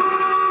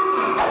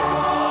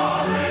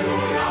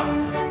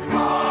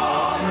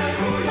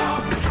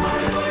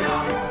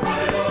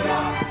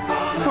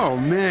 Oh,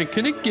 man,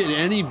 can it get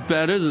any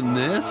better than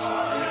this?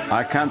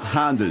 I can't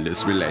handle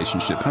this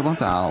relationship. I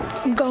want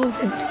out. Go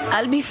then.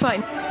 I'll be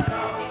fine.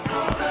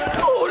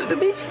 Hold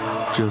me.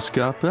 Just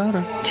got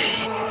better.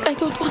 I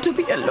don't want to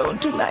be alone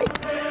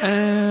tonight.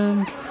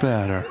 And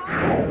better.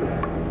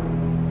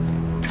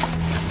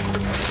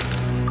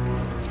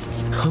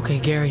 Okay,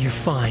 Gary, you're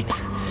fine.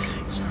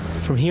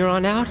 From here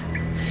on out,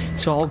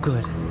 it's all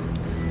good.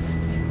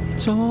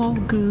 It's all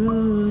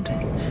good.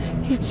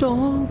 It's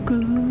all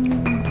good.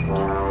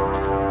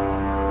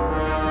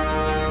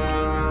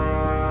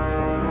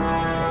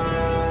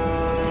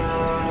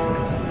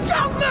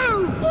 Don't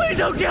move! Please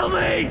don't kill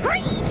me!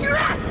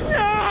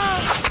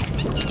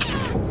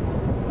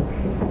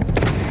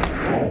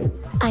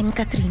 I'm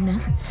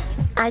Katrina.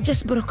 I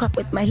just broke up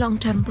with my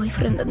long-term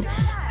boyfriend and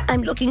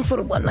I'm looking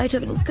for one night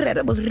of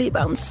incredible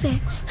rebound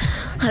sex.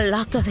 A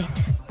lot of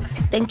it.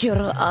 Think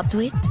you're up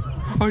to it?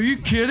 Are you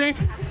kidding?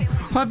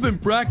 I've been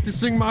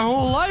practicing my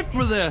whole life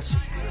for this.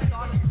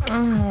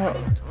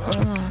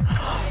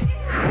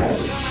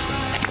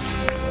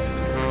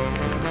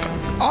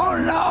 Oh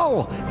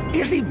no!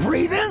 Is he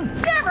breathing?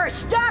 Never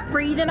stop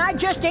breathing. I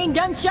just ain't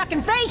done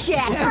sucking face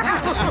yet.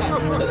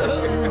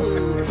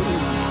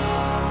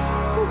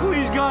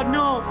 Please, God,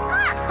 no.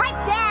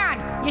 Pipe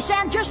down. You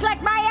sound just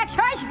like my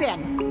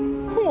ex-husband.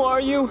 Who are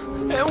you?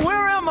 And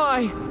where am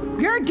I?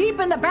 You're deep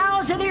in the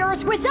bowels of the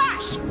earth with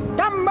us,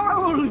 the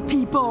mole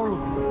people.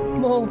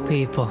 Mole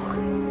people.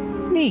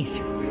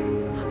 Neat.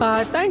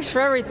 Thanks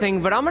for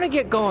everything, but I'm gonna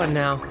get going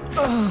now.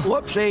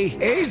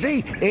 Whoopsie.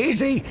 Easy,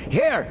 easy.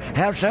 Here,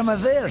 have some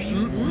of this.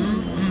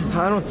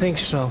 I don't think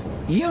so.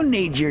 You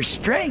need your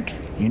strength.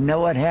 You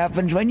know what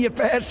happens when you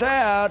pass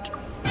out.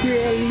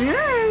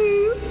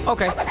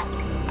 Okay.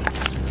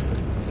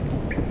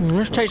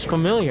 This tastes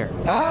familiar.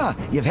 Ah,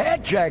 you've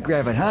had Track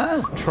Rabbit,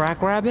 huh?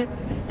 Track Rabbit?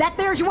 That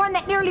there's one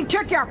that nearly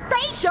took your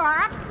face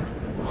off.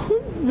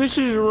 This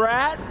is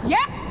Rat?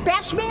 Yep,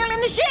 best meal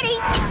in the city.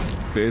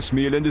 Best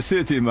meal in the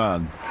city,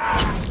 man.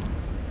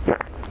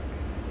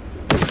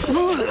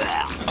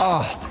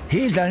 Oh,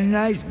 he's a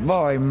nice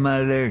boy,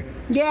 Mother.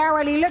 Yeah,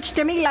 well, he looks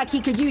to me like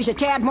he could use a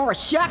tad more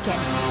sucking.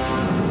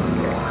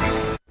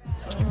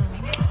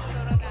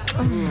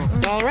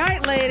 All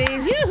right,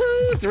 ladies.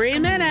 Yoo-hoo! 3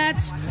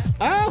 minutes.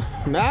 Oh,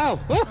 no.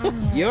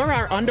 You're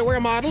our underwear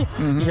model?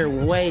 You're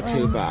way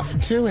too buff,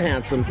 too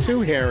handsome,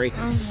 too hairy.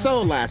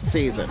 So last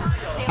season.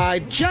 I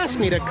just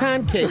need a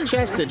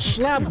concave-chested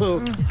schlub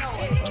who...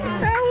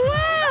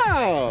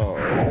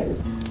 Hello!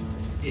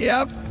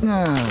 Yep.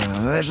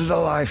 This is a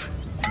life.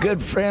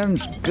 Good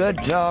friends,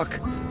 good talk,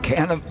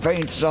 can of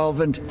paint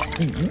solvent.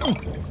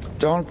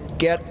 Don't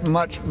get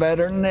much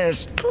better than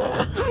this.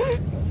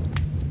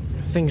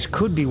 Things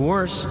could be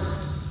worse.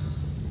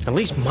 At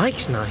least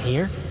Mike's not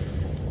here.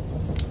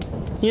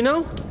 You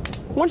know,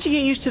 once you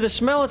get used to the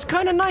smell, it's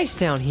kind of nice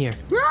down here.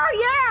 Oh,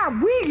 yeah,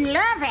 we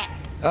love it.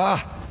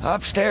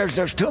 Upstairs,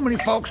 there's too many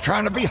folks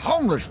trying to be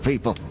homeless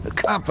people. The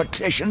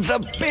competition's a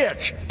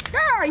bitch.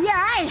 Oh,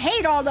 yeah, I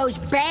hate all those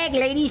bag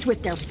ladies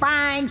with their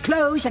fine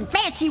clothes and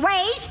fancy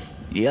ways.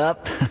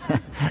 Yup.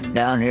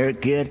 Down here,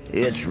 kid,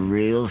 it's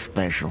real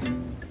special.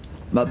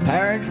 My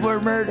parents were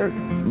murdered.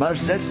 My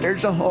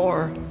sister's a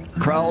whore.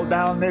 Crawled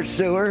down this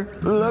sewer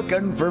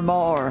looking for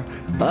more.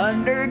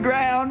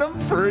 Underground, I'm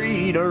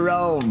free to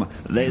roam.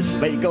 This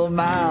fecal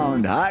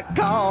mound I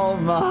call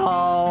my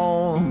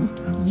home.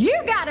 You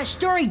got a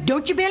story,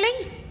 don't you,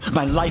 Billy?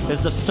 My life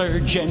as a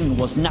surgeon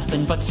was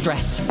nothing but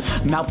stress.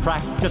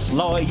 Malpractice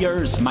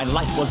lawyers, my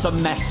life was a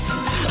mess.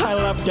 I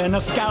left in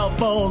a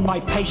scalpel, my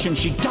patient,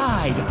 she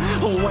died.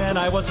 When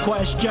I was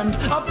questioned,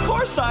 of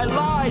course I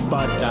lied.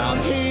 But down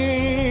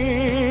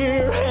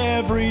here,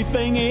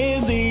 everything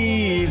is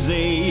easy.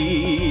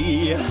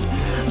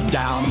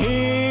 Down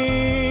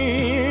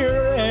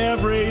here,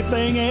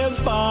 everything is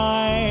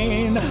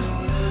fine.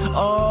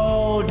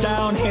 Oh,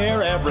 down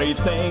here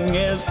everything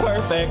is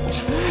perfect,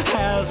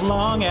 as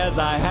long as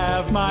I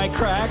have my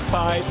crack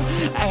pipe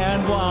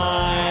and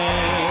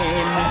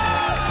wine.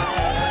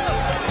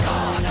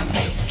 Gonna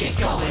make it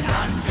going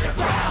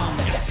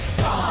underground.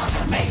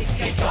 Gonna make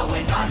it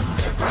going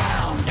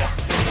underground.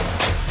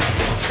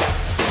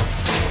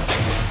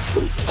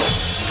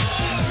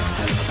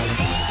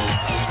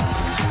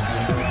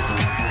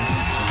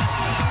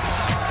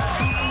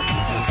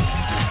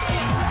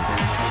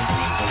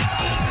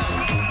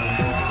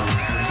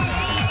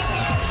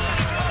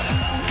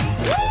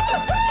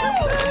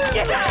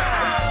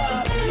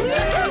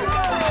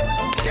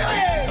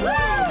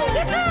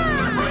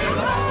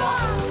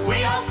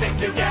 We all stick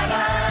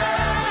together.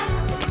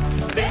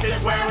 This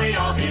is where we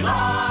all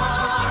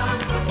belong.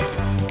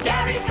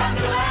 Gary's come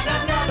to land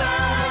another.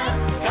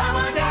 Come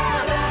on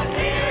down, let's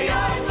hear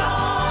your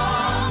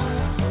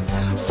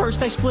song.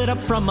 First I split up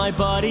from my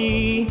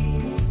buddy.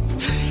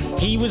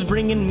 He was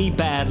bringing me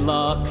bad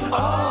luck.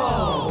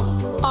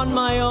 Oh! On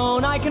my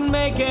own I can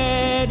make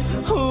it.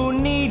 Who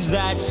needs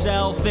that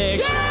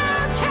selfish?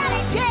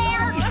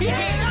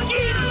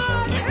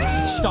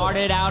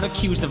 Started out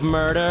accused of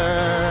murder.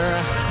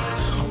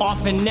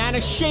 Off in Nana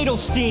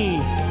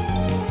Shadelstein.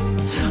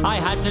 I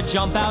had to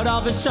jump out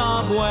of a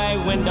subway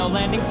window,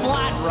 landing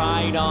flat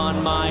right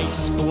on my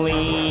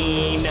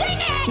spleen.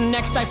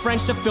 Next I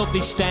Frenched a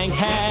filthy stank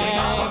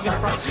hag.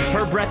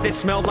 Her breath, it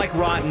smelled like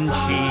rotten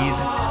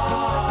cheese.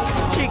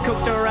 She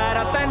cooked a rat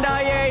up and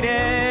I ate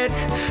it.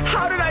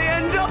 How did I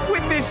end up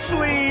with this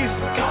sleaze?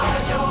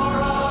 'Cause you're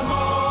a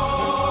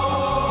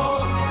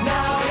mole.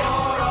 Now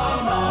you're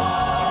a mole.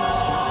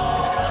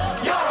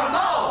 You're a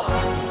mole.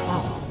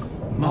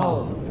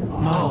 Mole,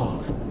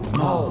 mole,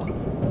 mole.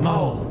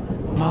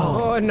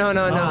 no.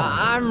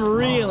 I'm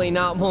really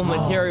not mold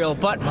material,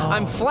 but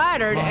I'm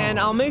flattered, and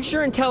I'll make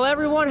sure and tell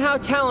everyone how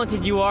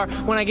talented you are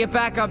when I get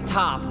back up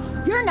top.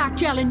 You're not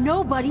telling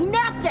nobody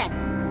nothing.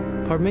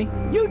 Pardon me?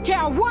 You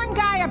tell one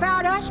guy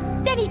about us,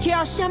 then he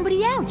tells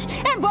somebody else.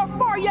 And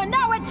before you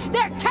know it,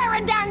 they're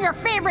tearing down your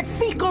favorite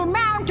fecal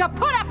mound to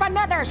put up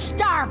another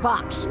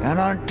Starbucks. And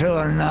aren't two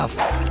enough.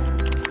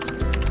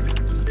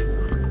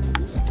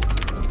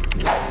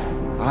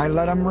 I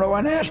let them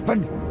ruin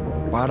Aspen,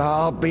 but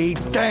I'll be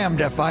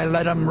damned if I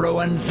let them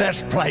ruin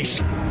this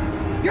place.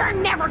 You're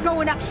never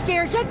going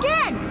upstairs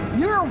again.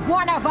 You're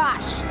one of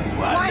us.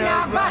 One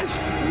of us.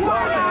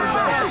 One of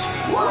us.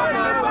 One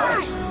of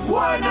us.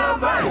 One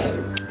of us.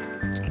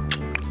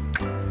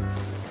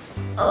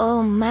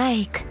 Oh,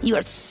 Mike, you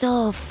are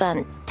so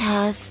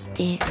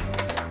fantastic.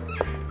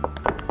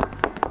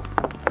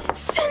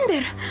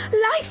 Cinder,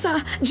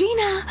 Liza,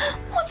 Gina,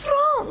 what's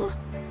wrong?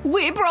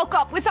 We broke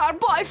up with our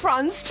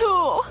boyfriends,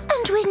 too.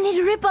 And we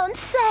need rebound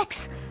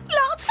sex.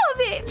 Lots of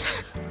it.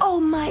 Oh,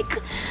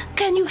 Mike,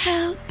 can you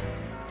help?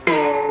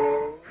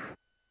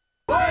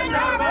 One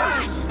of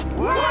us!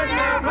 One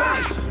of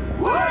us!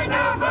 One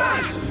of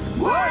us!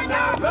 One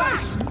of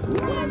us!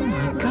 Oh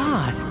my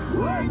God.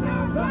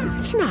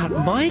 It's not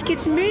Mike,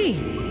 it's me.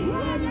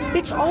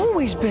 It's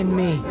always been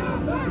me.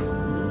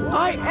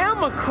 I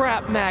am a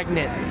crap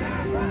magnet.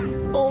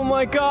 Oh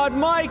my God,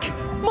 Mike!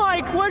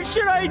 Mike, what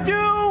should I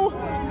do?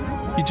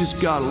 You just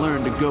gotta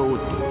learn to go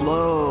with the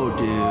flow,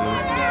 dude. One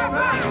of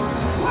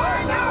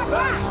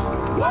us!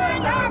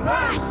 One of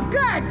us!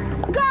 Good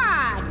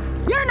God!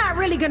 You're not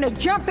really gonna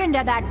jump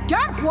into that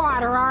dump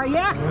water, are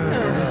you?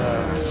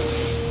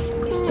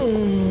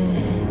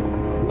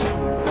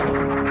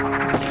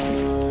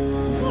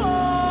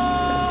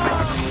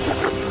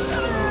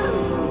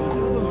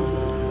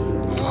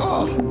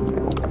 Oh,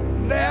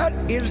 that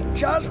is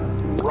just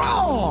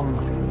wrong.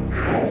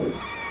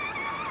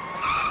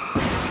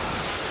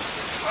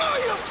 Oh,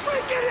 you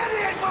freaking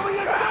idiot! What were you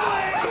doing?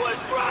 I was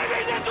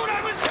driving! That's what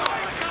I was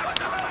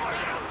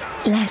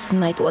doing! Last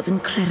night was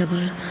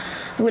incredible.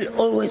 I will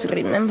always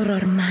remember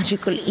our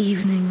magical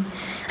evening.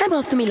 I'm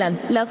off to Milan.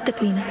 Love,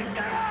 Katrina.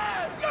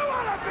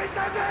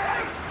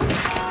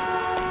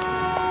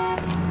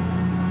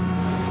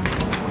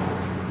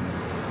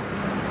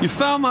 You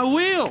found my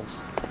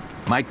wheels.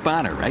 Mike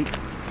Bonner, right?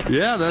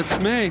 Yeah, that's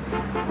me.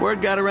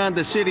 Word got around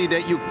the city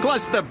that you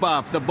cluster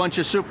buffed a bunch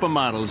of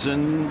supermodels,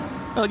 and,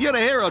 well, you're the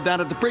hero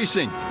down at the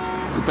precinct.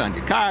 We found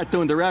your car,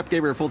 tuned her up,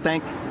 gave her a full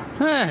tank.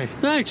 Hey,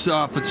 thanks,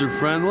 Officer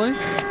Friendly.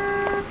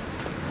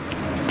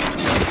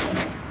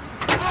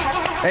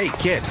 Hey,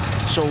 kid,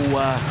 so,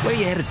 where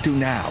you headed to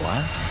now,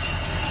 huh?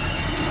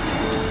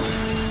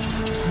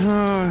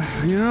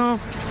 You know,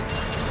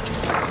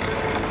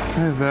 I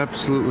have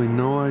absolutely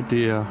no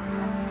idea.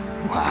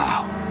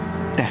 Wow,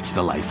 that's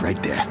the life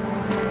right there.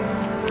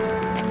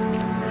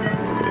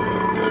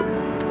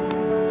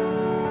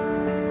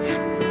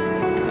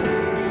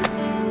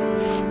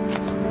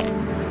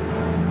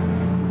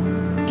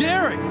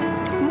 Gary!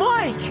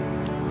 Mike!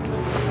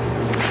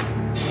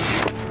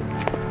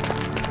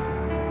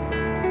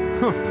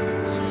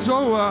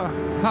 So,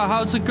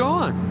 how's it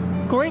going?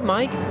 Great,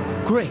 Mike.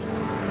 Great.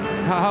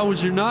 How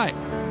was your night?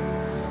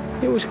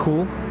 It was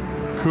cool.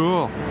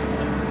 Cool.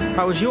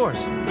 How was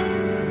yours?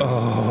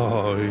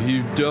 Oh,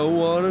 you don't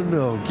want to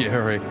know,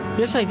 Gary.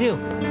 Yes, I do.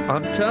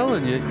 I'm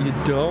telling you, you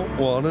don't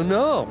want to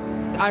know.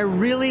 I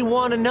really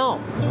want to know.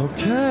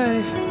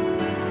 Okay.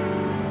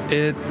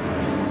 It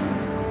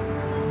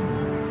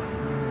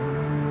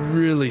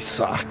really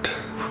sucked.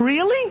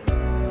 Really?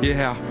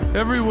 Yeah.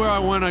 Everywhere I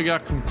went, I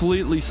got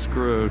completely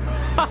screwed.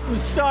 I'm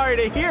sorry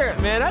to hear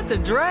it, man. That's a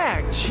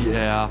drag.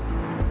 Yeah.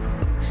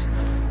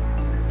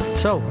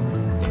 So,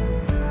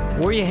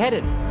 where are you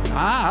headed?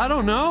 I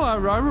don't know. I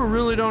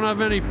really don't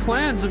have any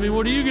plans. I mean,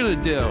 what are you going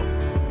to do?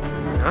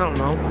 I don't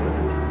know.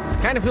 I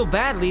kind of feel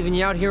bad leaving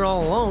you out here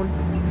all alone.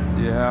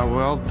 Yeah,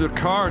 well, the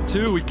car,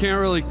 too. We can't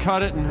really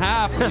cut it in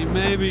half. I mean,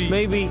 maybe...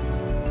 Maybe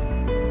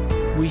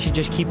we should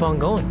just keep on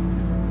going.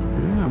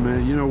 Yeah,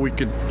 man, you know, we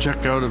could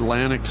check out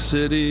Atlantic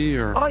City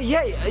or... Oh,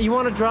 yeah, you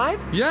want to drive?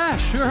 Yeah,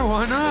 sure,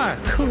 why not?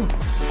 Cool.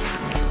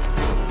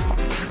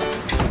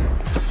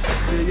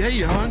 Hey,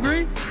 you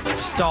hungry?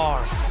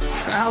 Starved.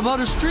 How about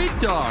a street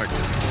dog?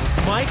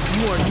 Mike,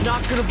 you are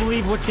not going to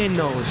believe what's in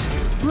those.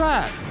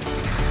 Rat.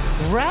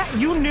 Rat?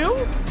 You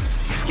knew?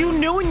 You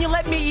knew and you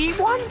let me eat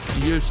one?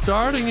 You're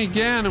starting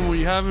again and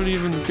we haven't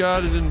even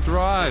got it in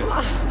drive.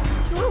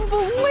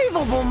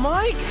 Unbelievable,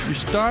 Mike. You're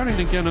starting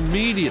again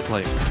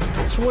immediately.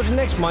 So what's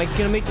next, Mike?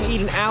 Gonna make me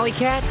eat an alley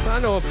cat? I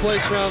know a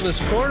place around this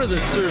corner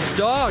that serves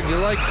dog. You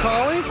like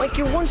collie? Mike,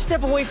 you're one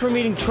step away from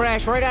eating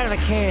trash right out of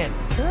the can.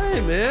 Hey,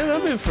 man,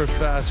 I'm in for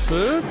fast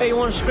food. Hey, you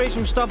want to scrape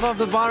some stuff off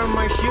the bottom of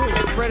my shoe and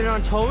spread it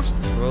on toast?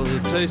 Well, does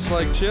it taste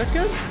like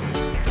chicken?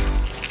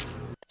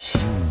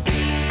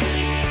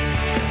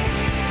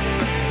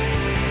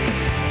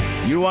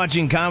 You're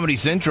watching Comedy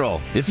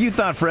Central. If you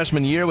thought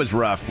freshman year was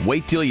rough,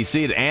 wait till you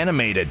see it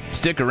animated.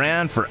 Stick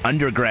around for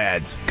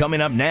undergrads. Coming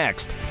up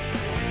next.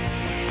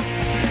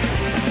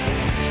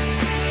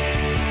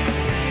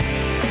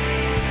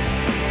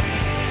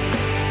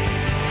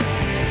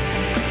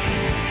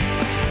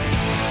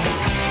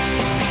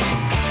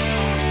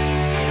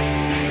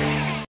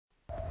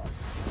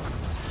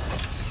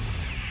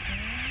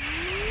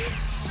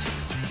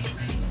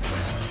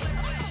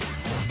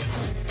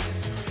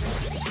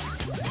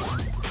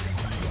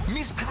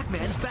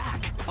 Stands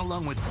Back,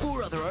 along with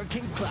 4 other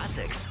arcade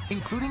classics,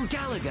 including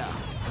Galaga,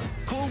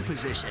 Pole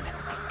Position,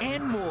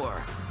 and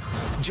more.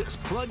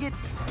 Just plug it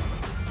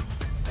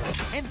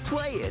and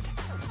play it.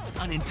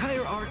 An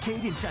entire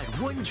arcade inside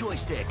one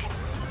joystick.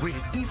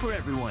 Rated E for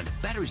everyone.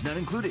 Batteries not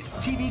included.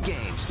 TV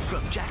games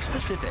from Jack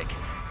Pacific.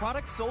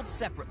 Products sold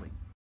separately.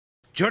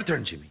 Your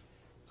turn, Jimmy.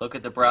 Look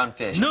at the brown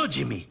fish. No,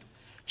 Jimmy.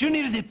 You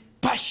need the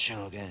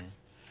passion again.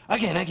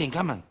 Again,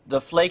 come on.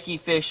 The flaky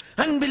fish.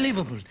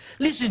 Unbelievable.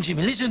 Listen,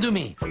 Jimmy, listen to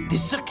me. The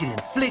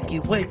succulent, flaky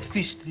white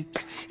fish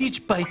strips.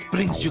 Each bite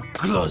brings you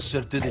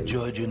closer to the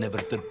joy you never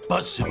thought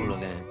possible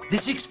again. The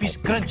 6-piece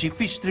crunchy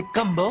fish strip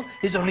combo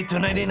is only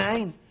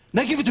 $2.99.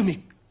 Now give it to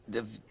me.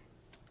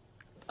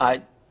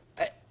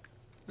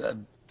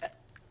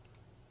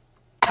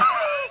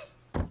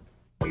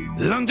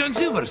 Long John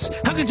Silver's.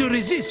 How can you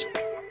resist?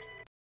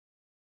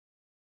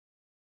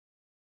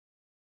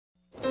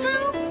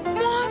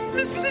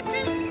 The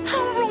city.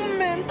 How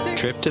romantic.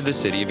 Trip to the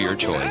city of your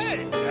choice.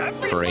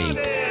 For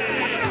 8.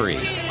 Free.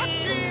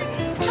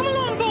 Come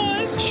along,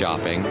 boys.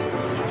 Shopping.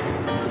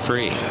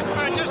 Free.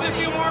 Just a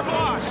few more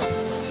blocks.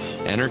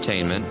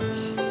 Entertainment.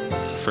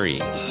 Free.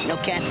 No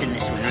cats in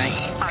this one,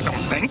 right? I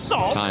don't think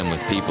so. Time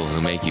with people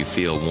who make you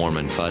feel warm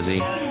and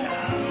fuzzy.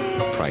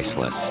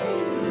 Priceless.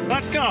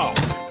 Let's go.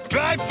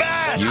 Drive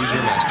fast. Use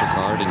your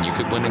MasterCard and you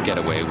could win a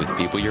getaway with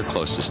people you're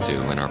closest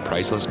to in our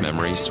Priceless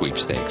Memories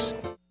sweepstakes.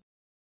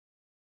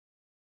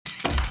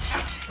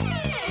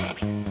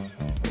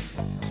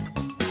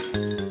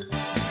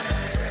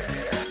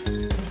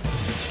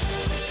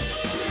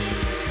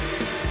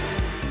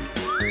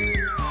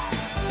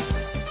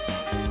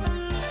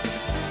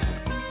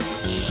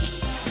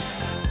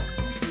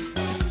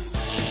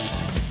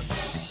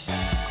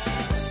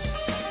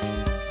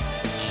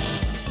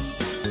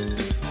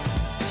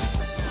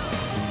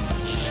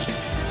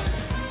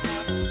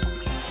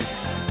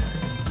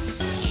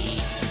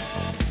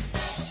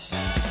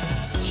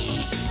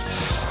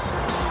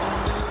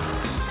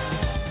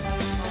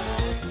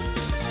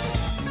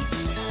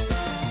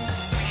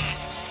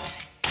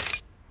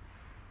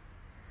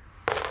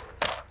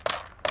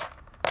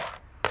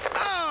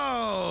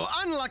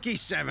 Lucky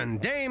 7,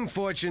 Dame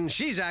Fortune,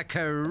 she's a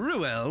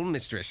cruel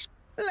mistress.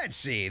 Let's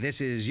see,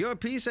 this is your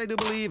piece, I do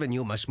believe, and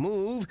you must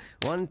move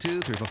 1, 2,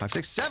 3, 4, 5,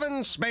 6,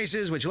 7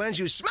 spaces, which lands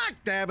you smack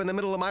dab in the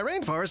middle of my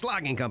rainforest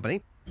logging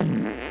company.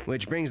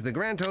 Which brings the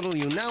grand total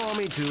you now owe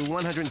me to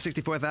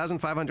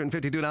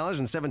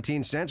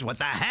 $164,552.17. What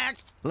the heck?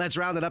 Let's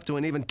round it up to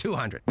an even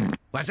 200.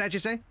 What's that you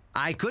say?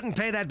 I couldn't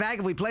pay that back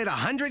if we played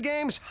 100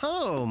 games?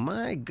 Oh,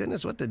 my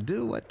goodness, what to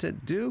do?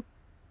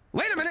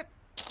 Wait a minute!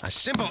 A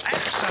simple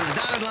X on the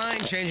dotted line,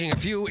 changing a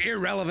few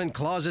irrelevant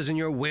clauses in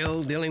your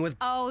will, dealing with...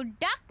 Oh,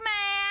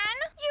 Duckman!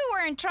 You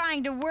weren't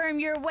trying to worm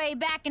your way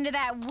back into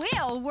that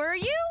will, were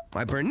you?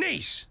 Why,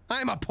 Bernice,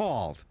 I'm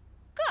appalled.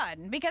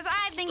 Good, because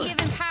I've been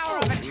given power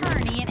of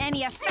attorney, and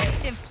any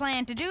effective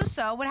plan to do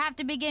so would have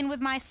to begin with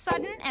my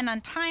sudden and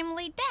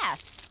untimely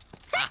death.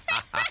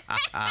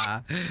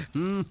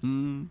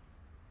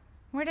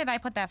 Where did I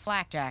put that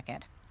flak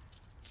jacket?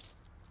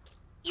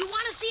 You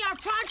want to see our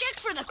project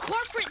for the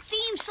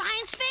corporate-themed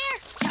science fair?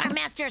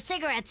 Starmaster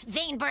Cigarettes,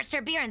 Vein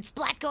Burster Beer, and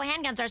Splatco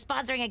Handguns are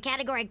sponsoring a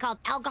category called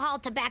Alcohol,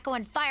 Tobacco,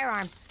 and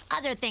Firearms.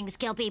 Other things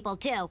kill people,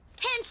 too.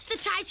 Hence the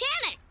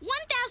Titanic.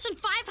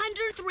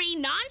 1,503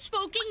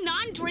 non-smoking,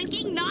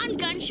 non-drinking,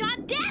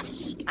 non-gunshot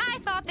deaths. I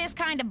thought this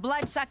kind of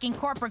blood-sucking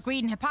corporate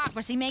greed and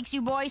hypocrisy makes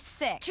you boys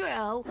sick.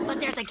 True,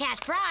 but there's a cash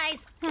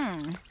prize.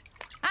 I'm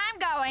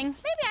going.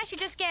 Maybe I should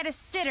just get a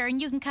sitter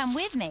and you can come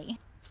with me.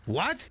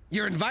 What?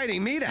 You're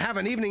inviting me to have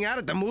an evening out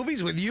at the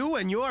movies with you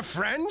and your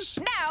friends?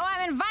 No,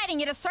 I'm inviting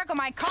you to circle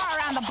my car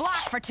around the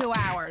block for 2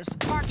 hours.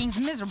 Parking's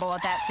miserable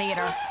at that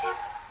theater. Oh,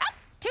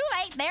 too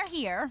late, they're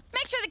here.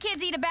 Make sure the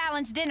kids eat a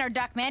balanced dinner,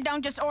 Duckman.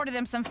 Don't just order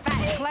them some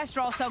fat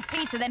cholesterol-soaked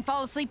pizza, then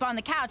fall asleep on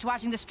the couch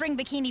watching the string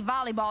bikini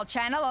volleyball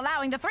channel,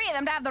 allowing the 3 of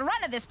them to have the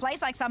run of this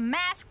place like some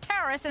masked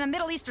terrorists in a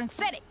Middle Eastern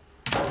city.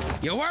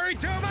 You worry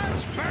too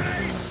much,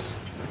 Bernice!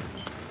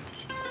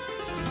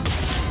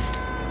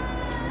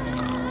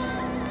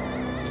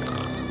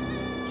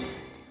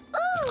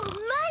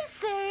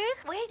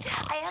 Wait,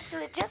 I have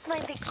to adjust my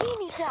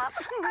bikini top.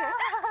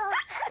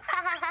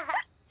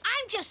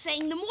 I'm just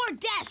saying the more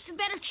deaths, the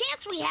better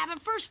chance we have at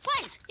first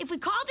place. If we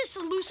call this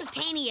the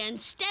Lusitania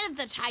instead of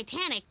the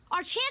Titanic,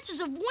 our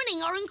chances of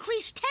winning are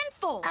increased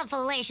tenfold. A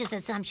fallacious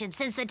assumption,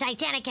 since the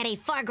Titanic had a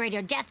far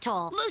greater death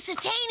toll.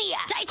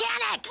 Lusitania!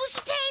 Titanic!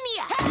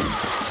 Lusitania!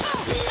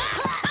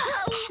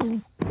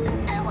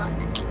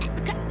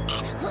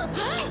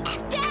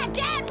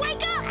 Dad,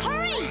 wake up!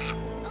 Hurry!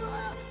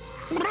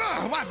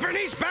 What,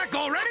 Bernice back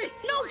already?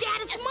 No,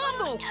 Dad, it's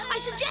Mambo. I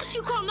suggest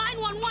you call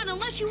 911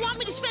 unless you want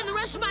me to spend the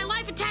rest of my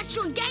life attached to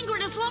a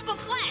gangrenous lump of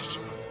flesh.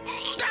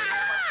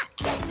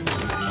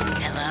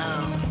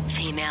 Hello,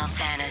 female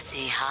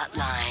fantasy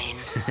hotline.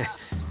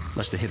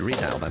 Must have hit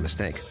redial by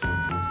mistake.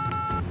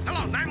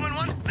 Hello,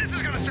 911. This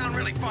is going to sound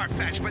really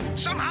far-fetched, but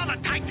somehow the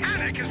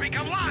Titanic has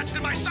become lodged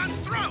in my son's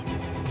throat.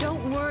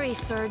 Don't worry,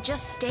 sir.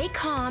 Just stay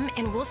calm,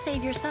 and we'll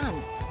save your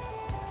son.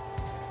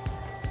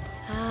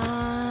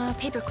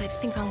 Paper clips,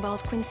 ping pong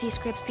balls, Quincy,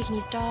 scripts,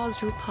 Pekingese dogs,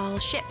 RuPaul,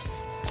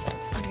 ships.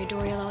 Andre,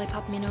 Doria,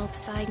 Lollipop, Minnow,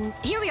 Poseidon.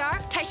 Here we are,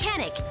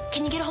 Titanic.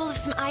 Can you get a hold of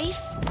some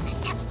ice?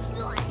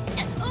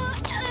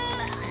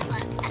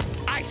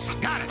 Ice!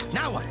 Got it!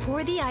 Now what?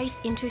 Pour the ice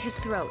into his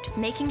throat,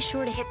 making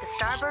sure to hit the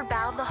starboard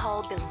bow of the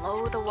hull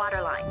below the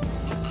waterline.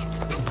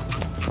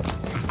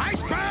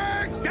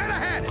 Iceberg! Dead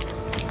ahead!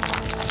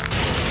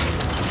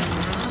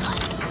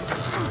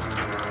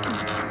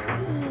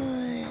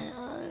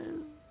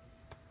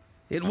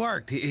 It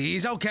worked.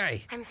 He's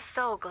okay. I'm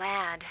so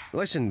glad.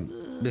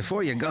 Listen,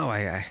 before you go,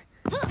 I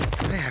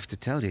have to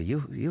tell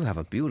you, you have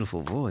a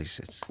beautiful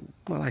voice.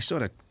 Well, I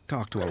sort of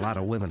talk to a lot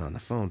of women on the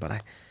phone,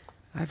 but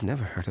I've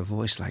never heard a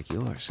voice like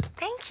yours.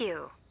 Thank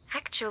you.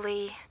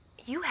 Actually,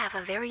 you have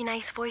a very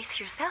nice voice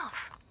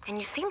yourself, and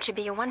you seem to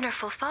be a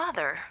wonderful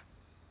father.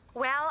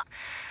 Well,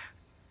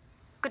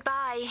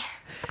 goodbye.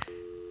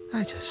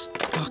 I just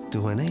talked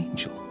to an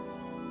angel.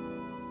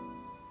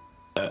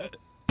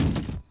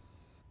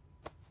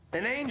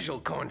 An angel,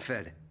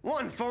 corn-fed.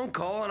 One phone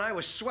call and I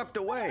was swept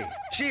away.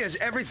 She is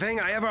everything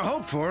I ever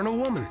hoped for in a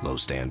woman. Low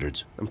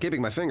standards. I'm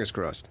keeping my fingers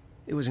crossed.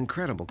 It was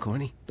incredible,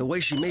 Corny. The way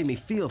she made me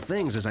feel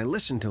things as I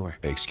listened to her.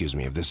 Excuse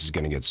me, if this is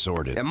gonna get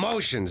sordid.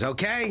 Emotions,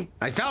 okay?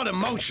 I felt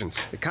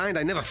emotions. The kind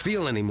I never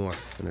feel anymore.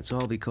 And it's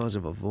all because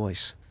of a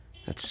voice.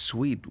 That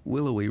sweet,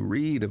 willowy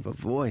reed of a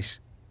voice.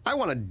 I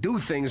want to do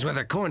things with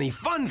her, Corny.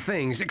 Fun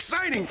things,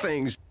 exciting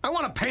things. I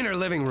want to paint her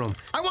living room.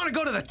 I want to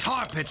go to the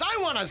tar pits. I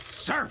want to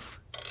surf.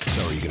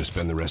 So are you gonna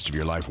spend the rest of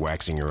your life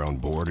waxing your own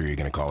board, or are you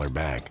gonna call her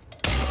back?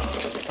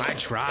 I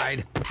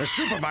tried. The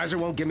supervisor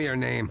won't give me her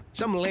name.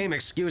 Some lame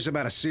excuse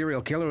about a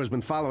serial killer who's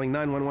been following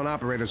 911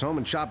 operators home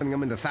and chopping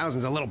them into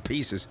thousands of little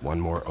pieces. One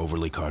more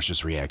overly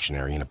cautious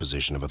reactionary in a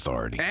position of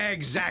authority.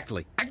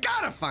 Exactly. I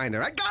gotta find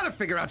her. I gotta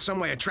figure out some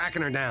way of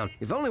tracking her down.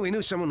 If only we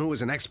knew someone who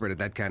was an expert at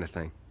that kind of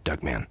thing.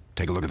 Duckman,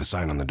 take a look at the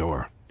sign on the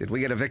door. Did we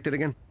get evicted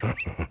again?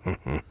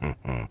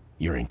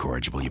 You're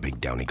incorrigible, you big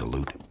downy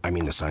galoot. I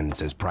mean the sign that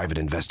says private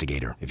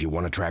investigator. If you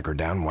want to track her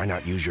down, why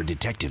not use your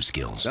detective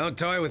skills? Don't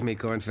toy with me,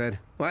 corn-fed.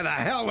 Why the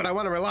hell would I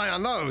want to rely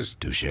on those?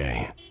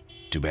 Touché.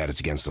 Too bad it's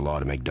against the law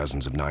to make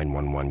dozens of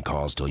 911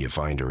 calls till you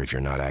find her if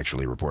you're not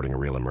actually reporting a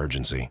real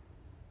emergency.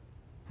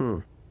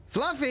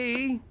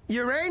 Fluffy!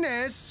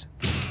 Uranus!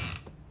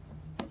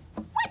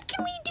 What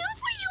can we do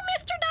for you,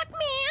 Mr.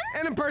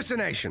 Duckman? An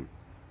impersonation.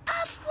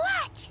 Of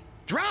what?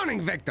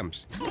 Drowning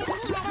victims.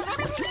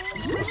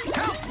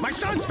 Help! My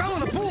sons fell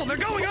in the pool. They're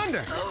going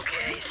under.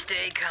 Okay,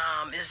 stay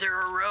calm. Is there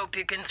a rope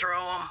you can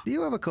throw them? Do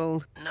you have a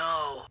cold?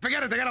 No.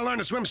 Forget it. They gotta learn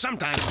to swim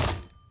sometime.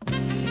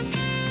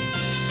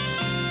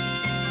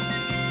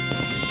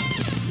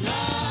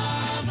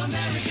 Love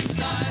American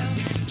style,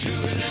 truer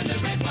than the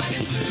red, white,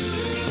 and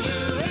blue.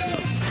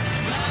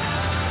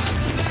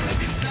 Love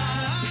American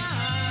style,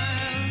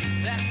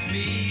 that's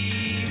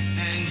me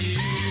and you.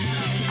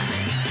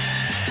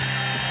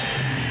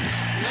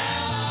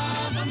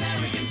 Love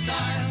American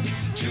style,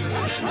 truer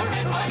than the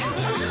red, white, and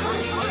blue.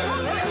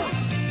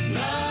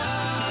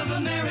 Love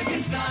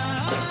American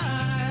style,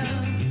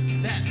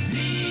 that's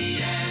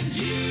me and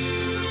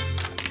you.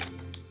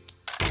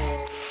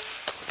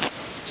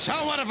 So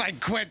what if I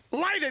quit?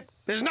 Light it!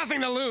 There's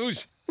nothing to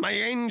lose. My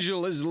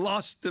angel is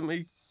lost to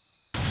me.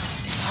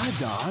 Hi,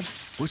 Dodd.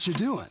 What you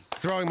doing?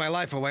 Throwing my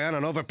life away on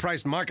an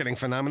overpriced marketing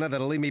phenomena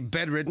that'll leave me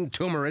bedridden,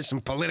 tumorous,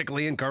 and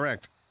politically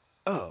incorrect.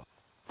 Oh.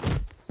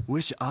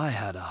 Wish I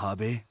had a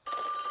hobby.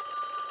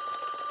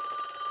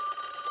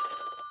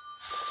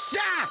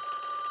 Ah!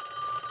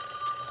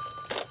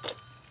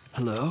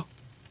 Hello?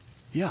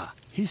 Yeah,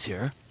 he's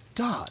here.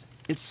 Dodd,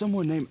 it's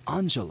someone named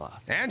Angela.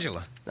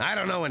 Angela? I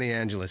don't know any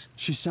Angelas.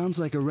 She sounds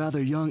like a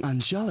rather young,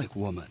 angelic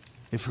woman,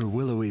 if her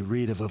willowy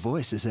reed of a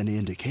voice is any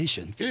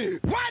indication.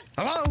 What?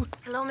 Hello?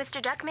 Hello,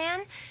 Mr.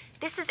 Duckman.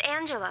 This is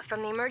Angela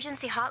from the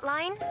emergency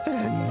hotline.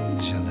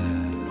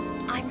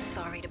 Angela. I'm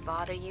sorry to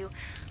bother you.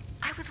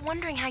 I was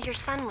wondering how your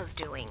son was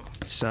doing.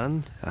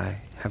 Son? I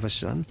have a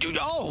son?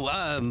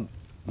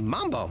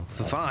 Mambo.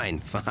 Fine,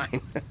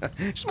 fine.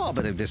 Small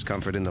bit of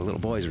discomfort in the little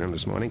boy's room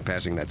this morning,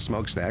 passing that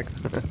smokestack.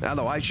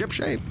 Otherwise,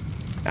 shipshape.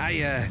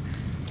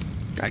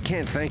 I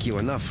can't thank you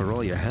enough for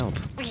all your help.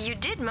 You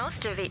did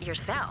most of it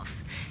yourself.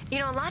 You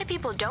know, a lot of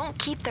people don't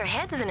keep their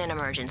heads in an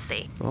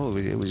emergency. Oh,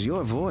 it was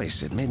your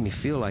voice. It made me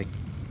feel like,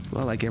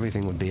 well, like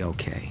everything would be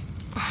okay.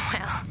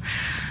 Well,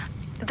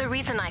 the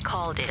reason I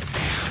called is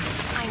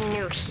I'm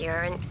new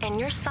here, and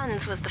your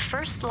son's was the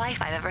first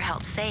life I've ever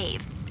helped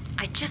save.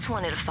 I just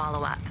wanted to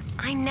follow up.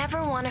 I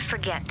never want to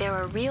forget there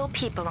are real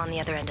people on the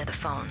other end of the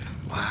phone.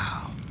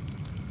 Wow.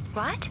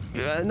 What?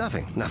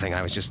 Nothing.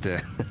 I was just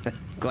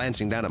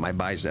glancing down at my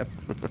bicep.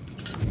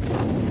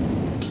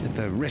 At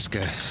the risk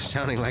of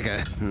sounding like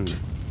a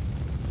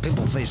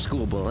pimple-faced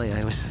schoolboy,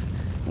 I was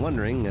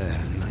wondering,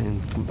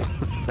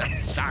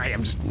 sorry,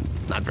 I'm just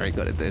not very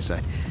good at this.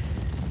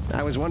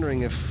 I was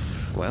wondering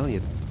if, well,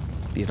 you'd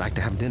like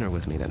to have dinner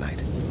with me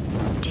tonight.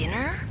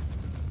 Dinner?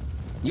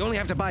 You only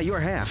have to buy your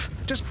half.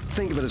 Just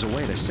think of it as a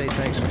way to say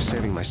thanks for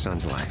saving my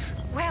son's life.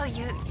 Well,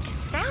 you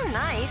sound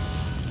nice.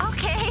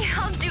 Okay,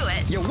 I'll do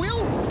it. You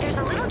will? There's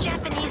a little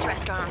Japanese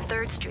restaurant on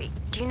 3rd Street.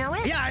 Do you know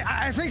it? Yeah,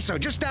 I think so.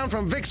 Just down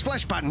from Vic's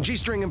Flesh Pot and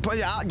G-String and...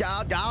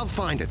 I'll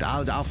find it.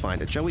 I'll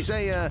find it. Shall we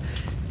say,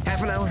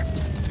 half an hour?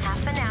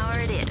 Half an hour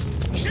it is.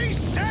 She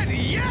said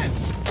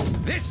yes!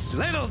 This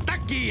little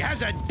ducky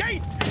has a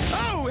date!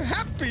 Oh,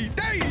 happy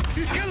day!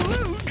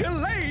 Galoo,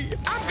 galay!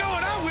 I'm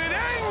going out with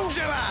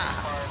Angela!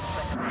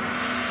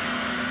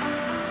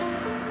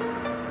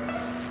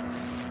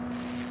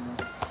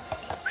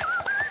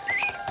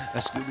 A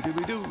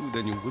Scooby-Dooby-Doo,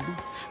 then you would be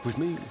with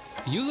me.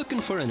 You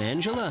looking for an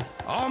Angela?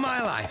 All my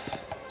life.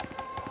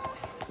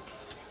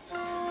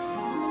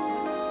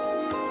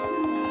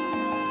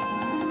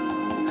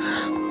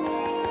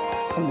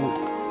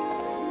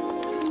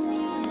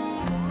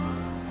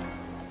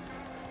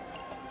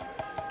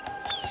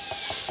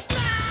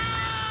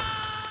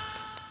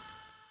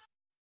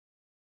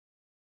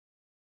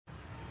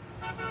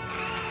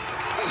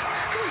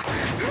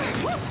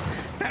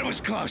 That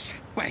was close.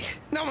 Wait,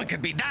 no one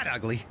could be that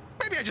ugly.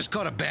 Maybe I just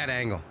caught a bad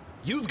angle.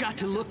 You've got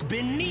to look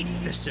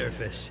beneath the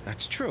surface.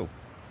 That's true.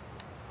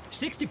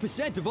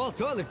 60% of all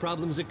toilet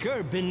problems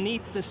occur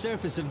beneath the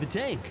surface of the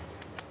tank.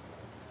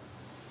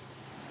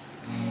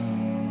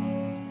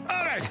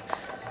 All right,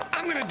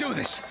 I'm gonna do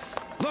this.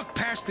 Look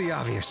past the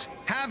obvious.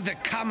 Have the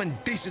common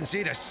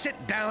decency to sit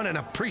down and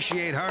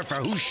appreciate her for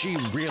who she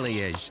really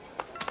is.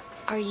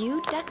 Are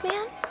you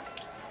Duckman?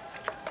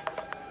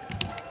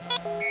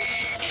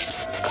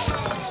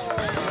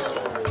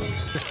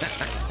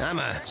 I'm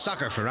a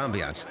sucker for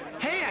ambiance.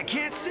 Hey, I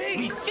can't see.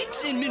 We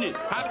fix in minute.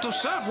 Have to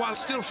serve while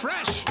still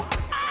fresh.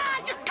 Ah,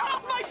 you cut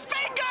off my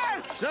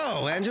finger!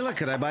 So, Angela,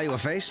 could I buy you a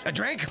face? A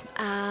drink?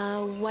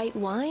 White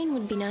wine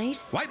would be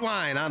nice. White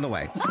wine on the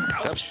way.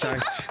 Oops, sorry.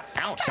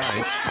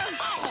 Sorry.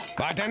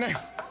 Bartender,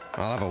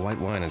 I'll have a white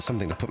wine and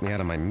something to put me out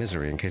of my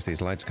misery in case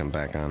these lights come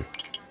back on.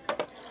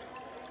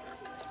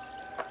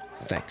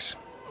 Thanks.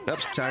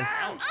 Oops, sorry.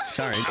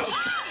 Sorry.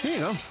 Here you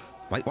go.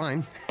 White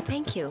wine.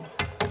 Thank you.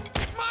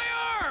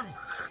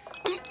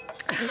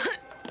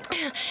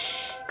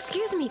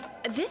 Excuse me,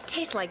 this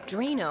tastes like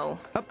Drano.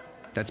 Oh,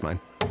 that's mine.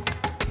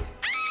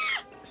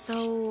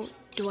 So,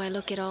 do I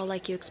look at all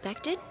like you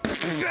expected?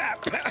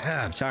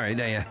 Sorry,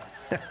 they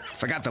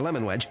forgot the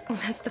lemon wedge.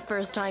 That's the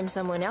first time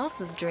someone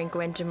else's drink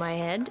went to my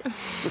head.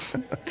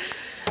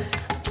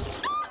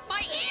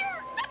 My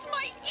ear! That's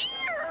my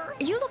ear!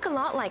 You look a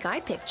lot like I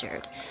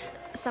pictured.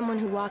 Someone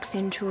who walks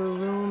into a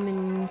room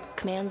and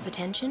commands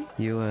attention.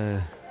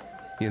 You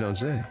don't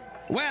say.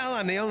 Well,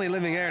 I'm the only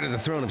living heir to the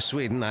throne of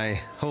Sweden.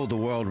 I hold the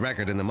world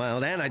record in the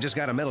mild, and I just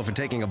got a medal for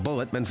taking a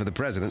bullet meant for the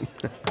president.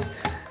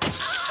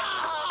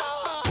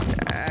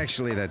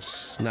 Actually,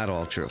 that's not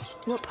all true.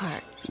 What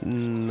part?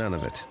 None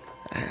of it.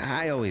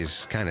 I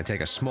always kind of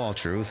take a small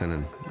truth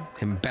and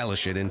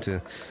embellish it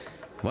into,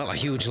 well, a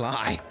huge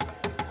lie.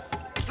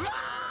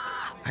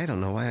 I don't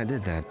know why I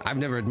did that. I've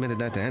never admitted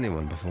that to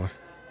anyone before.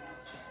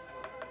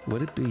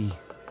 Would it be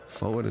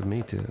forward of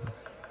me to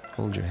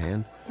hold your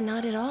hand?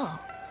 Not at all.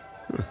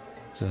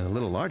 It's a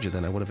little larger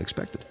than I would have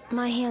expected.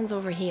 My hand's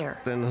over here.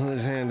 Then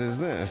whose hand is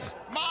this?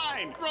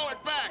 Mine! Throw it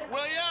back,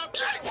 will ya?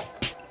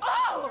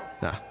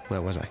 Ah,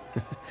 where was I?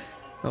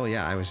 Oh,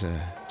 yeah, I was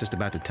just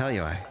about to tell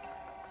you. I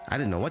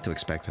didn't know what to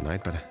expect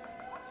tonight, but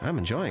I'm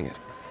enjoying it.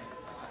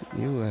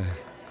 You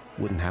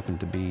wouldn't happen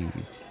to be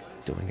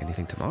doing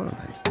anything tomorrow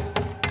night?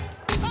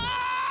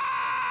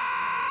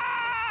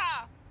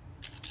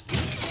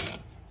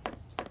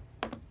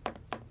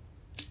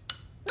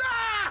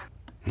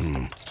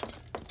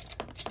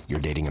 You're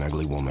dating an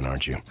ugly woman,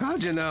 aren't you?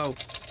 How'd you know?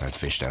 I've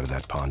fished out of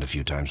that pond a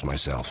few times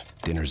myself.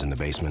 Dinners in the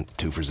basement,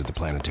 twofers at the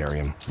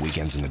planetarium,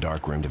 weekends in the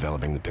dark room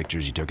developing the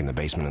pictures you took in the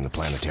basement and the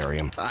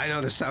planetarium. I know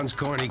this sounds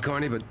corny,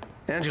 but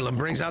Angela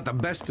brings out the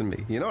best in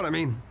me. You know what I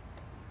mean?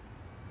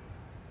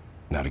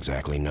 Not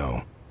exactly,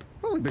 no.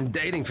 Well, we've been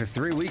dating for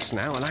 3 weeks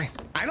now, and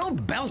I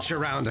don't belch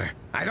around her.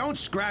 I don't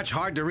scratch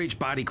hard-to-reach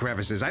body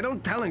crevices. I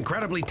don't tell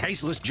incredibly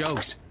tasteless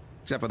jokes.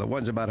 Except for the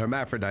ones about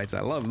hermaphrodites.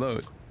 I love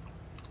those.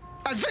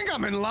 I think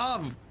I'm in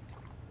love.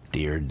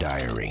 Dear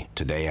Diary,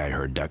 today I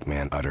heard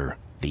Duckman utter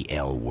the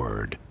L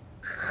word.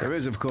 There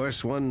is, of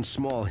course, one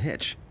small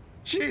hitch.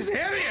 She's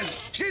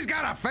hideous! She's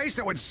got a face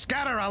that would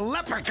scatter a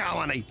leper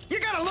colony! You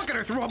gotta look at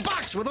her through a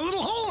box with a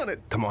little hole in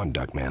it! Come on,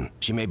 Duckman.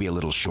 She may be a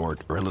little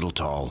short or a little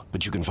tall,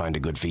 but you can find a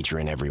good feature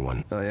in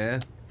everyone. Oh, yeah?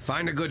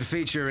 Find a good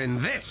feature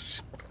in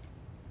this!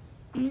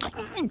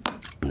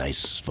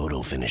 Nice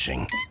photo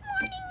finishing. Good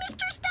morning,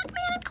 Mr.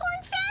 Duckman and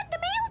Cornfed. The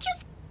mail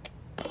just...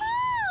 Oh,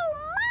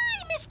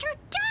 my, Mr.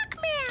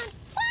 Duckman!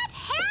 What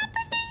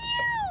happened to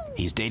you?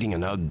 He's dating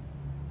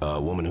a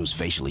woman who's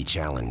facially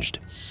challenged.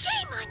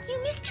 Shame on you,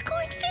 Mr.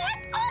 Cornfed.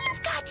 All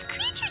of God's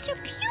creatures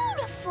are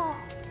beautiful.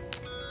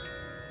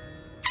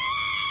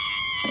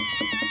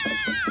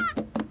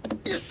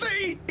 You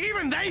see?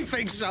 Even they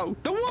think so!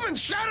 The woman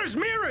shatters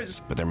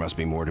mirrors! But there must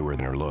be more to her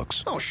than her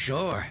looks. Oh,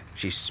 sure.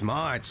 She's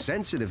smart,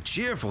 sensitive,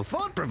 cheerful,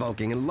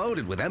 thought-provoking, and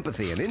loaded with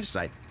empathy and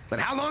insight. But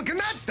how long can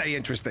that stay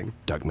interesting?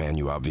 Duckman,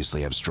 you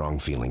obviously have strong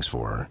feelings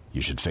for her. You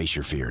should face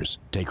your fears.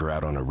 Take her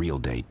out on a real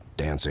date.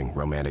 Dancing,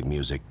 romantic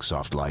music,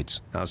 soft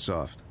lights. How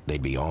soft?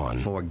 They'd be on.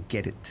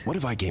 Forget it. What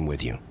if I came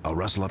with you? I'll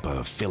rustle up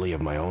a filly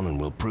of my own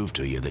and we'll prove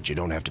to you that you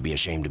don't have to be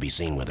ashamed to be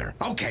seen with her.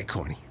 Okay,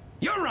 Corny.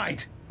 You're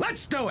right.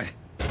 Let's do it.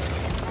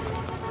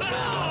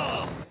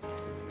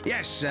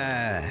 Yes,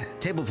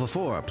 table for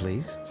 4,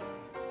 please.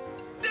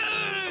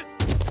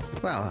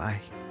 Well, I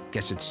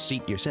guess it's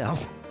seat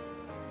yourself.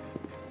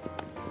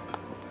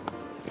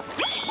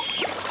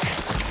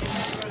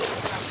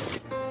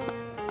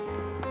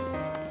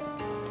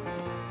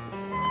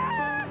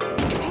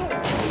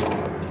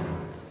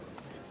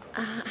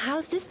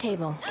 How's this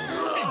table?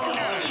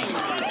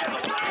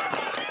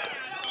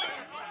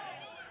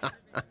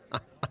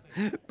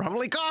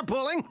 Probably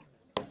carpooling.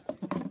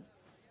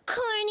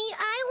 Corny,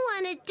 I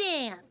want to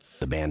dance.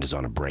 The band is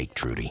on a break,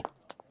 Trudy.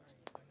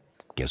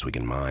 Guess we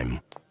can mime.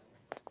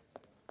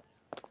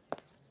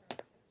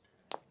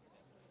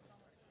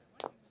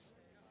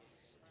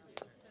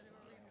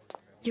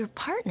 Your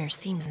partner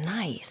seems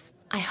nice.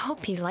 I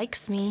hope he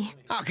likes me.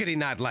 How could he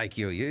not like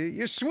you?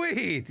 You're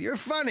sweet. You're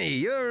funny.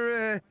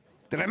 You're,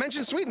 Did I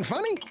mention sweet and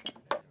funny?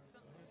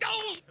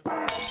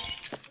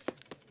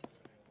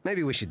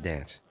 Maybe we should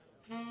dance.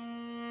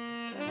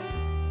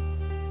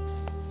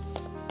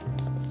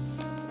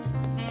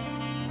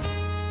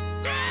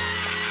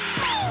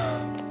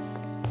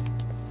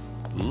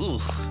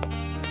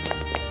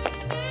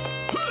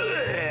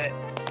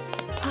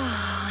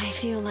 I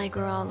feel like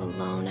we're all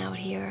alone out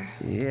here.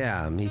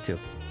 Yeah, me too.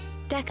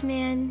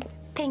 Duckman,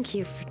 thank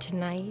you for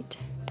tonight.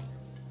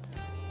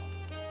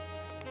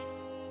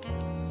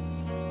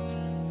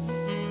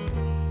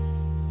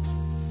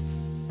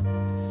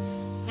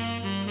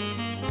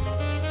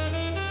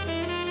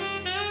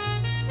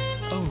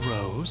 A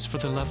rose for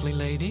the lovely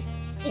lady?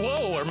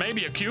 Whoa, or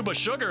maybe a cube of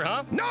sugar,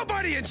 huh?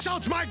 Nobody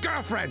insults my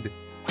girlfriend!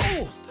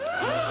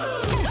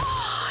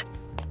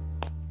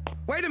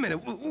 Wait a minute,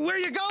 where are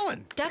you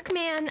going?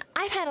 Duckman,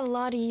 I've had a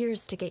lot of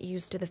years to get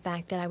used to the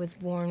fact that I was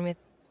born with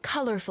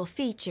colorful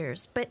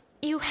features, but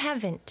you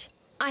haven't.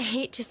 I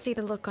hate to see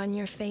the look on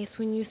your face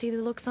when you see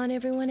the looks on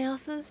everyone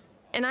else's,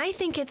 and I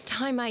think it's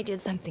time I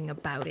did something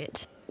about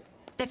it.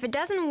 If it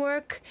doesn't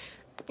work,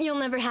 you'll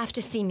never have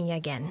to see me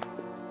again.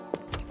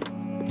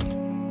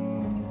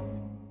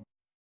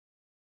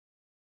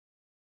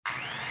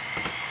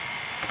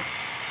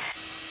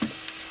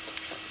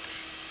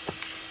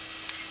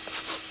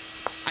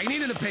 I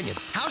need an opinion.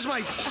 How's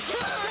my...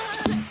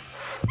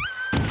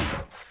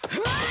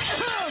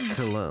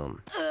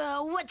 cologne?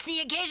 What's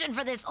the occasion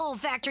for this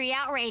olfactory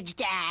outrage,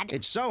 Dad?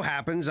 It so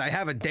happens I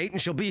have a date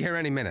and she'll be here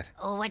any minute.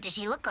 Oh, what does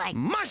she look like?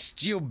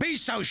 Must you be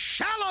so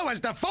shallow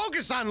as to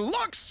focus on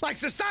looks? Like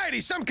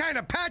society's some kind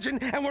of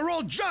pageant and we're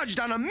all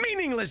judged on a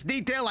meaningless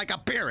detail like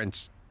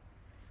appearance.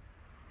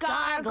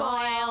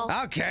 Gargoyle.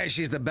 Okay,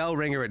 she's the bell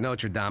ringer at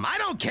Notre Dame. I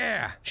don't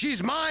care.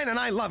 She's mine and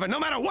I love her, no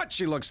matter what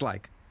she looks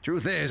like.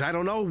 Truth is, I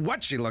don't know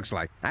what she looks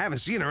like. I haven't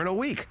seen her in a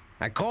week.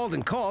 I called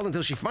and called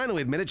until she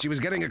finally admitted she was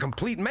getting a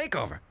complete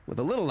makeover. With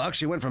a little luck,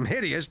 she went from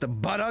hideous to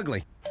butt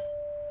ugly.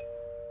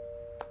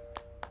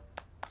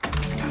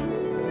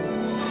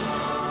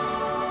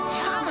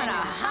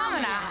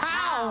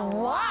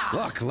 Wow.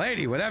 Look,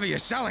 lady, whatever you're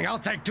selling, I'll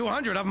take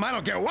 200 of them. I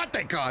don't care what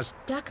they cost.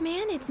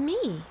 Duckman, it's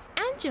me,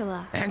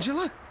 Angela.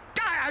 Angela?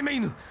 I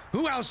mean,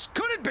 who else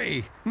could it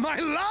be? My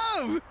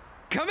love!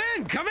 Come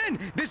in, come in.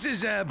 This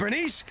is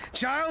Bernice,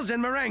 Charles,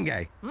 and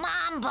Merengue.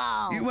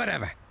 Mambo.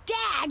 Whatever.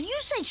 Dad, you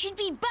said she'd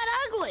be butt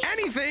ugly.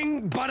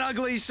 Anything but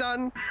ugly,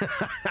 son.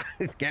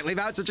 Can't leave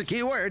out such a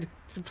key word.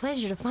 It's a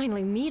pleasure to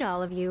finally meet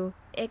all of you,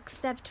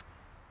 except...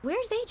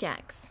 Where's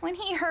Ajax? When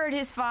he heard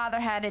his father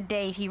had a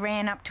date, he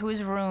ran up to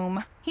his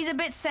room. He's a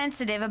bit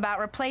sensitive about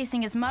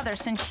replacing his mother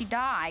since she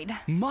died.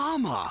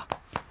 Mama!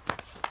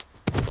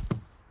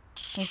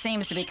 He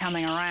seems to be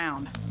coming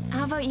around.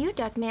 How about you,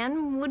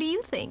 Duckman? What do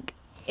you think?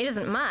 It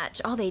isn't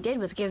much. All they did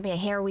was give me a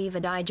hair weave,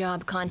 a dye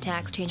job,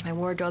 contacts, change my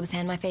wardrobe,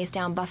 sand my face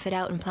down, buff it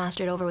out, and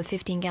plaster it over with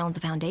 15 gallons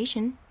of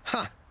foundation.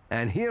 Huh.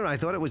 And here I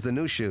thought it was the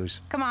new shoes.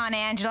 Come on,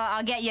 Angela,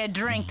 I'll get you a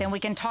drink, then we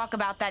can talk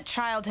about that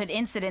childhood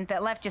incident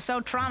that left you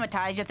so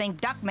traumatized you think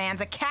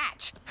Duckman's a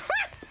catch.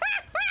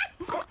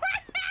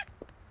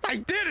 I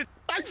did it!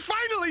 I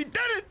finally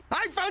did it!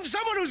 I found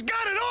someone who's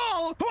got it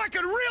all! Who I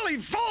could really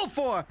fall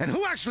for! And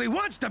who actually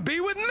wants to be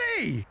with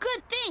me!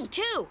 Good thing,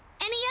 too.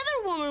 Any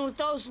other woman with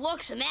those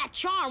looks and that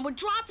charm would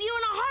drop you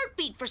in a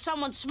heartbeat for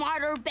someone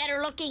smarter, better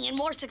looking, and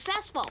more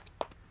successful.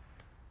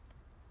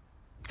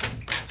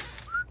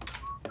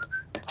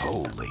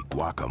 Holy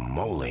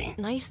guacamole.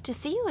 Nice to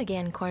see you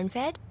again,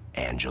 Cornfed.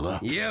 Angela?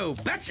 You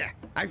betcha!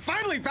 I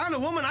finally found a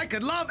woman I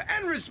could love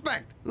and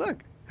respect.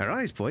 Look, her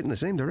eyes point in the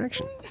same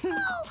direction. Oh,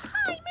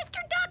 hi,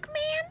 Mr.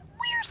 Duckman.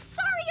 We're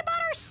sorry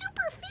about our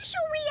superficial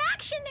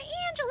reaction to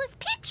Angela's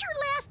picture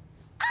last...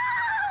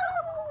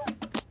 Oh!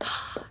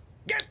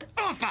 Get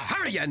off of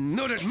her, you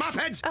neutered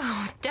muffheads!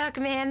 Oh,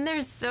 Duckman,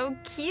 they're so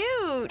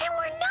cute. And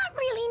we're not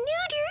really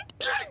neutered.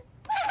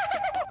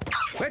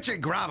 We're Quit your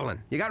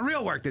groveling. You got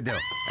real work to do.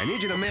 I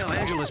need you to mail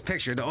Angela's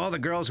picture to all the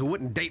girls who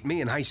wouldn't date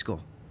me in high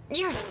school.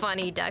 You're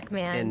funny,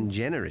 Duckman. And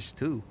generous,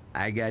 too.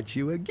 I got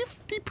you a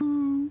gifty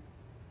poo.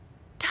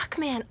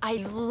 Duckman, I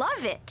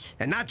love it.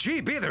 And not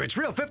cheap either. It's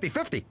real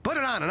 50-50. Put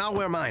it on and I'll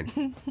wear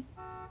mine.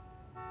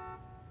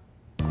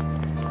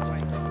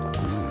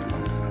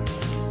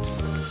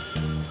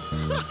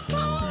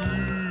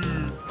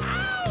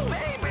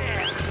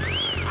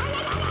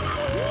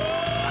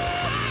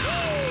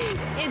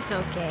 It's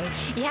okay.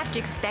 You have to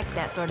expect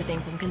that sort of thing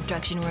from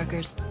construction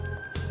workers.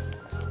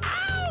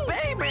 Ow,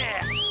 baby!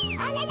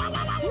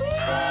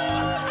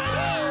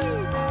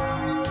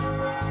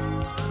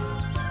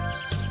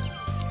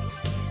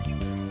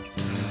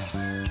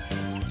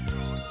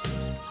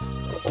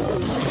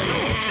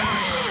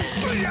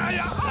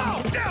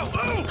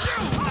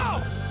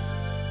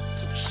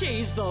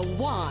 She's the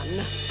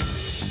one.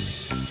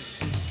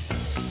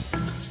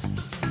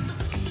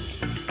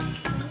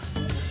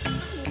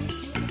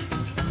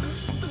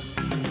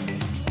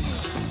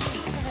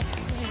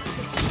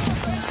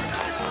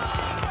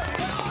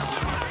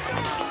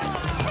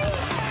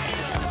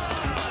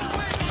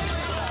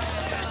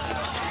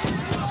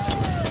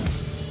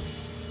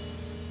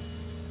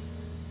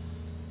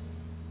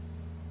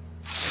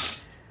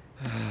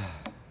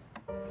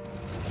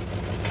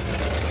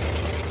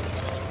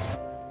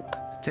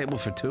 Table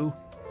for two?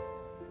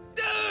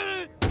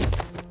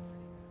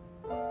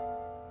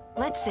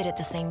 Let's sit at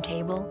the same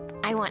table.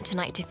 I want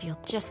tonight to feel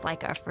just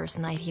like our first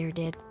night here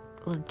did.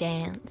 We'll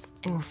dance,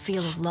 and we'll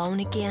feel alone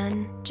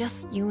again.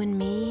 Just you and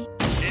me.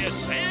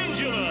 It's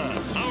Angela,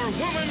 our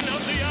woman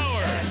of the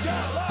hour.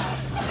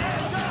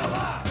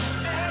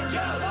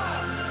 Angela!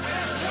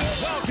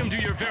 Welcome to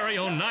your very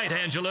own night,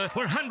 Angela,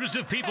 where hundreds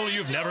of people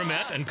you've never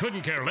met and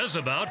couldn't care less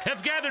about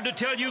have gathered to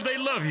tell you they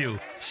love you.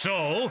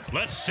 So,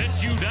 let's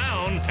sit you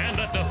down and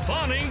let the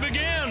fawning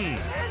begin.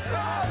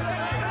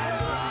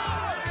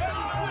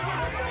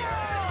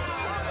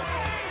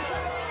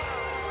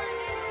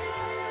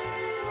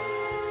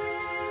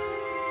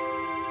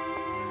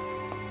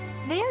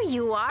 There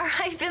you are.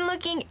 I've been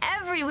looking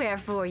everywhere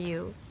for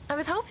you. I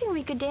was hoping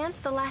we could dance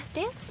the last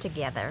dance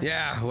together.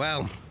 Yeah,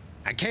 well,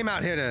 I came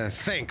out here to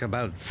think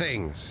about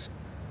things.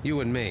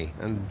 You and me.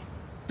 And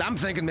I'm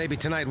thinking maybe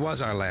tonight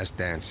was our last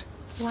dance.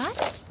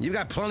 What? You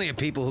got plenty of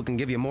people who can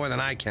give you more than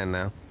I can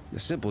now. The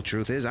simple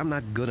truth is, I'm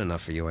not good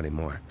enough for you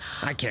anymore.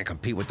 I can't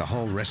compete with the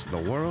whole rest of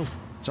the world.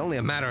 It's only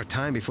a matter of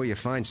time before you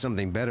find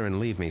something better and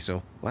leave me,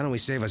 so why don't we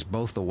save us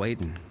both the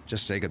wait and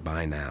just say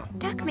goodbye now?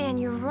 Duckman,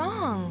 you're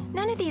wrong.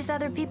 None of these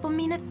other people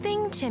mean a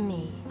thing to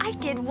me. I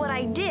did what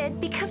I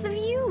did because of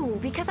you,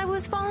 because I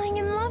was falling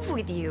in love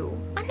with you.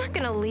 I'm not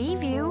gonna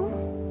leave you.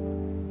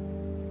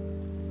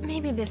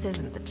 Maybe this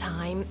isn't the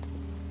time.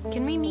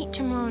 Can we meet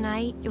tomorrow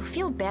night? You'll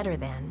feel better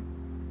then.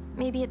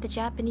 Maybe at the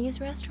Japanese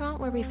restaurant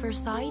where we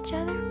first saw each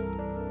other?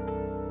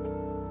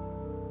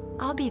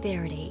 I'll be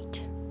there at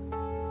 8.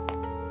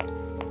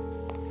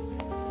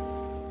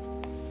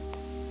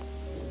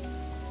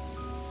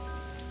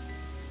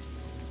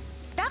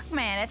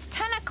 Duckman, it's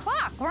 10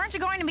 o'clock. Weren't you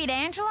going to meet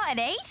Angela at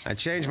 8? I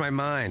changed my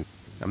mind.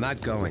 I'm not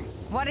going.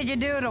 What did you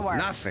do to her?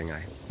 Nothing.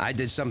 I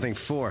did something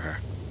for her.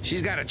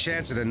 She's got a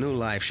chance at a new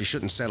life. She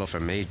shouldn't settle for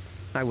me.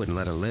 I wouldn't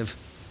let her live.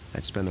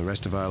 I'd spend the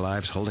rest of our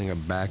lives holding her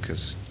back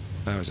because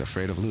I was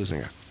afraid of losing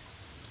her.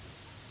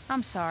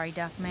 I'm sorry,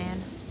 Duckman.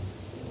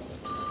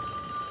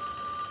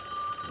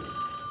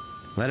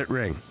 Let it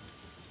ring.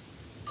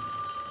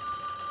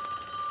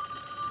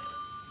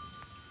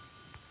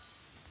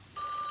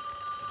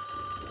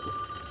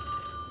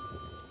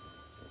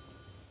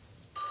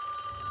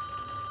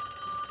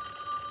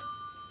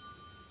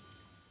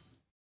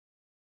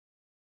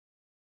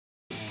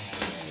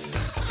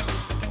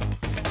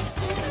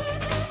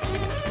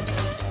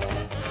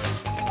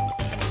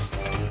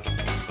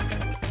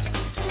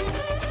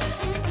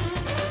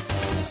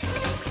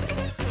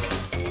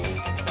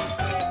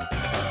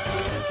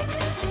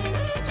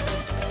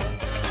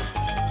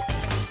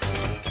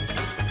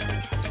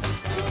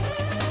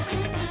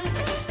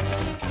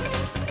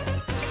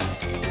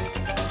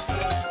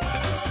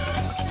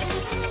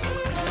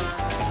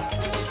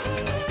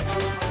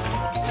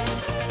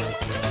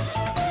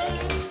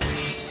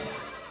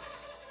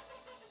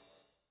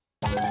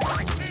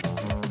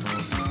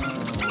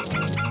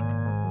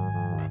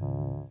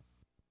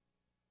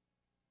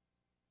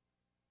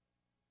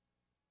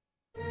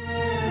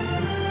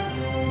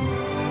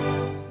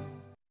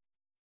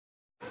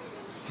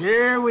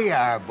 Here we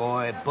are,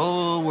 boy.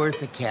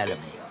 Bullworth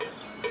Academy.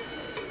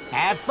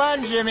 Have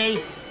fun, Jimmy.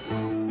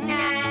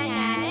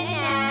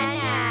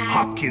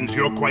 Hopkins,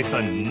 you're quite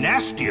the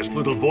nastiest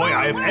little boy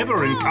I have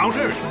ever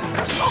encountered.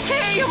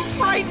 Okay, I'm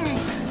frightened.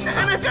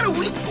 And I've got a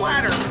weak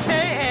bladder.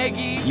 Hey,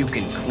 Aggie. You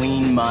can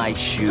clean my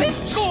shoes.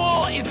 This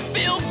school is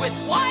filled with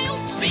wild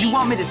beasts. You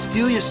want me to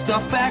steal your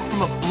stuff back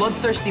from a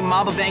bloodthirsty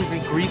mob of angry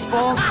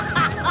greaseballs?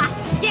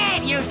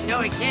 Get used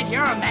to it, kid.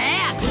 You're a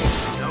man.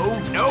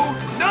 No.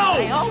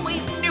 I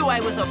always knew I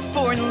was a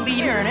born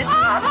leader, Ernest.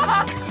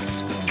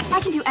 I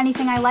can do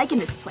anything I like in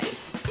this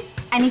place.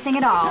 anything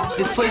at all.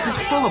 This place is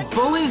full of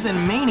bullies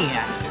and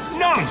maniacs.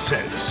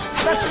 Nonsense!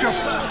 That's just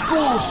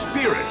school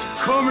spirit.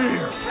 Come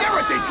here. You're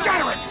a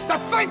degenerate! To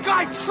think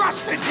I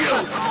trusted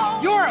you!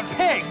 You're a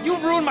pig! You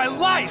ruined my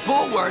life!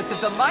 Bullworth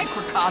is a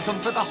microcosm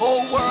for the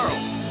whole world.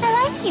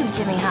 I like you,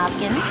 Jimmy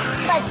Hopkins,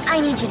 but I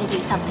need you to do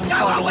something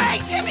Go for me.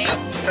 away, Jimmy!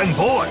 And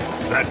boy,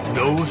 that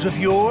nose of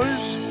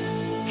yours,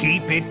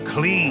 keep it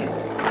clean.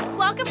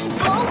 Welcome to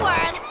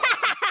Bullworth.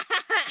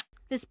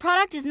 This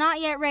product is not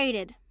yet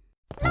rated.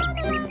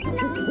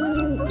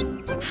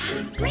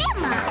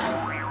 Grandma,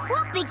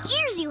 what big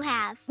ears you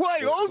have. Why,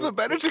 all the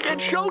better to get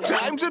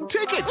showtimes and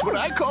tickets when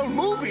I call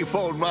Movie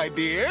Phone, my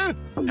dear.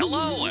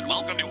 Hello, and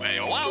welcome to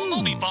AOL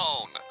Movie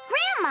Phone.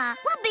 Grandma,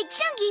 what big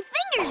chunky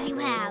fingers you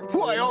have.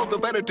 Why, all the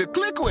better to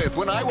click with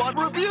when I want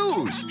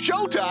reviews,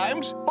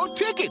 showtimes, or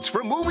tickets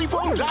from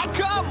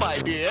MoviePhone.com, my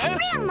dear.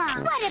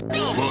 Grandma, what a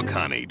big... Look,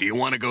 honey, do you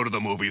want to go to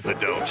the movies or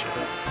don't you?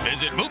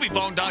 Visit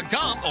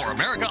MoviePhone.com or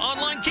America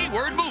Online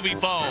keyword Movie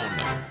Phone.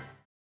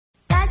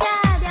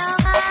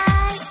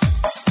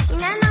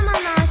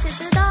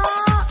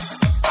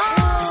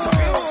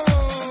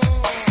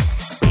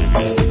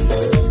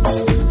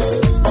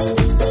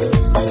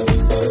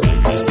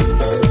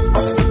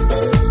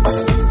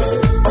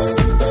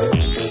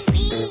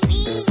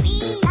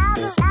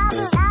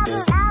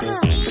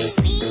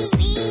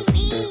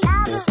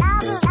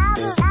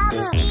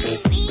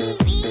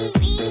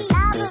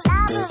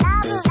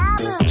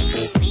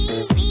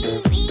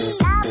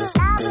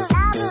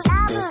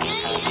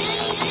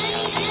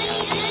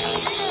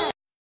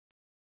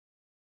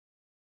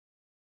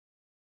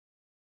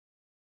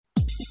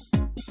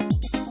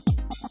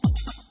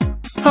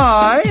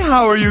 Hi,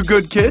 how are you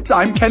good kids?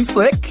 I'm Ken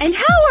Flick. And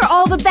how are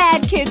all the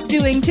bad kids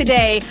doing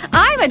today?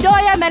 I'm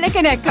Adoya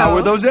Menakaneko. How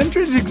are those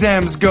entrance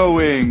exams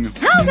going?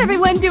 How's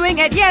everyone doing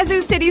at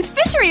Yazoo City's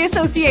Fishery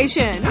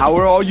Association? How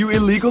are all you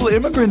illegal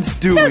immigrants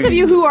doing? Those of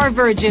you who are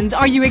virgins,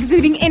 are you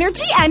exuding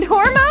energy and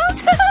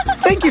hormones?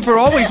 Thank you for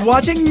always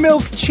watching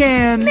Milk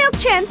Chan. Milk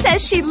Chan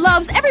says she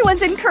loves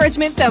everyone's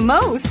encouragement the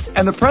most.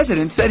 And the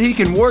president said he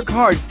can work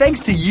hard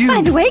thanks to you.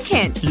 By the way,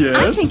 Ken, yes?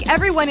 I think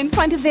everyone in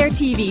front of their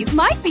TVs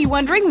might be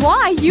wondering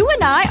why you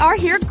and I are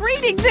here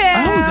greeting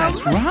them. Oh,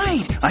 that's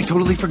right. I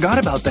totally forgot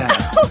about that.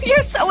 Oh,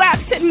 you're so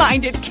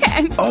absent-minded,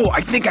 Ken. Oh,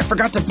 I think I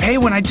forgot to pay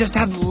when I just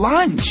had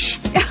lunch.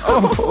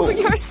 Oh,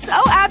 you're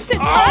so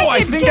absent-minded, Oh,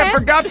 I think Ken. I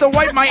forgot to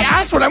wipe my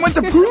ass when I went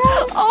to poop.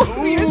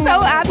 Oh, you're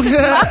so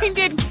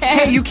absent-minded, Ken.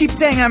 Hey, you keep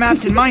saying I'm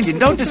absent-minded.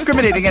 Don't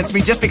discriminate against me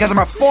just because I'm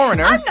a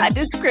foreigner. I'm not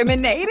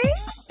discriminating.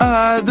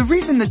 The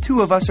reason the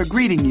two of us are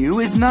greeting you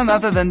is none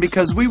other than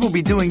because we will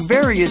be doing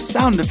various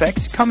sound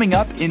effects coming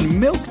up in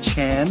Milk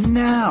Chan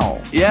now.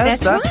 Yes,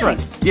 that's right.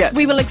 Yes.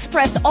 We will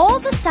express all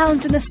the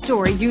sounds in the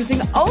story using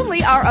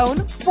only our own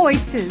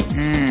voices.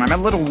 I'm a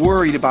little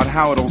worried about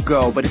how it'll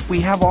go, but if we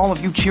have all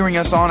of you cheering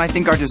us on, I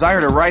think our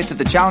desire to rise to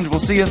the challenge will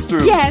see us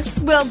through. Yes,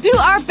 we'll do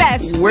our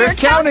best. We're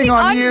counting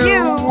on you.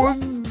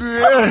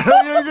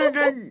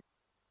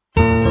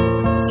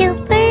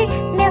 Super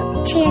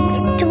Milk Chan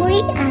story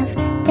of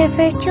the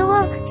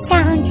virtual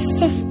sound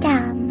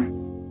system.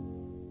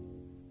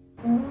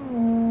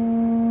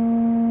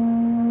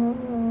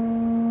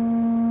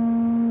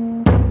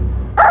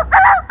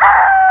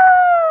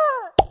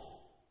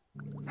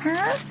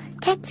 Huh?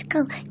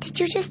 Tetsuko, did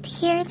you just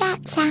hear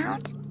that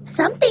sound?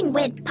 Something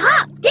went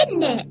pop,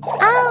 didn't it?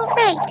 Oh,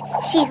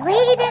 right. She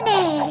laid an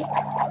egg.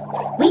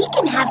 We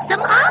can have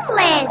some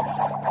omelets.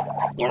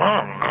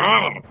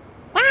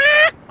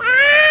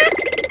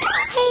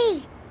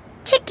 Hey,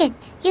 chicken,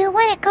 you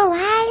want to go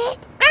at it?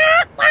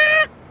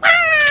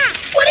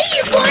 What are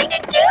you going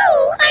to do?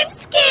 I'm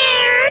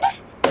scared.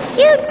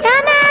 You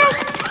dumbass!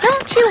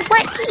 Don't you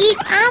want to eat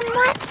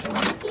omelets?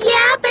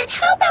 Yeah, but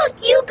how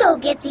about you go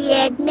get the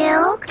egg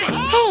milk?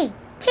 Hey,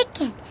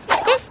 chicken,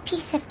 this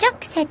piece of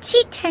junk said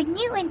she'd turn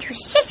you into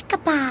shish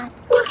kebab.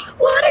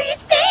 What are you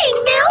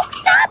saying, Milk?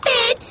 Stop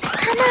it!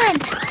 Come on,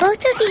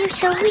 both of you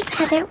show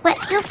each other what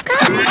you've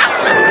got.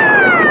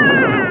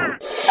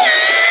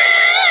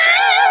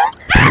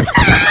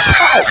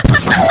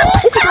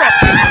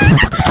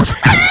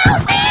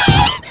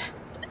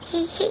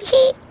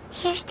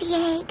 Here's the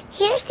egg.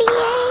 Here's the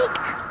egg.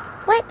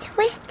 What's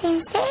with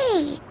this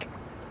egg?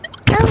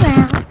 Oh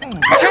well.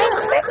 Time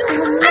for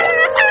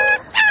omelets.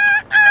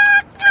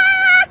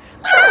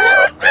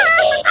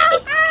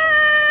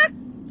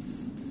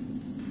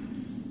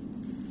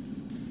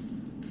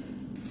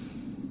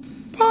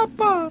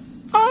 Papa,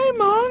 I'm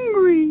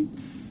hungry.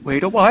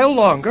 Wait a while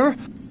longer.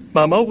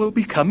 Mama will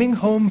be coming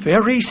home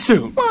very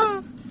soon.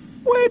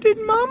 Where did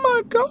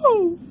Mama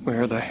go?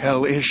 Where the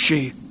hell is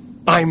she?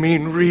 I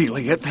mean,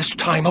 really, at this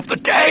time of the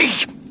day?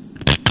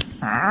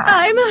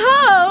 I'm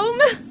home.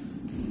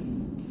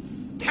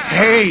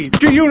 Hey,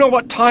 do you know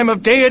what time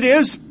of day it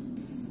is?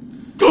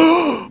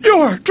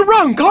 You're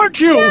drunk, aren't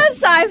you?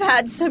 Yes, I've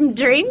had some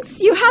drinks.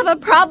 You have a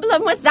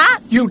problem with that?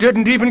 You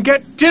didn't even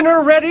get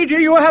dinner ready. Do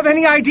you have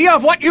any idea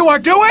of what you are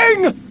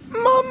doing?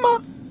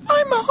 Mama,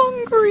 I'm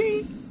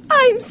hungry.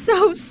 I'm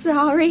so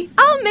sorry.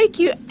 I'll make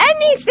you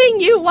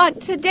anything you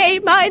want today,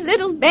 my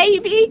little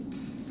baby.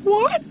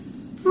 What?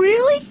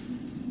 Really?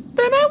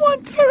 Then I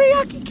want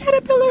teriyaki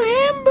caterpillar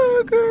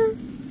hamburger.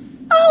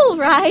 All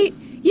right.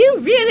 You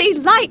really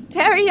like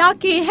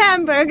teriyaki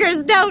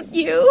hamburgers, don't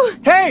you?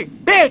 Hey,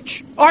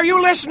 bitch! Are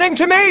you listening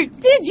to me?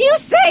 Did you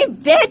say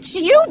bitch?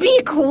 You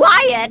be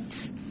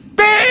quiet.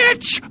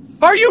 Bitch!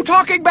 Are you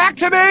talking back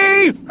to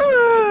me?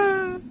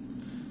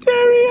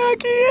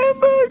 Teriyaki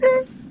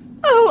hamburger.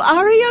 Oh,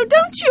 Ario,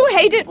 don't you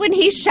hate it when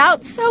he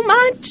shouts so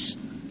much?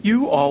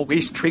 You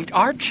always treat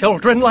our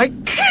children like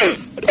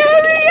teriyaki!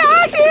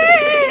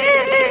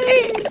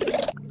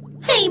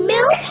 Hey,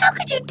 Milk, how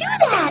could you do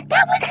that?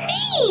 That was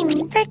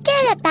mean.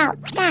 Forget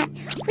about that.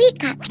 We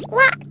got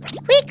lots.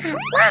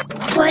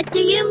 What do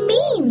you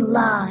mean,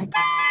 lots?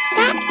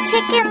 That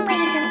chicken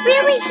laid a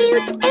really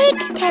huge egg,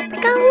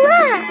 Tetsuko.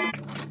 Look.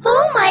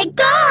 Oh, my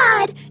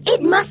God.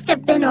 It must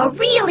have been a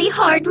really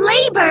hard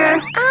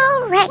labor.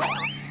 All right.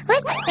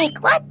 Let's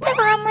make lots of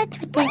omelets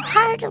with this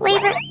hard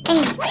labor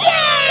egg.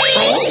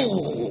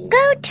 Yay!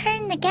 Go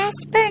turn the gas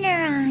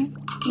burner on.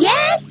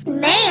 Yes,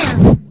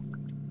 ma'am.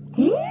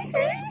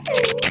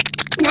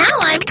 Now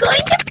I'm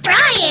going to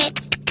fry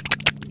it.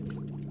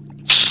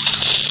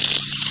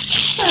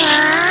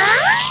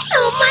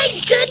 Oh my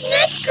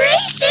goodness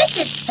gracious,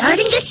 it's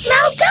starting to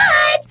smell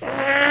good.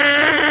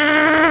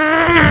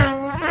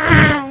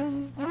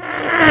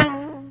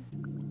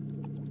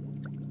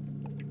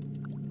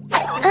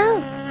 Oh,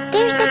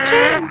 there's a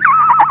turn.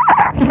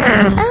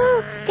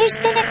 Oh, there's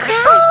been a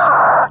crash.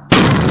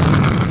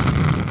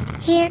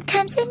 Here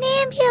comes an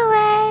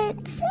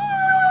ambulance.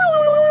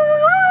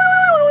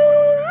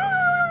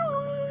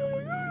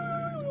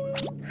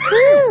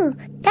 Whew,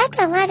 that's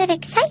a lot of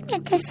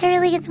excitement this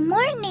early in the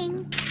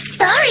morning.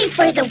 Sorry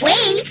for the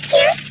wait.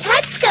 Here's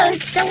Tetsuko's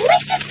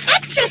delicious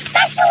extra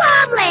special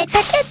omelet.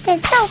 Forget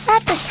this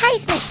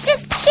self-advertisement.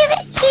 Just give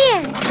it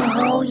here.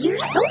 Oh, you're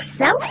so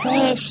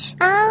selfish.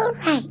 All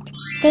right.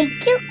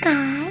 Thank you,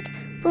 God,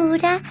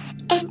 Buddha,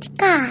 and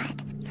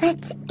God.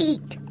 Let's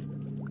eat.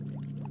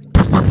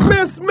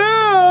 Miss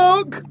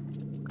Milk!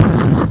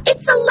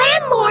 It's the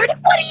landlord.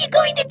 What are you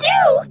going to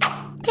do?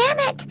 Damn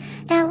it.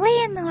 The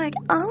landlord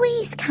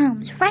always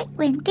comes right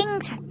when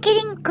things are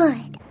getting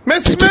good.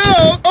 Miss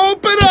Milk,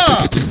 open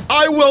up!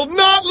 I will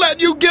not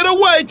let you get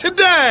away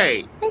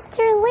today! Mr.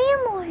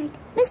 Landlord,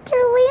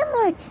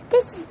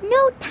 this is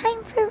no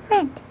time for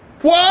rent.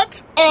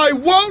 What? I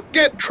won't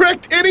get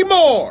tricked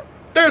anymore!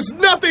 There's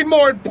nothing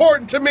more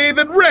important to me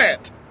than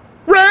rent!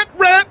 Rent!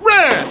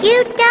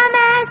 You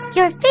dumbass!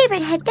 Your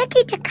favorite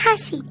Hideki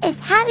Takashi is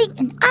having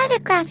an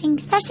autographing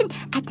session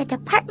at the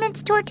department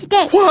store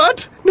today.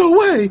 What? No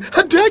way!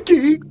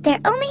 Hideki!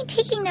 They're only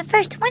taking the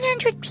first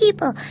 100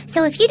 people,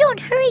 so if you don't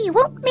hurry, you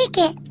won't make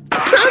it.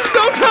 There's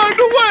no time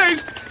to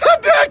waste!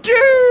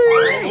 Hideki!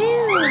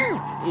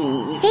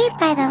 Saved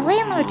by the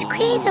landlord's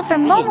craze over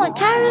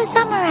Momotaro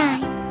Samurai.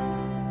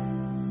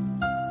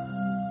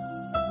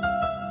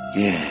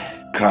 Yeah,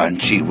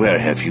 Kanchi, where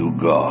have you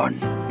gone?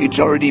 It's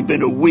already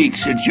been a week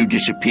since you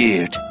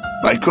disappeared.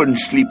 I couldn't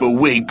sleep a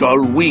wink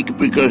all week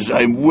because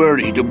I'm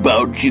worried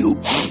about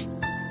you.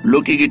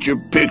 Looking at your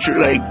picture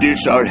like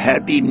this, our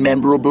happy,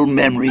 memorable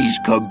memories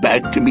come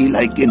back to me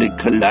like in a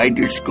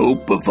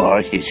kaleidoscope of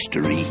our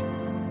history.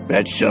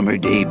 That summer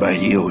day by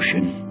the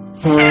ocean.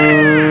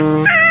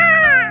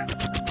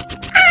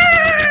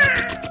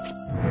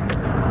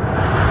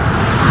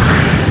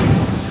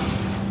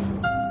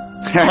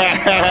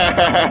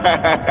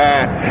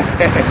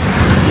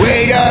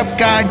 Wait up,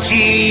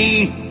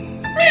 Kanchi!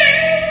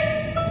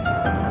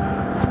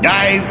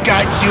 I've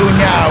got you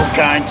now,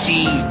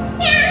 Kanchi.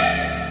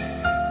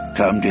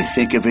 Come to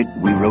think of it,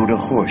 we rode a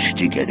horse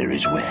together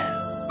as well.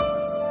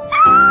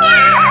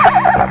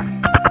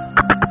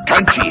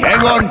 Kanchi,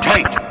 hang on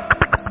tight.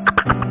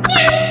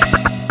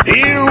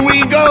 Here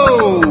we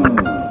go!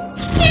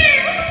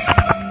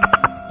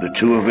 The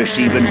two of us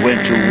even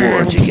went to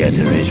war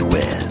together as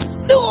well.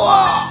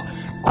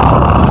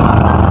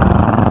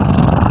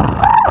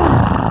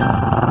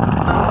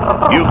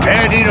 You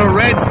can't eat a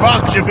red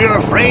fox if you're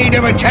afraid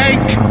of a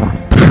tank.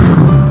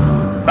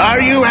 Are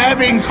you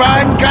having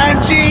fun,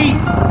 Kanchi?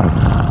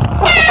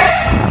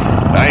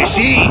 I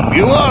see,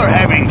 you are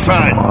having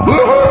fun.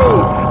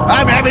 Woohoo!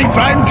 I'm having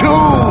fun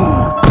too.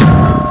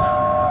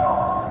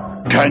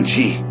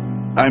 Kanchi,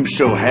 I'm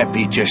so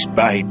happy just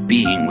by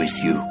being with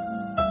you.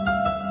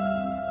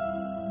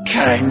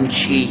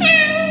 Kanchi.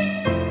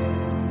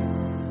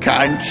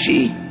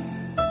 Kanchi.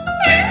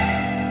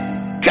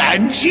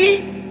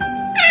 Kanchi?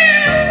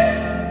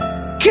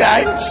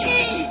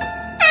 Kanchi!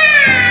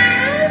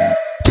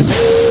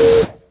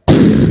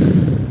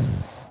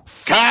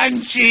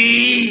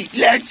 Kanchi,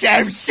 let's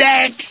have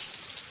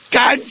sex!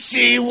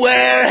 Kanchi,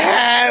 where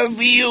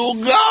have you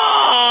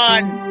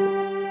gone?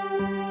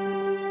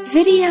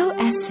 Video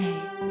essay.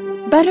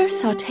 Butter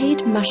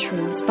Sautéed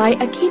Mushrooms by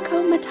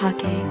Akiko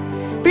Matake.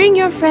 Bring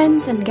your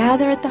friends and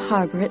gather at the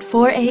harbor at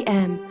 4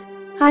 a.m.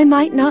 I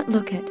might not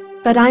look it,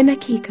 but I'm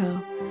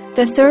Akiko,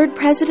 the third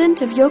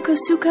president of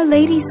Yokosuka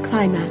Ladies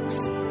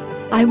Climax.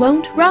 I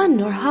won't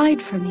run or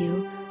hide from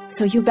you,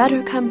 so you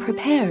better come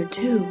prepared,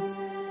 too.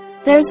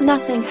 There's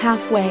nothing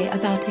halfway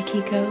about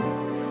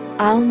Akiko.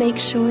 I'll make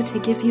sure to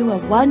give you a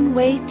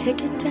one-way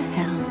ticket to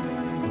hell.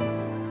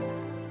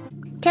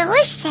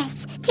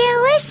 Delicious,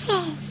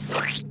 delicious.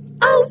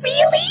 Oh,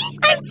 really?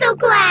 I'm so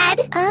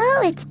glad.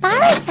 Oh, it's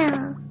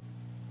Barzo.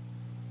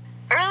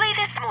 Early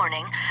this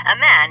morning, a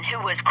man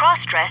who was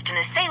cross-dressed in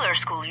a sailor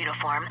school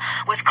uniform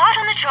was caught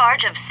on the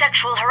charge of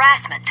sexual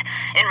harassment.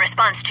 In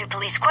response to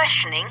police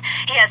questioning,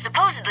 he has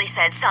supposedly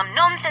said some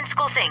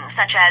nonsensical things,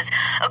 such as,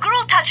 "A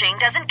girl touching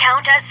doesn't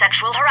count as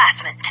sexual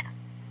harassment."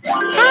 How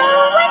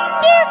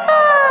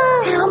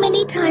wonderful! How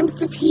many times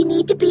does he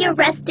need to be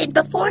arrested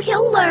before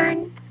he'll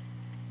learn?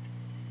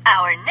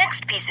 Our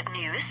next piece of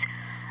news.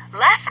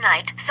 Last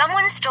night,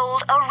 someone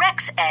stole a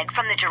Rex egg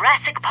from the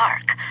Jurassic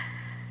Park.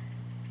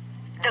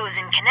 Those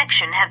in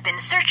connection have been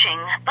searching,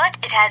 but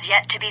it has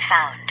yet to be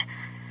found.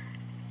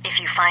 If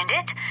you find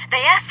it,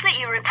 they ask that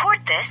you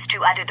report this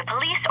to either the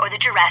police or the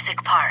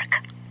Jurassic Park.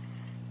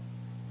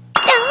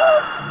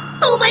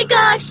 Oh my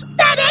gosh!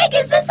 That egg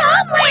is this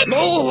omelet!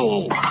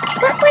 No!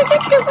 What was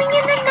it doing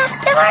in the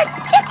nest of our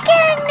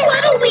chicken?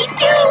 What'll we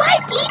do?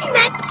 I've eaten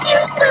that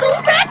cute little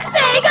Rex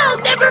egg!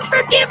 I'll never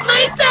forgive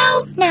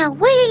myself! Now,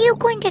 what are you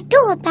going to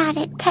do about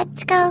it,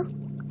 Tetsuko?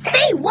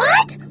 Say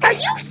what? Are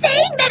you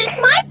saying that it's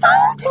my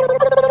fault?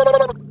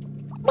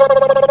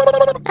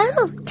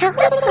 Oh,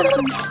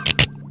 telephone.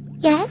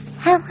 Yes,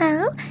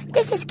 hello?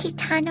 This is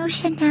Kitano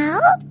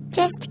Chanel?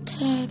 Just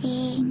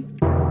kidding.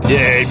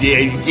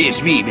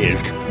 It's me,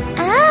 Milk.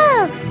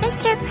 Oh,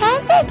 Mr.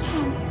 President.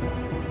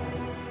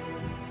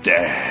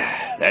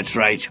 That's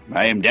right.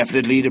 I am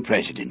definitely the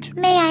president.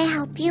 May I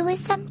help you with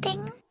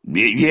something?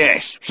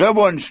 Yes.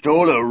 Someone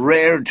stole a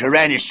rare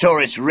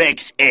Tyrannosaurus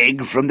Rex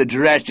egg from the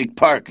Jurassic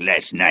Park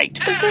last night.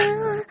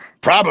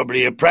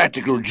 Probably a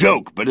practical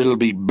joke, but it'll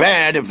be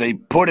bad if they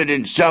put it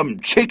in some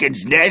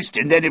chicken's nest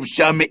and then if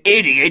some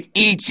idiot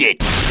eats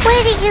it.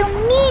 What do you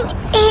mean,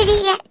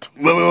 idiot?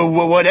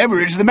 Whatever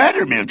is the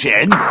matter,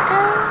 Milk-chan?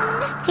 Oh,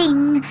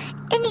 nothing.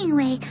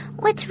 Anyway,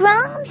 what's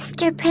wrong,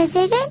 Mr.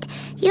 President?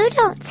 You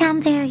don't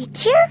sound very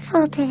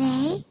cheerful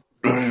today.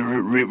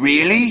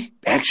 Really?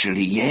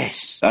 Actually,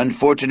 yes.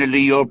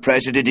 Unfortunately, your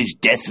president is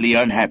deathly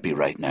unhappy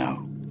right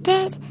now.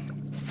 Did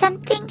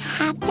something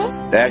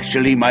happen?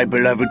 Actually, my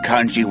beloved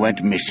Kanji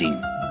went missing.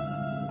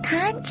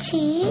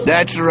 Kanji?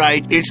 That's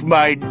right. It's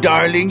my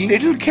darling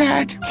little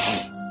cat.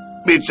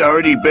 It's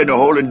already been a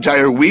whole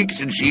entire week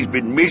since she's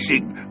been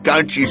missing.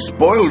 Kanji's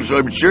spoiled, so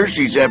I'm sure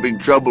she's having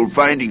trouble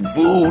finding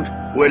food.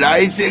 When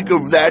I think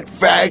of that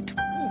fact...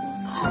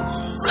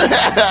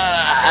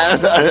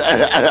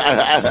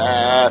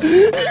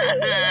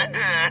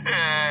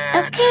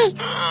 Okay,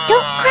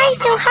 don't cry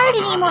so hard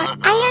anymore.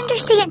 I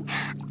understand.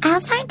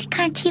 I'll find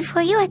Kanji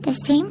for you at the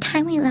same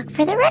time we look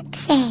for the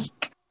Rex egg.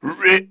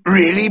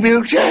 Really,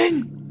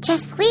 Milk-chan?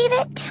 Just leave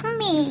it to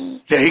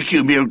me. Thank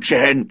you,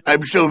 Milk-chan.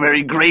 I'm so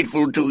very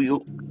grateful to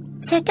you.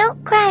 So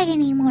don't cry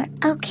anymore,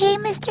 okay,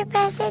 Mr.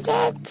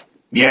 President?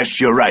 Yes,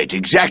 you're right.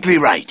 Exactly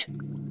right.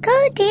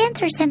 Go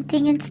dance or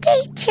something and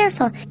stay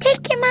cheerful.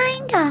 Take your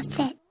mind off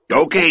it.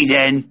 Okay,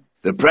 then.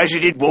 The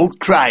president won't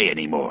cry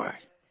anymore.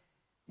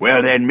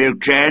 Well then,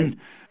 Milk-chan,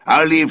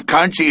 I'll leave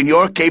Kanji in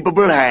your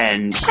capable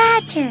hands.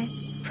 Roger.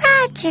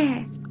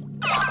 Roger.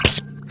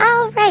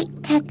 All right,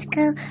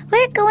 Tetsuko.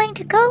 We're going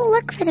to go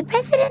look for the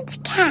president's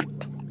cat.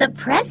 The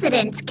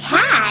president's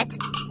cat?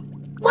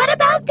 What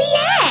about the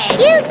egg?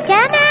 You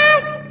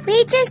dumbass!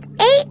 We just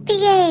ate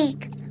the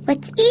egg.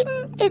 What's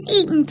eaten is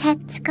eaten,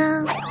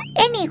 Tetsuko.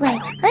 Anyway,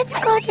 let's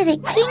go to the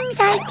King's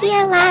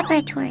Idea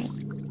Laboratory.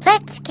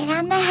 Let's get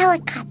on the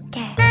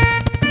helicopter.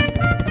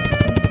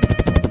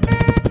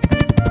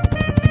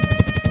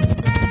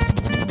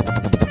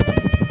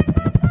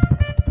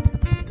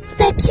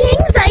 The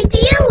King's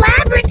Idea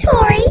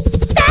Laboratory?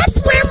 That's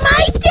where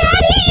my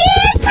daddy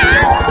is!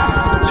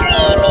 How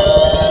dreamy!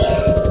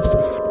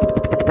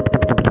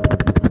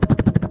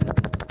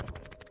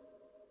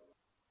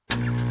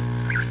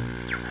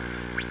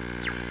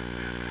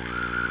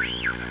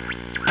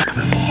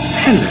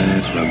 Hello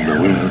from the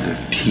world of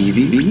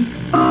TV.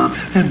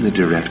 I'm the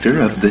director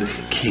of the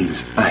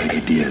King's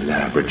Idea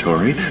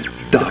Laboratory,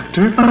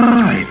 Dr.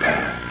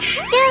 Eyepatch.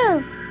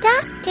 Yo,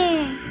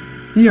 Doctor.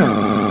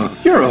 Yeah,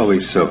 you're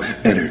always so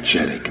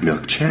energetic,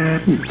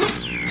 Milk-chan.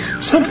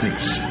 Something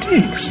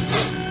stinks.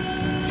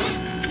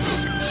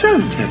 So,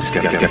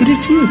 Tetsuko, it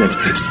is you that's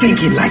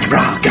stinking like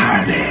raw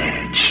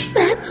garbage.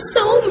 That's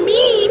so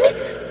mean.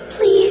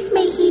 Please,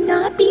 may he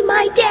not be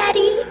my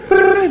daddy.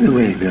 By the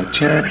way,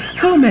 Milk-chan,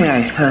 how may I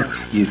help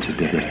you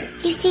today?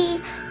 You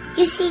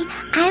see,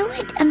 I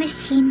want a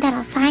machine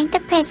that'll find the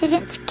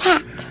president's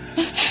cat.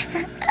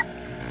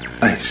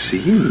 I see.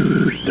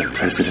 The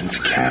president's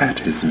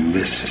cat is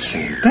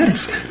missing. That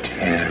is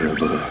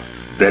terrible.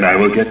 Then I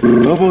will get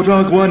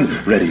RoboDog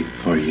 1 ready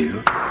for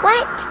you.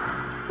 What?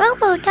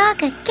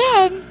 RoboDog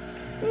again?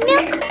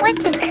 Milk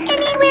wants an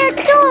anywhere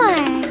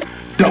door.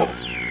 Don't.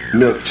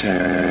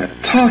 Milk-chan,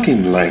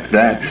 talking like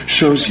that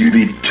shows you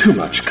read too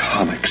much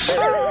comics.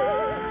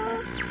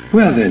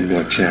 Well then,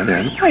 Milk-chan,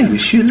 I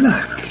wish you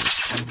luck.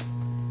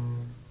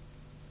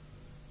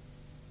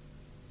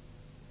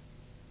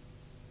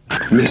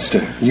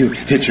 Mister, you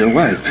hit your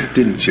wife,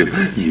 didn't you?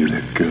 You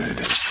look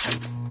good.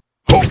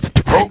 Ho,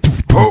 ho,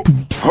 ho,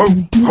 ho,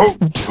 ho,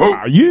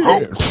 ho, yeah.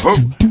 ho, ho,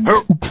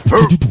 ho,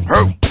 ho,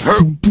 ho, ho,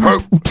 ho,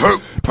 ho,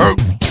 ho.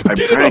 I'm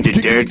trying to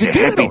dance a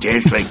happy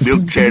dance like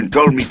Milk Chan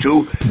told me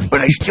to,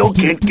 but I still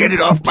can't get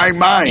it off my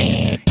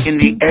mind. In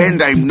the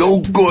end, I'm no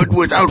good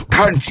without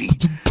Kanchi.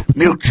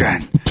 Milk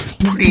Chan,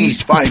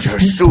 please find her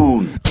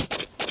soon.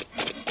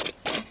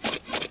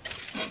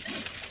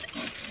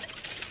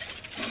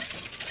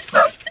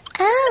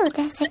 Oh,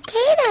 the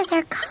cicadas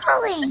are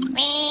calling.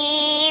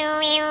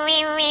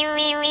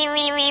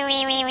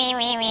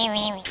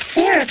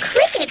 There are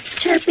crickets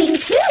chirping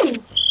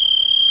too.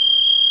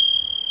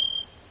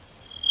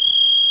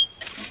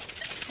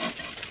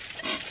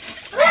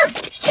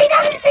 She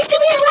doesn't seem to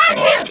be around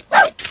here.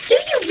 Do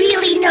you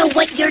really know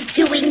what you're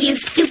doing, you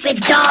stupid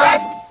dog?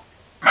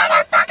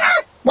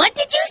 Motherfucker! What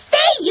did you say,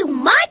 you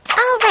mutt?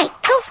 All right,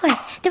 go for it.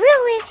 The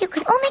rule is you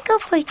can only go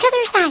for each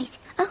other's eyes.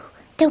 Oh,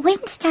 the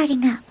wind's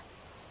starting up.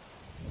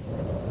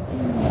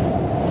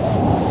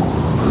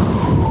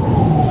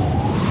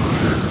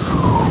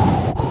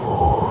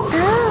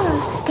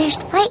 Oh,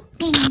 there's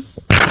lightning.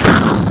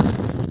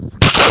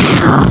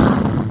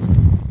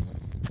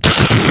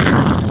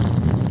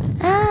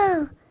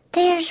 Oh,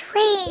 there's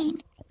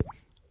rain.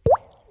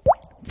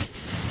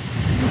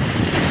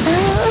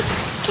 Oh,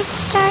 it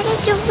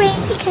started to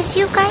rain because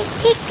you guys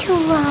take too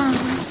long.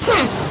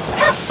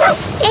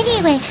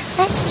 Anyway,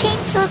 let's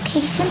change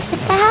locations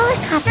with the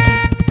helicopter.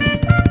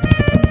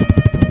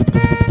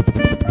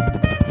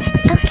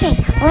 Okay,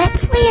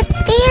 let's land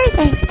there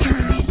this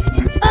time.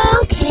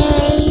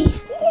 Okay.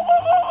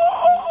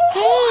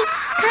 Hey,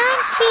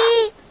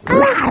 Kanchi!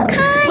 Oh,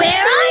 Kanchi!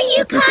 Where are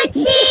you,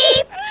 Kanchi?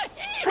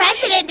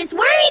 President is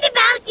worried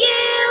about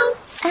you!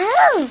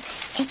 Oh,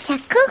 it's a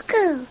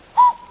cuckoo.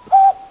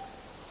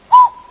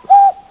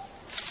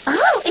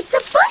 Oh, it's a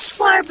bush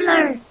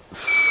warbler.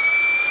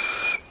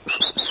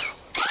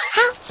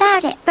 How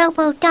about it,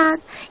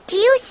 Robo-Dog? Do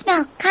you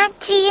smell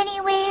Kanchi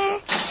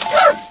anywhere?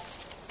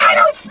 I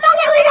don't smell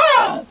her at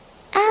all!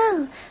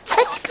 Oh,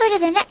 let's go to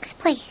the next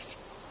place.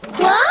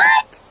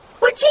 What?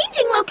 We're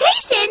changing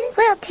locations?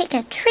 We'll take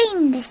a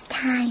train this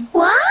time.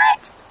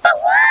 What? But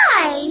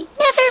why?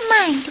 Never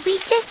mind, we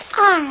just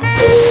are.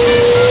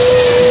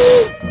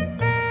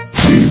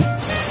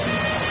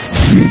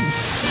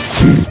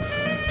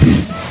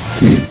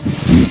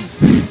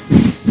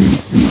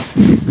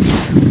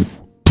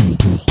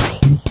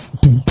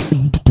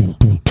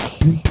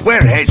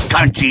 Where has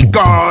Kanchi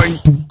gone?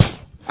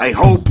 I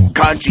hope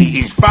Kanchi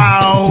is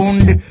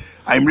found.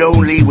 I'm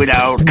lonely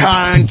without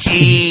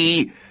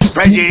Kanchi.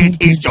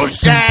 President is so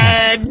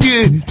sad.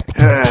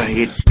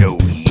 It's no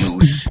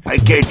use. I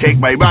can't take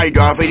my mind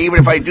off it even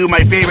if I do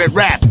my favorite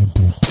rap.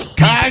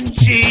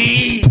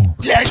 Kanchi,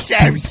 let's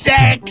have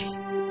sex.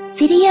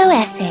 Video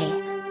essay,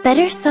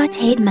 Better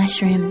Sautéed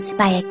Mushrooms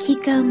by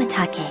Akiko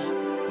Matake.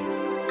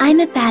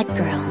 I'm a bad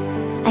girl.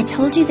 I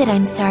told you that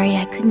I'm sorry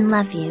I couldn't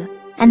love you,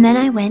 and then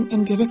I went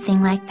and did a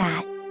thing like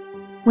that.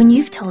 When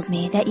you've told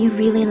me that you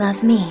really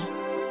love me.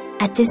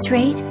 At this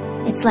rate,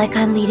 it's like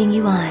I'm leading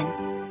you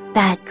on.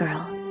 Bad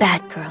girl,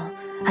 bad girl.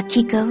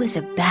 Akiko is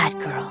a bad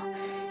girl.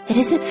 It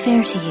isn't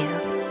fair to you.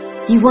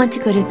 You want to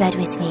go to bed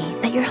with me,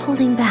 but you're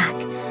holding back.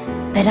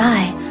 But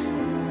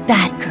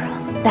bad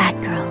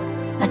girl.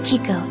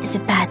 Akiko is a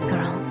bad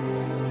girl.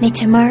 May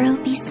tomorrow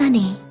be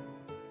sunny.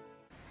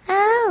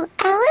 Oh,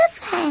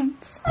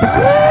 elephants.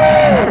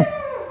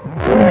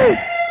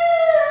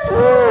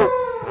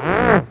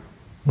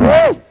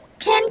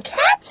 Can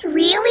cats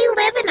really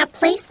live in a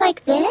place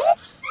like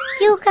this?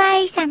 You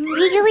guys, I'm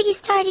really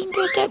starting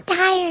to get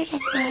tired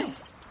of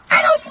this.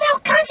 I don't smell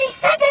Kanchi's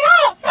scent at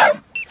all.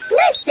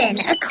 Listen,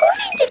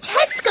 according to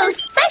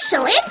Tetsuko's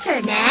special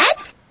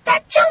internet...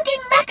 That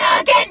chunking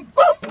mecha again!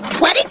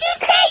 What did you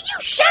say? You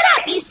shut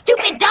up, you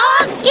stupid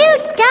dog! You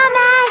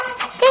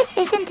dumbass! This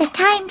isn't the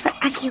time for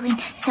arguing,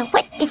 so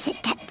what is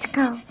it,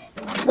 Tetsuko?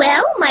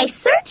 Well, my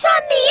search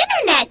on the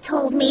internet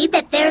told me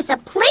that there's a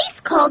place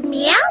called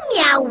Meow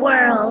Meow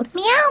World.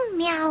 Meow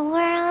Meow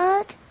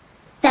World?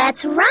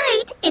 That's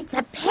right. It's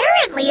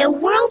apparently a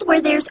world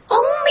where there's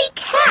only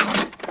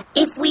cats.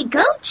 If we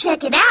go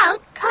check it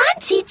out,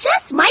 Kanchi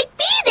just might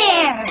be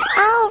there.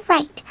 All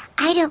right.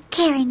 I don't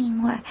care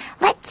anymore.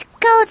 Let's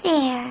go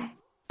there.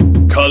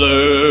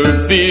 Color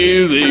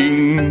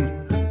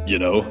feeling. You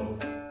know,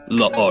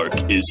 La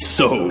Arc is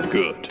so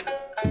good.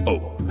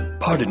 Oh,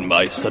 pardon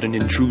my sudden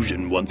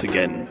intrusion once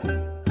again.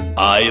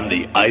 I am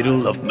the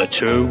idol of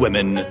mature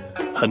women,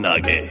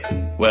 Hanage.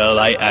 Well,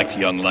 I act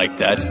young like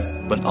that,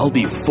 but I'll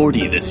be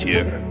 40 this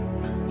year.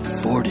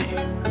 40.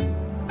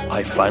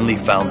 I finally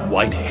found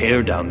white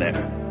hair down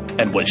there,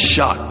 and was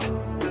shocked.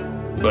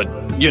 But,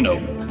 you know,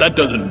 that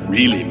doesn't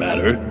really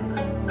matter.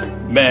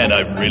 Man,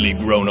 I've really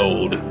grown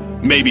old.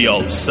 Maybe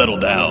I'll settle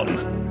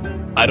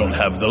down. I don't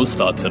have those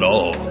thoughts at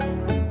all.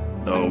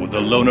 No, the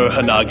loner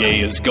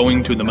Hanage is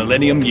going to the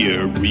Millennium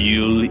Year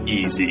real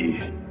easy.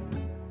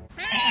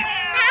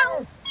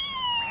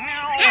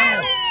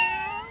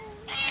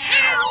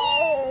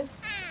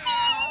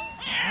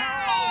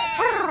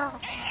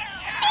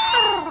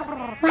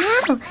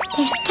 Oh,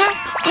 there's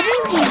cats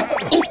everywhere.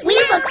 If we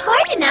look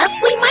hard enough,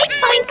 we might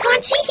find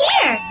Conchi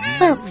here.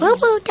 Well,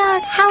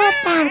 Robo-Dog, how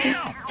about it?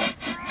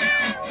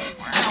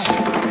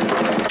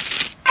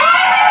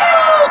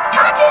 Oh!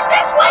 Conchi's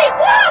this way!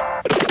 Woof!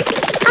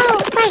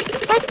 Oh, right.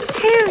 Let's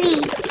hurry.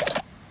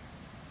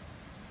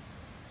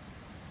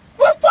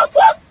 Woof, woof,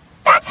 woof!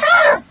 That's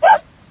her!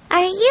 Woof!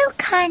 Are you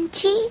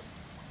Conchi?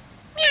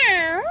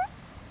 Meow.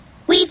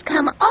 We've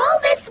come all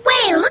this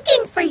way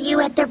looking for you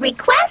at the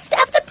request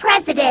of the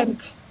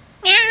president.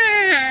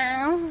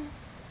 Meow.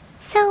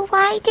 So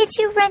why did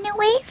you run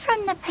away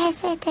from the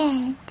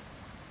president?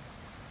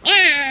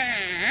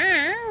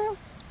 Meow.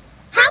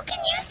 How can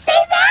you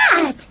say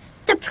that?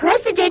 The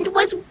president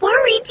was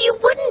worried you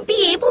wouldn't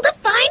be able to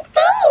find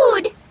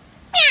food.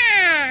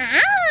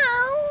 Meow.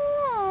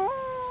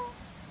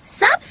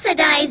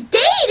 Subsidized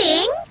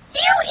dating?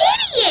 You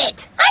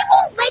idiot! I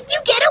won't let you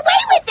get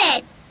away with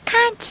it!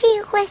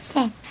 Conchi,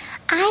 listen.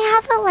 I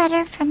have a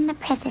letter from the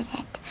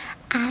president.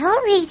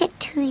 I'll read it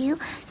to you,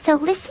 so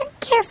listen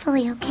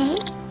carefully, okay?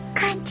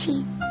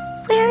 Conchi,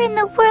 where in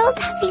the world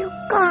have you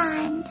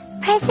gone?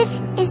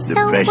 President is so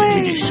worried. The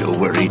president is so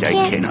worried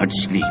I cannot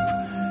sleep.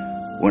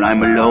 When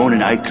I'm alone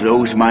and I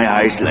close my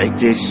eyes like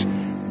this,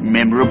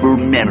 memorable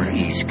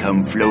memories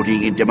come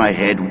floating into my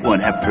head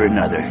one after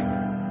another.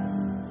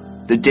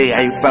 The day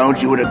I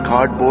found you in a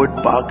cardboard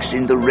box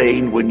in the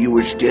rain when you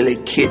were still a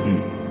kitten.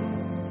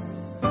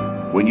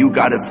 When you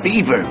got a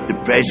fever, the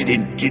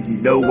president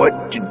didn't know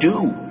what to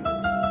do.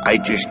 I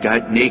just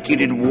got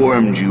naked and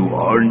warmed you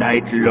all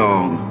night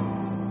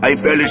long. I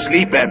fell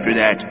asleep after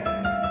that,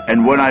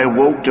 and when I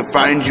woke to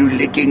find you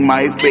licking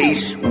my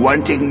face,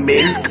 wanting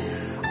milk,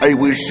 I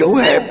was so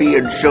happy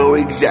and so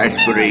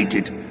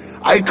exasperated.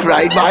 I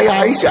cried my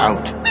eyes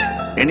out.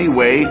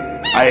 Anyway,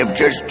 I have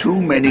just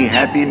too many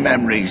happy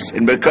memories,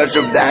 and because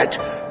of that,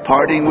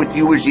 parting with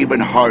you is even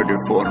harder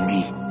for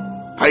me.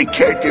 I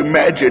can't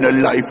imagine a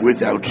life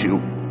without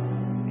you.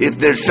 If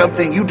there's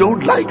something you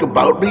don't like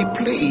about me,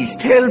 please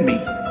tell me.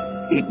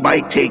 It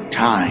might take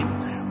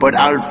time, but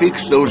I'll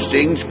fix those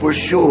things for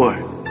sure.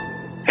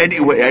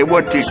 Anyway, I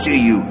want to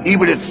see you,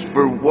 even if it's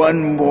for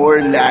one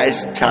more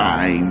last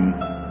time.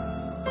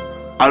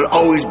 I'll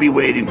always be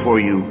waiting for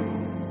you.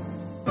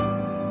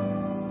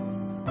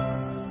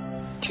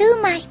 To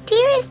my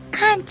dearest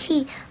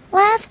Conchi,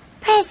 love,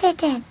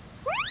 President.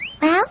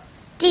 Well,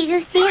 do you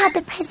see how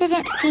the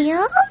president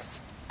feels?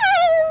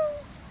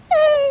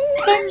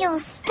 Then you'll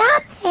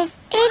stop this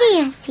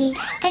idiocy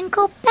and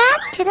go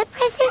back to the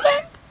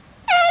president?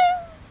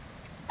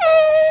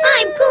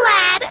 I'm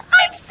glad.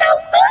 I'm so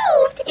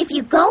moved. If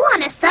you go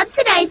on a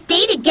subsidized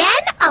date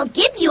again, I'll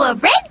give you a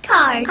red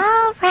card.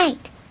 All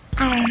right.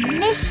 Our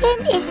mission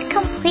is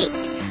complete.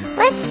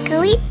 Let's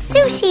go eat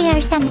sushi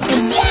or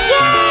something.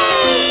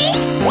 Yay!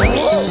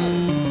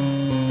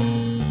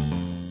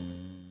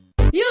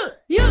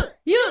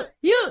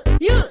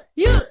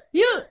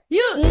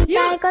言い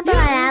たいことは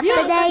ラップで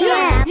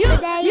言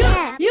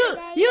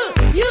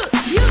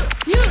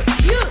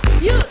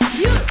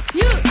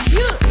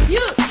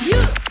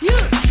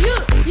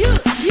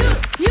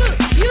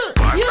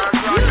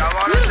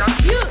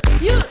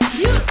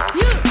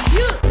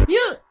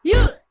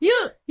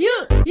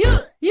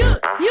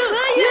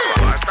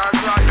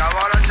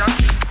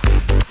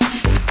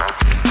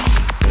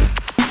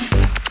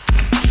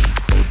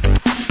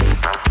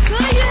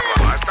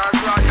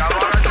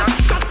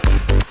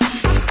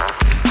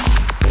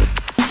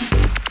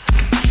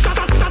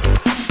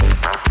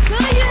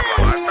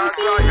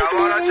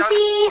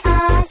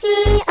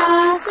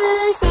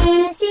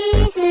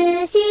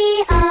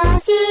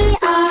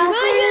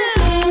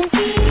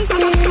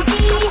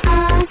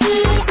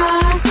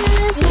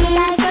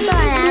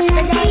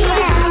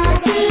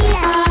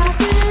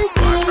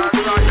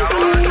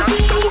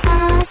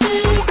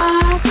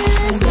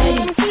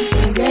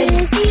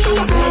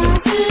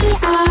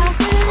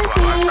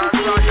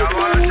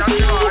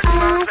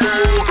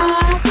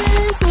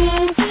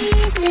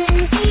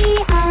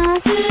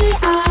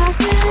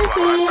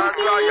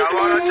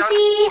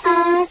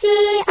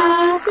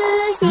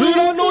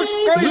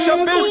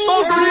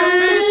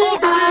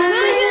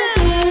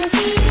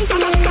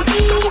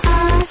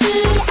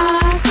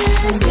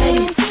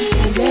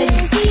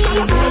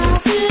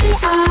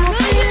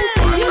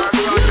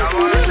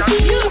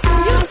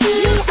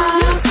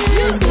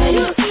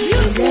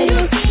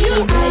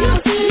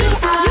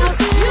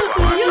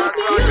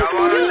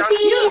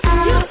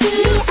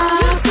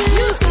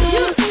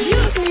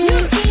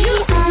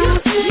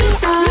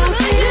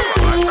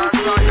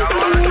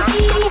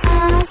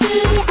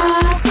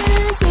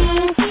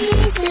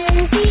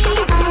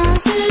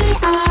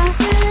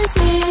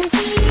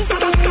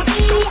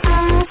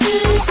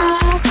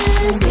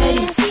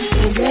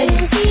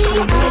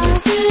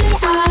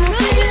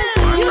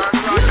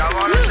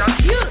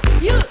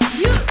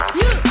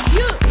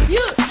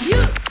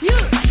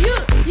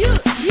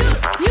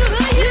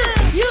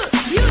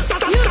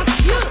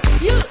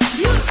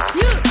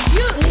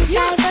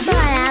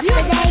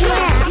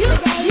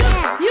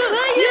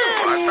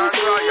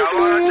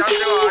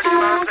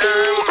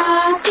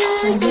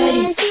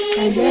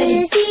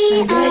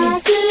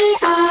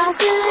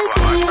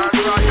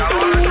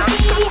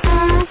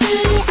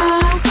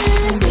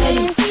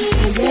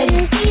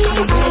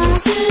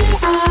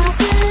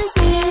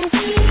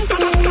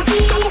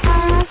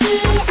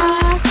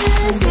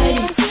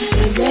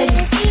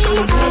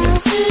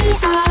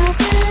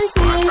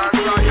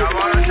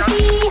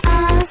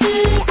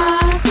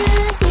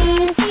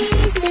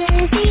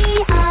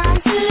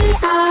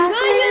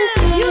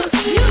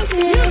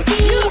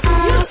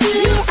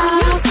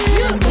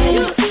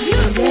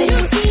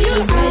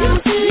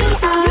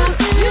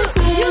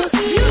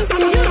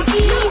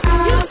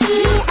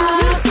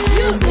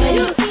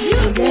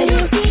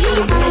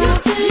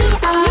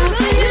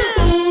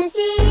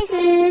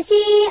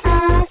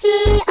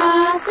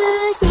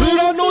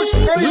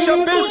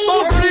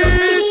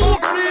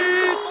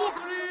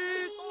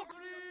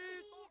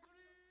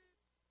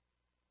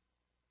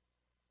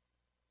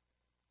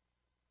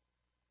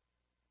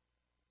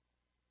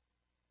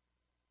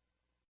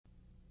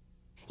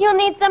You'll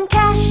need some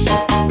cash.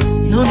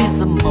 You'll need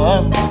some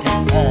monster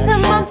cash.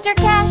 Some monster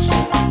cash.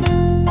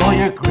 For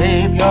your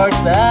graveyard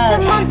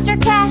bash. Some monster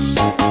cash.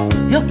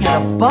 You'll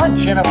get a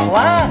bunch in a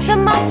flash.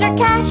 Some monster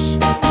cash.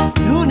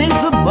 You need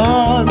some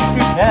monster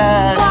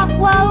cash.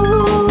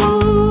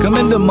 Wah-wah. Come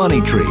into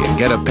Money Tree and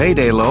get a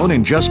payday loan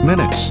in just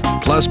minutes.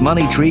 Plus,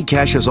 Money Tree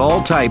cashes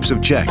all types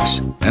of checks.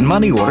 And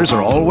money orders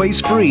are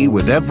always free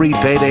with every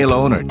payday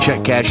loan or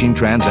check cashing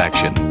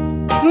transaction.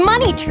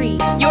 Money Tree,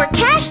 your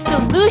cash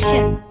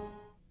solution.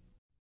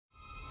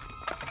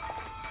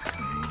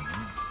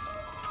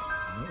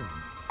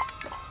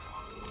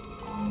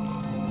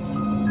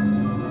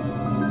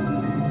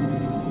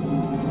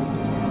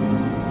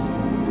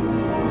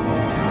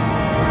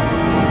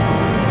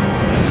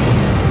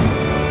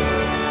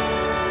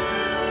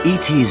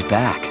 E.T.'s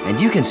back, and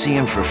you can see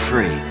him for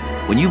free.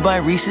 When you buy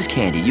Reese's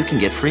Candy, you can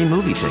get free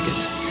movie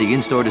tickets. See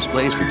in-store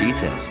displays for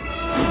details.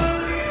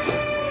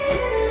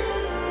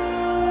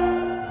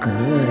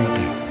 Good.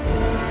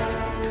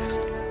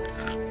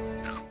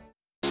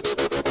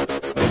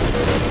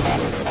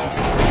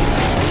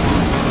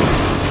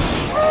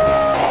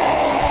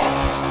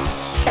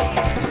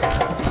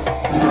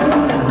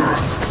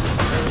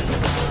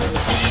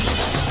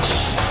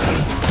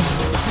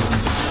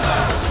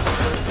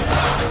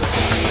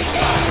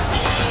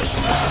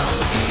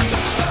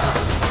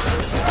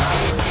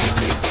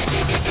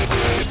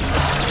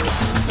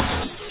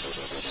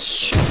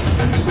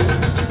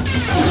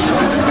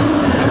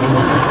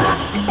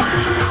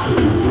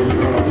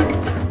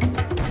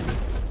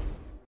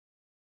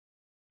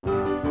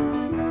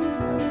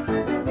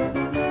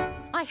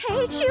 I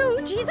hate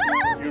you, Jesus!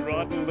 You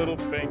rotten little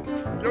fink.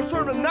 Your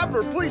sermon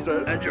never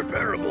pleases. And your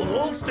parables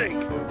all stink.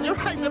 Your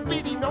eyes and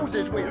beady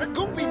noses wear a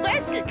goofy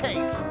basket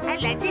case.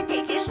 I'd like to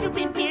take your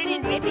stupid beard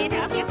and rip it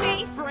off your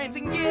face.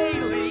 Prancing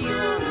gaily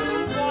on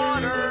the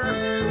water,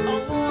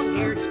 a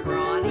long-haired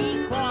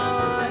scrawny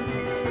clod.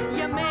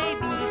 You may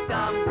be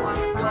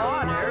someone's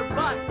daughter,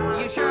 but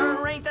you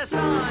sure ain't the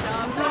son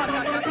of God.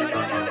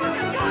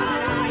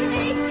 I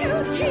hate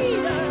you,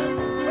 Jesus,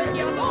 with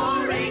your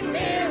boring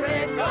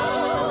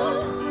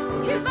miracles.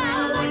 You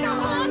sound like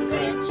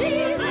 100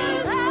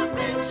 cheeses have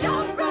been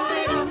shoved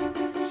right up,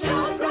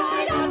 shoved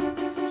right up,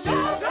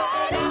 shoved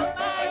right up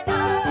my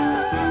nose.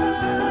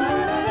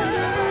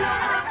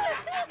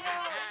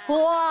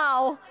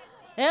 Wow,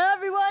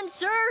 everyone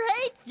sure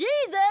hates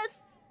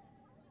Jesus.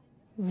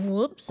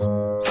 Whoops.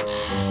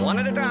 One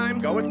at a time.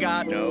 Go with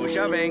God. No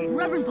shoving.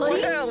 Reverend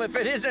Putty? Well, if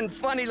it isn't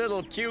funny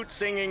little cute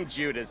singing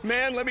Judas.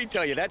 Man, let me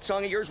tell you, that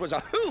song of yours was a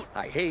hoot.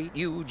 I hate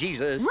you,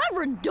 Jesus.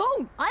 Reverend,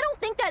 don't! I don't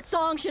think that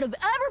song should have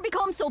ever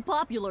become so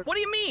popular. What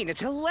do you mean?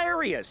 It's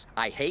hilarious.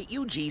 I hate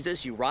you,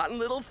 Jesus, you rotten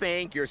little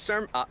fink. Your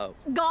sermon. Uh-oh.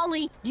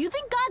 Golly, do you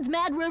think God's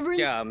mad, Reverend?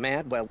 Yeah,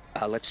 mad? Well,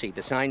 let's see.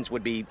 The signs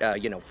would be,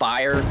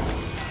 fire,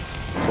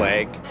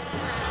 plague,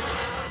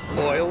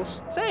 oils.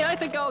 Say, I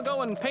think I'll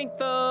go and paint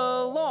the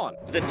lawn.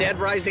 The dead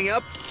rising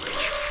up,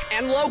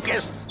 and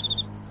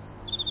locusts.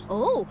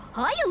 Oh,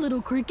 hiya,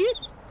 little cricket.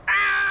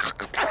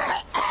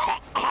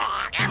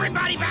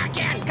 Everybody back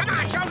in! Come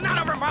on, show's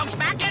not over, folks!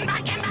 Back in,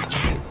 back in,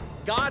 back in!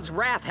 God's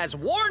wrath has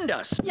warned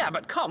us. Yeah,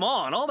 but come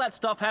on, all that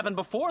stuff happened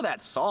before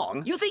that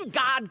song. You think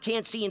God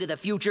can't see into the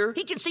future?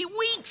 He can see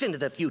weeks into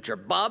the future,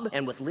 bub.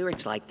 And with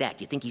lyrics like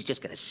that, you think he's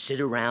just gonna sit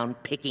around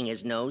picking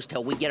his nose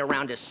till we get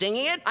around to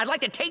singing it? I'd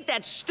like to take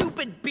that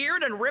stupid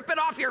beard and rip it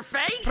off your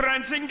face?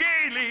 Prancing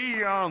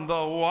gaily on the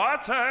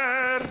water,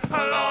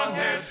 a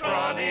long-haired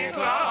scrawny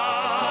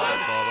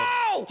cloud.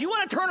 Oh! Do you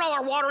want to turn all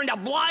our water into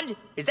blood?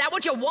 Is that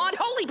what you want?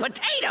 Holy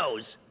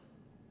potatoes!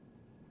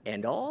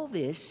 And all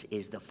this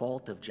is the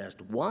fault of just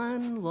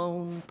one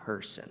lone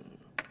person.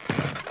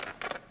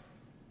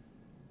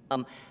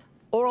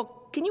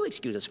 Orel, can you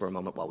excuse us for a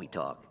moment while we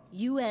talk?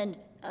 You and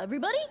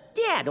everybody?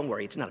 Yeah, don't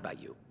worry, it's not about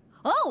you.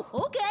 Oh,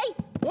 okay.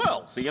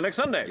 Well, see you next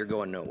Sunday. You're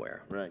going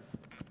nowhere. Right.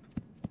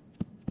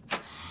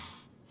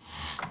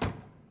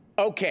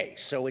 Okay,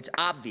 so it's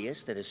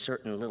obvious that a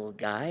certain little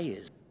guy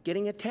is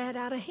getting a tad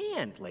out of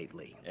hand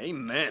lately.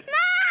 Amen.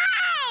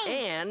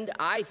 And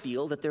I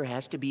feel that there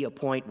has to be a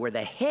point where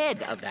the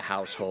head of the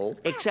household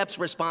accepts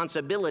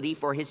responsibility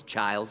for his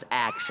child's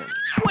actions.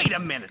 Wait a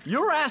minute.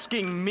 You're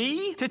asking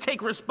me to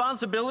take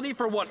responsibility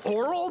for what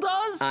Orel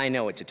does? I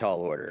know it's a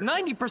tall order.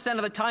 90%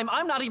 of the time,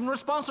 I'm not even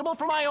responsible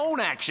for my own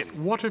action.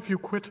 What if you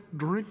quit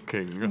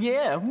drinking?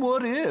 Yeah,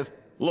 what if?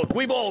 Look,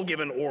 we've all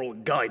given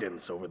Orel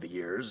guidance over the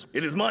years.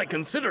 It is my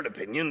considered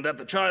opinion that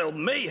the child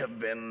may have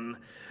been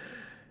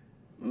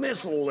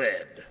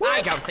misled.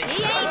 I don't think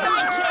so.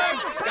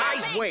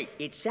 Guys, wait.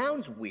 It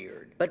sounds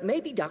weird, but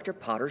maybe Dr.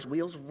 Potter's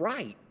wheel's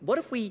right. What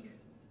if we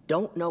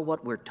don't know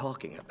what we're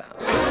talking about?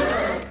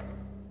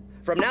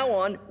 From now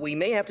on, we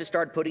may have to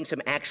start putting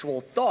some actual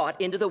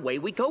thought into the way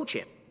we coach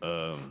him.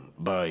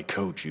 By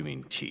coach, you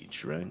mean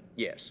teach, right?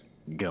 Yes.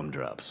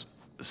 Gumdrops.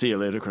 See you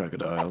later,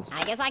 crocodiles.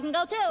 I guess I can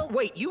go too.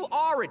 Wait, you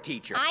are a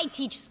teacher. I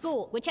teach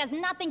school, which has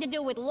nothing to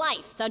do with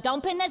life, so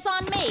don't pin this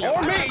on me.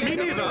 Or me. Me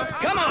neither.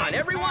 Come on,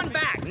 everyone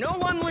back. No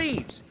one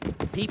leaves.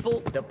 people.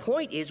 The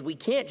point is we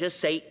can't just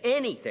say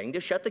anything to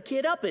shut the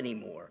kid up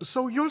anymore.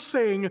 So you're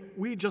saying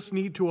we just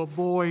need to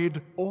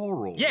avoid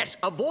Orel? Yes,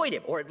 avoid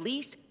him, or at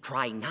least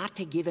try not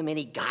to give him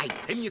any guidance.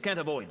 Him you can't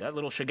avoid. That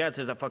little Shagatz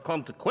is a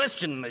verklumped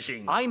question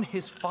machine. I'm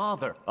his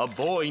father. A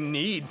boy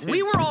needs his...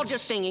 We were all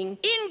just singing,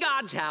 in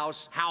God's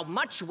house, how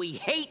much we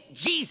hate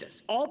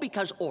Jesus. All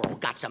because Orel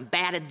got some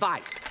bad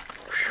advice.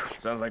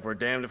 Sounds like we're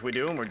damned if we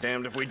do and we're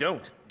damned if we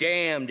don't.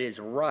 Damned is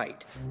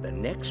right. The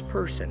next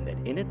person that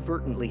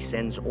inadvertently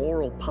sends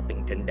Orel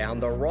Puppington down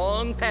the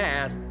wrong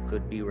path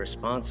could be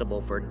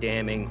responsible for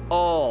damning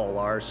all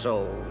our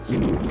souls.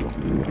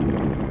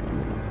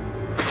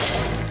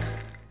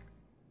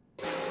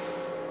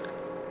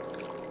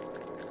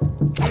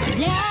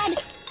 Dad!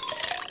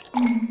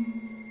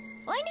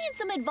 I need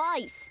some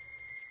advice.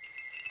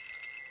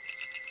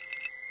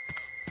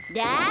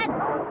 Dad?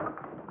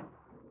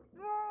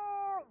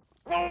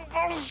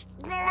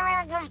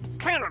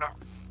 Canada.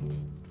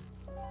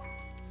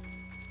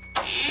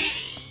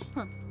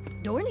 Huh.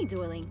 Doily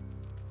doily.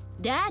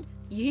 Dad,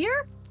 you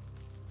here?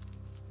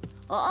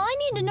 I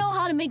need to know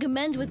how to make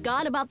amends with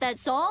God about that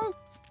song.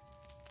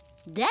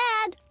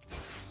 Dad?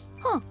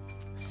 Huh.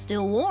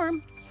 Still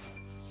warm.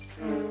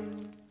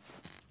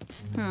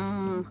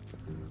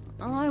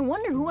 I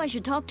wonder who I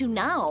should talk to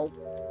now.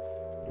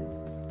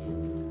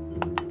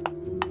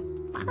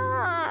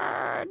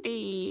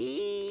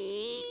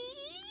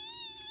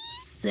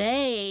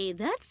 Say,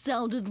 that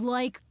sounded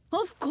like...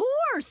 Of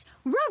course!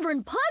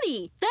 Reverend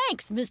Putty!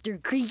 Thanks,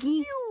 Mr.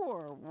 Creaky.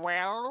 You're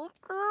welcome.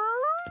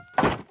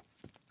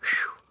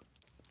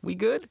 We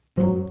good?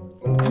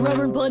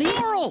 Reverend Putty?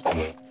 Orel!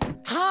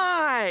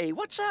 Hi!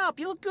 What's up?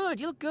 You look good.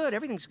 You look good.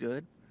 Everything's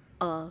good.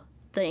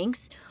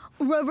 Thanks.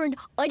 Reverend,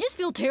 I just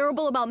feel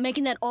terrible about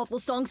making that awful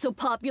song so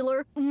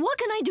popular. What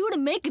can I do to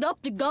make it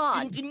up to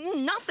God?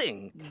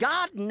 Nothing.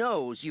 God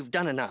knows you've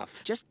done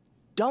enough. Just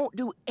don't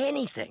do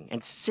anything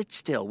and sit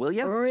still, will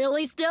you?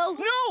 Really still?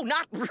 No,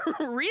 not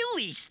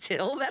really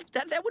still.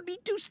 That would be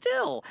too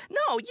still.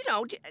 No, you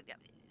know,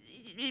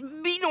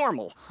 be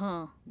normal.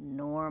 Huh,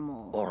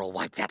 normal. Orel,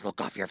 wipe that look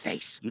off your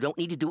face. You don't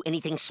need to do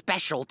anything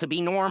special to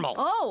be normal.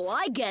 Oh,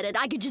 I get it.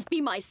 I could just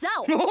be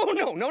myself. No.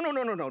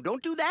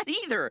 Don't do that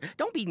either.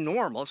 Don't be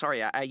normal.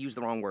 Sorry, I used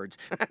the wrong words.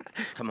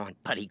 Come on,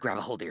 Putty, grab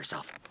a hold of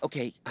yourself.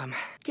 Okay,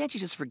 can't you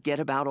just forget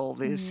about all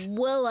this?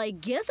 Well, I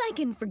guess I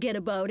can forget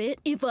about it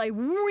if I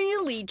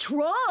really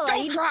try.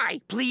 Don't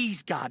try!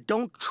 Please, God,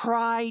 don't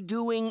try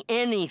doing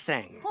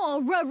anything.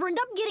 Oh, Reverend,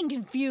 I'm getting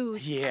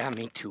confused. Yeah,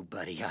 me too,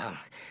 buddy.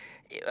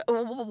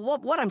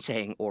 What I'm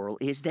saying, Orel,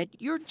 is that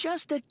you're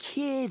just a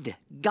kid.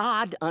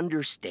 God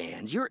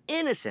understands. You're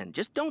innocent.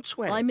 Just don't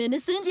sweat. I'm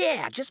innocent?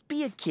 Yeah, just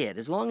be a kid.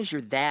 As long as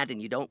you're that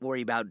and you don't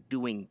worry about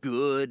doing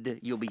good,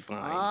 you'll be fine.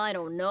 I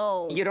don't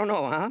know. You don't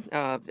know,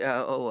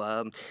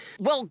 huh?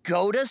 Well,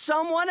 go to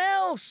someone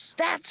else.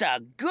 That's a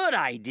good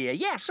idea.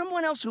 Yeah,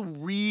 someone else who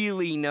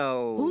really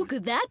knows. Who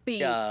could that be?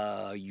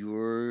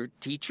 Your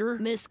teacher?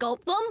 Miss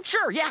Sculpthum?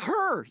 Sure, yeah,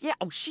 her. Yeah,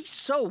 oh, she's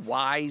so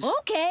wise.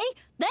 Okay.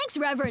 Thanks,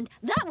 Reverend.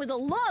 That was a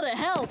lot of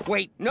help.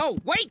 Wait, no,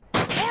 wait!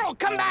 Orel,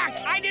 come back!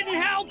 I didn't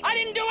help! I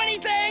didn't do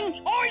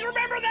anything! Always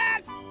remember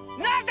that!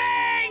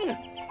 Nothing!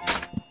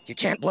 You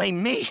can't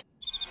blame me.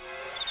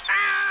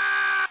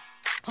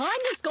 Hi,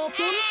 Miss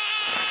Sculpthum.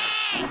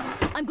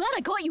 I'm glad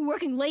I caught you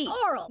working late.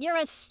 Orel, you're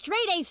a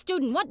straight-A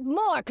student. What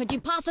more could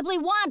you possibly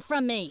want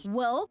from me?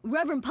 Well,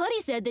 Reverend Putty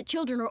said that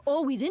children are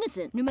always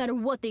innocent, no matter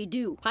what they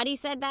do. Putty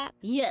said that?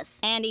 Yes.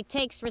 And he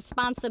takes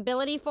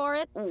responsibility for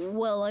it?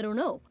 Well, I don't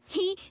know.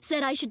 He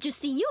said I should just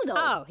see you, though.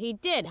 Oh, he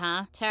did,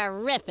 huh?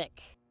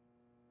 Terrific.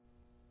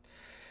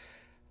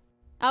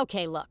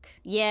 Okay, look.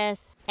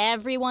 Yes,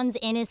 everyone's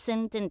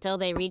innocent until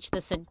they reach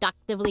the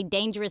seductively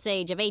dangerous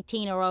age of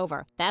 18 or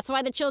over. That's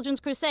why the Children's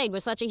Crusade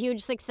was such a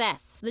huge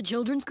success. The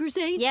Children's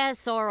Crusade?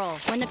 Yes, Orel.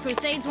 When the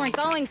Crusades weren't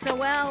going so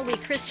well, we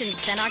Christians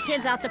sent our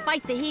kids out to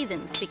fight the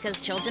heathens because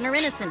children are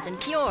innocent and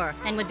pure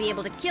and would be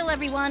able to kill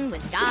everyone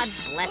with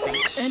God's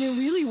blessing. And it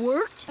really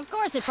worked? Of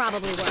course it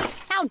probably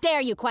worked. How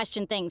dare you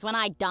question things when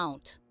I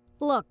don't?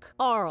 Look,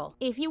 Orel,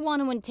 if you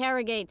want to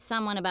interrogate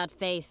someone about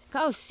faith,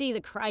 go see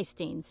the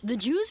Christines. The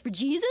Jews for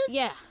Jesus?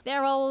 Yeah.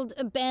 Their old,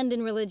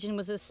 abandoned religion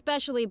was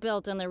especially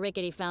built on the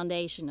rickety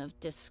foundation of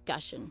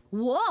discussion.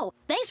 Whoa!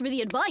 Thanks for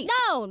the advice.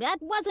 No,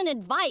 that wasn't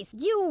advice.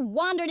 You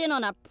wandered in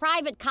on a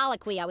private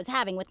colloquy I was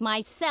having with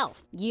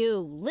myself. You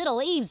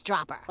little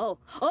eavesdropper. Oh,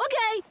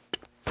 okay.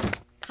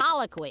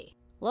 Colloquy.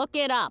 Look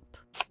it up.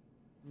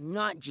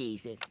 Not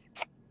Jesus.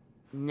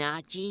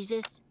 Not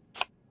Jesus.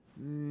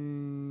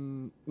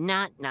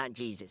 Not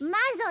Jesus.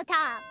 Mazel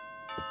tov.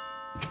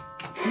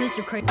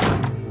 Mr. Craig.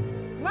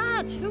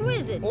 What? Who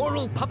is it?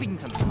 Orel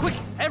Puppington. Quick,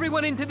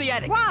 everyone into the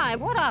attic. Why?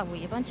 What are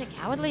we? A bunch of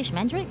cowardly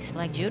schmendricks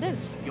like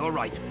Judas? You're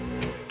right.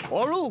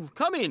 Orel,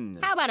 come in.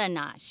 How about a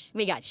nosh?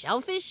 We got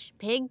shellfish,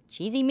 pig,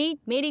 cheesy meat,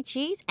 meaty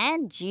cheese,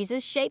 and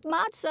Jesus-shaped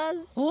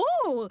matzahs.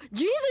 Oh,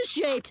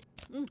 Jesus-shaped.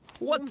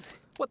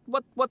 What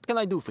What can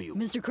I do for you?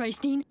 Mr.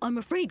 Christine, I'm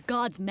afraid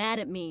God's mad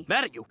at me.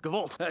 Mad at you,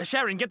 Gavolt.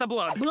 Sharon, get the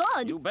blood.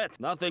 Blood? You bet.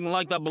 Nothing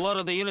like the blood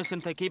of the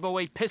innocent to keep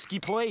away pesky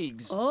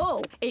plagues.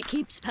 Oh, it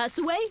keeps pests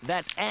away?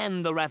 That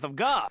and the wrath of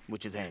God,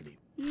 which is handy.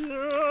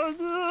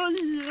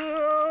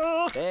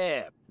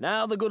 There.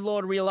 Now the good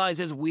Lord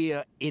realizes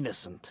we're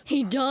innocent.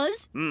 He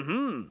does?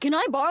 Mm-hmm. Can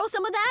I borrow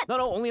some of that? No,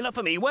 only enough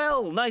for me.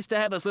 Well, nice to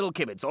have this little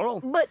kibitz,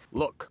 Orel. But...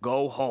 Look,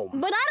 go home.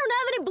 But I don't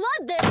have any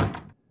blood there.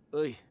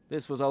 Oy,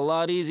 this was a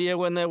lot easier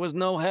when there was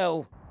no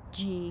hell.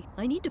 Gee,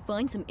 I need to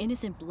find some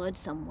innocent blood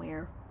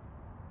somewhere.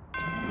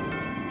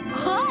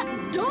 Hot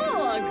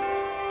dog!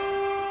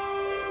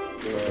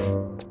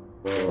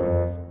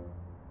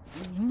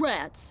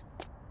 Rats.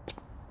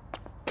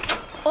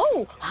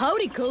 Oh,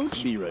 howdy,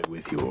 Coach. Be right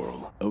with you,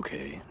 Orel.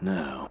 Okay,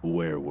 now,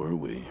 where were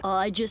we?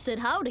 I just said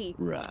howdy.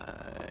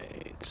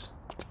 Right.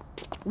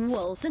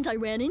 Well, since I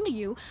ran into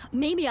you,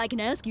 maybe I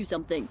can ask you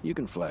something. You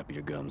can flap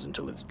your gums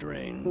until it's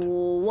drained.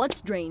 What's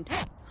drained?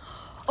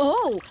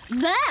 Oh,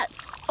 that!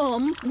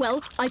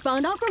 Well, I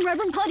found out from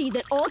Reverend Putty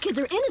that all kids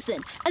are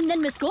innocent, and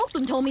then Miss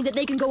Goldblum told me that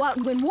they can go out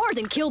and win wars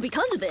and kill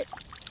because of it.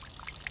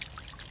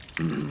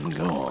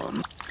 Go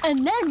on.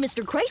 And then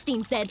Mr.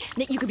 Christine said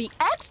that you could be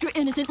extra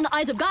innocent in the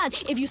eyes of God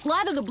if you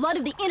slather the blood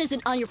of the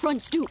innocent on your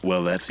front stoop.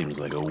 Well, that seems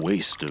like a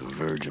waste of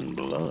virgin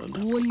blood.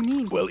 What do you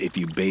mean? Well, if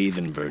you bathe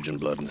in virgin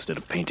blood instead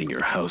of painting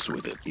your house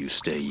with it, you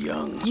stay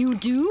young. You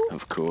do?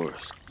 Of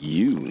course.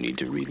 You need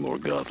to read more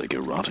gothic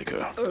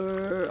erotica.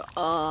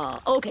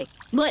 Okay.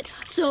 But,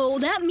 so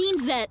that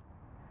means that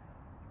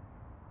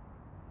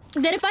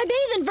if I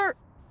bathe in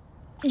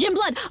virgin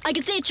blood, I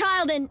could stay a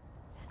child and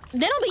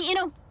then I'll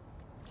be,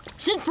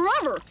 since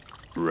forever.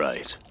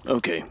 Right.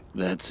 Okay,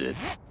 that's it.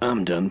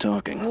 I'm done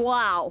talking.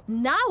 Wow.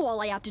 Now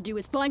all I have to do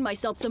is find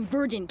myself some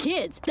virgin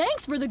kids.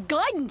 Thanks for the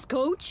guidance,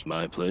 Coach.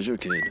 My pleasure,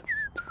 kid.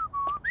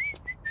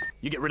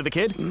 You get rid of the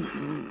kid?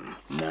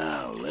 Mm-hmm.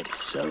 Now, let's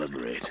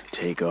celebrate.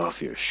 Take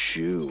off your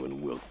shoe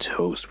and we'll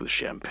toast with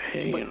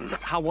champagne.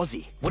 But how was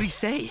he? What'd he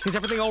say? Is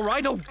everything all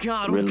right? Oh,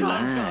 God, oh, Relax.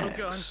 God, oh, God, oh,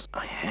 God.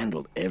 I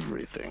handled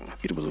everything.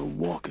 It was a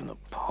walk in the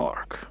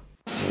park.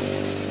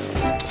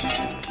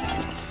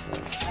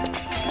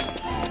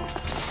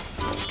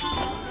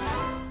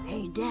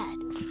 Hey, Dad.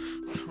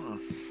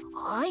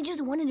 I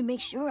just wanted to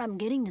make sure I'm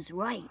getting this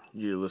right.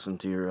 You listen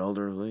to your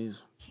elder,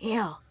 Lise?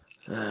 Yeah.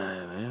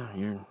 Yeah,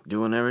 you're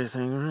doing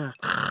everything right.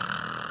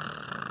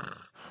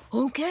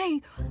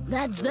 Okay,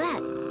 that's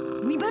that.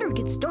 We better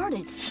get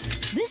started.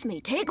 This may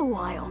take a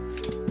while.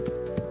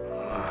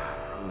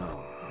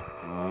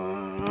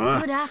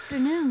 Good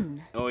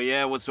afternoon. Oh,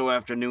 yeah? What's so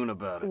afternoon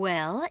about it?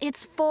 Well,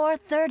 it's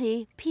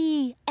 4:30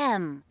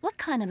 p.m. What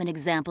kind of an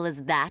example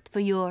is that for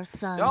your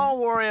son? Don't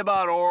worry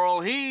about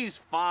Orel. He's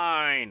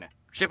fine.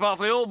 Ship off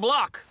the old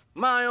block.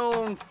 My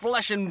own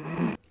flesh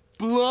and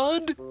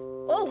blood.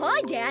 Oh,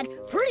 hi, Dad.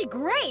 Pretty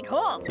great,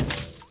 huh?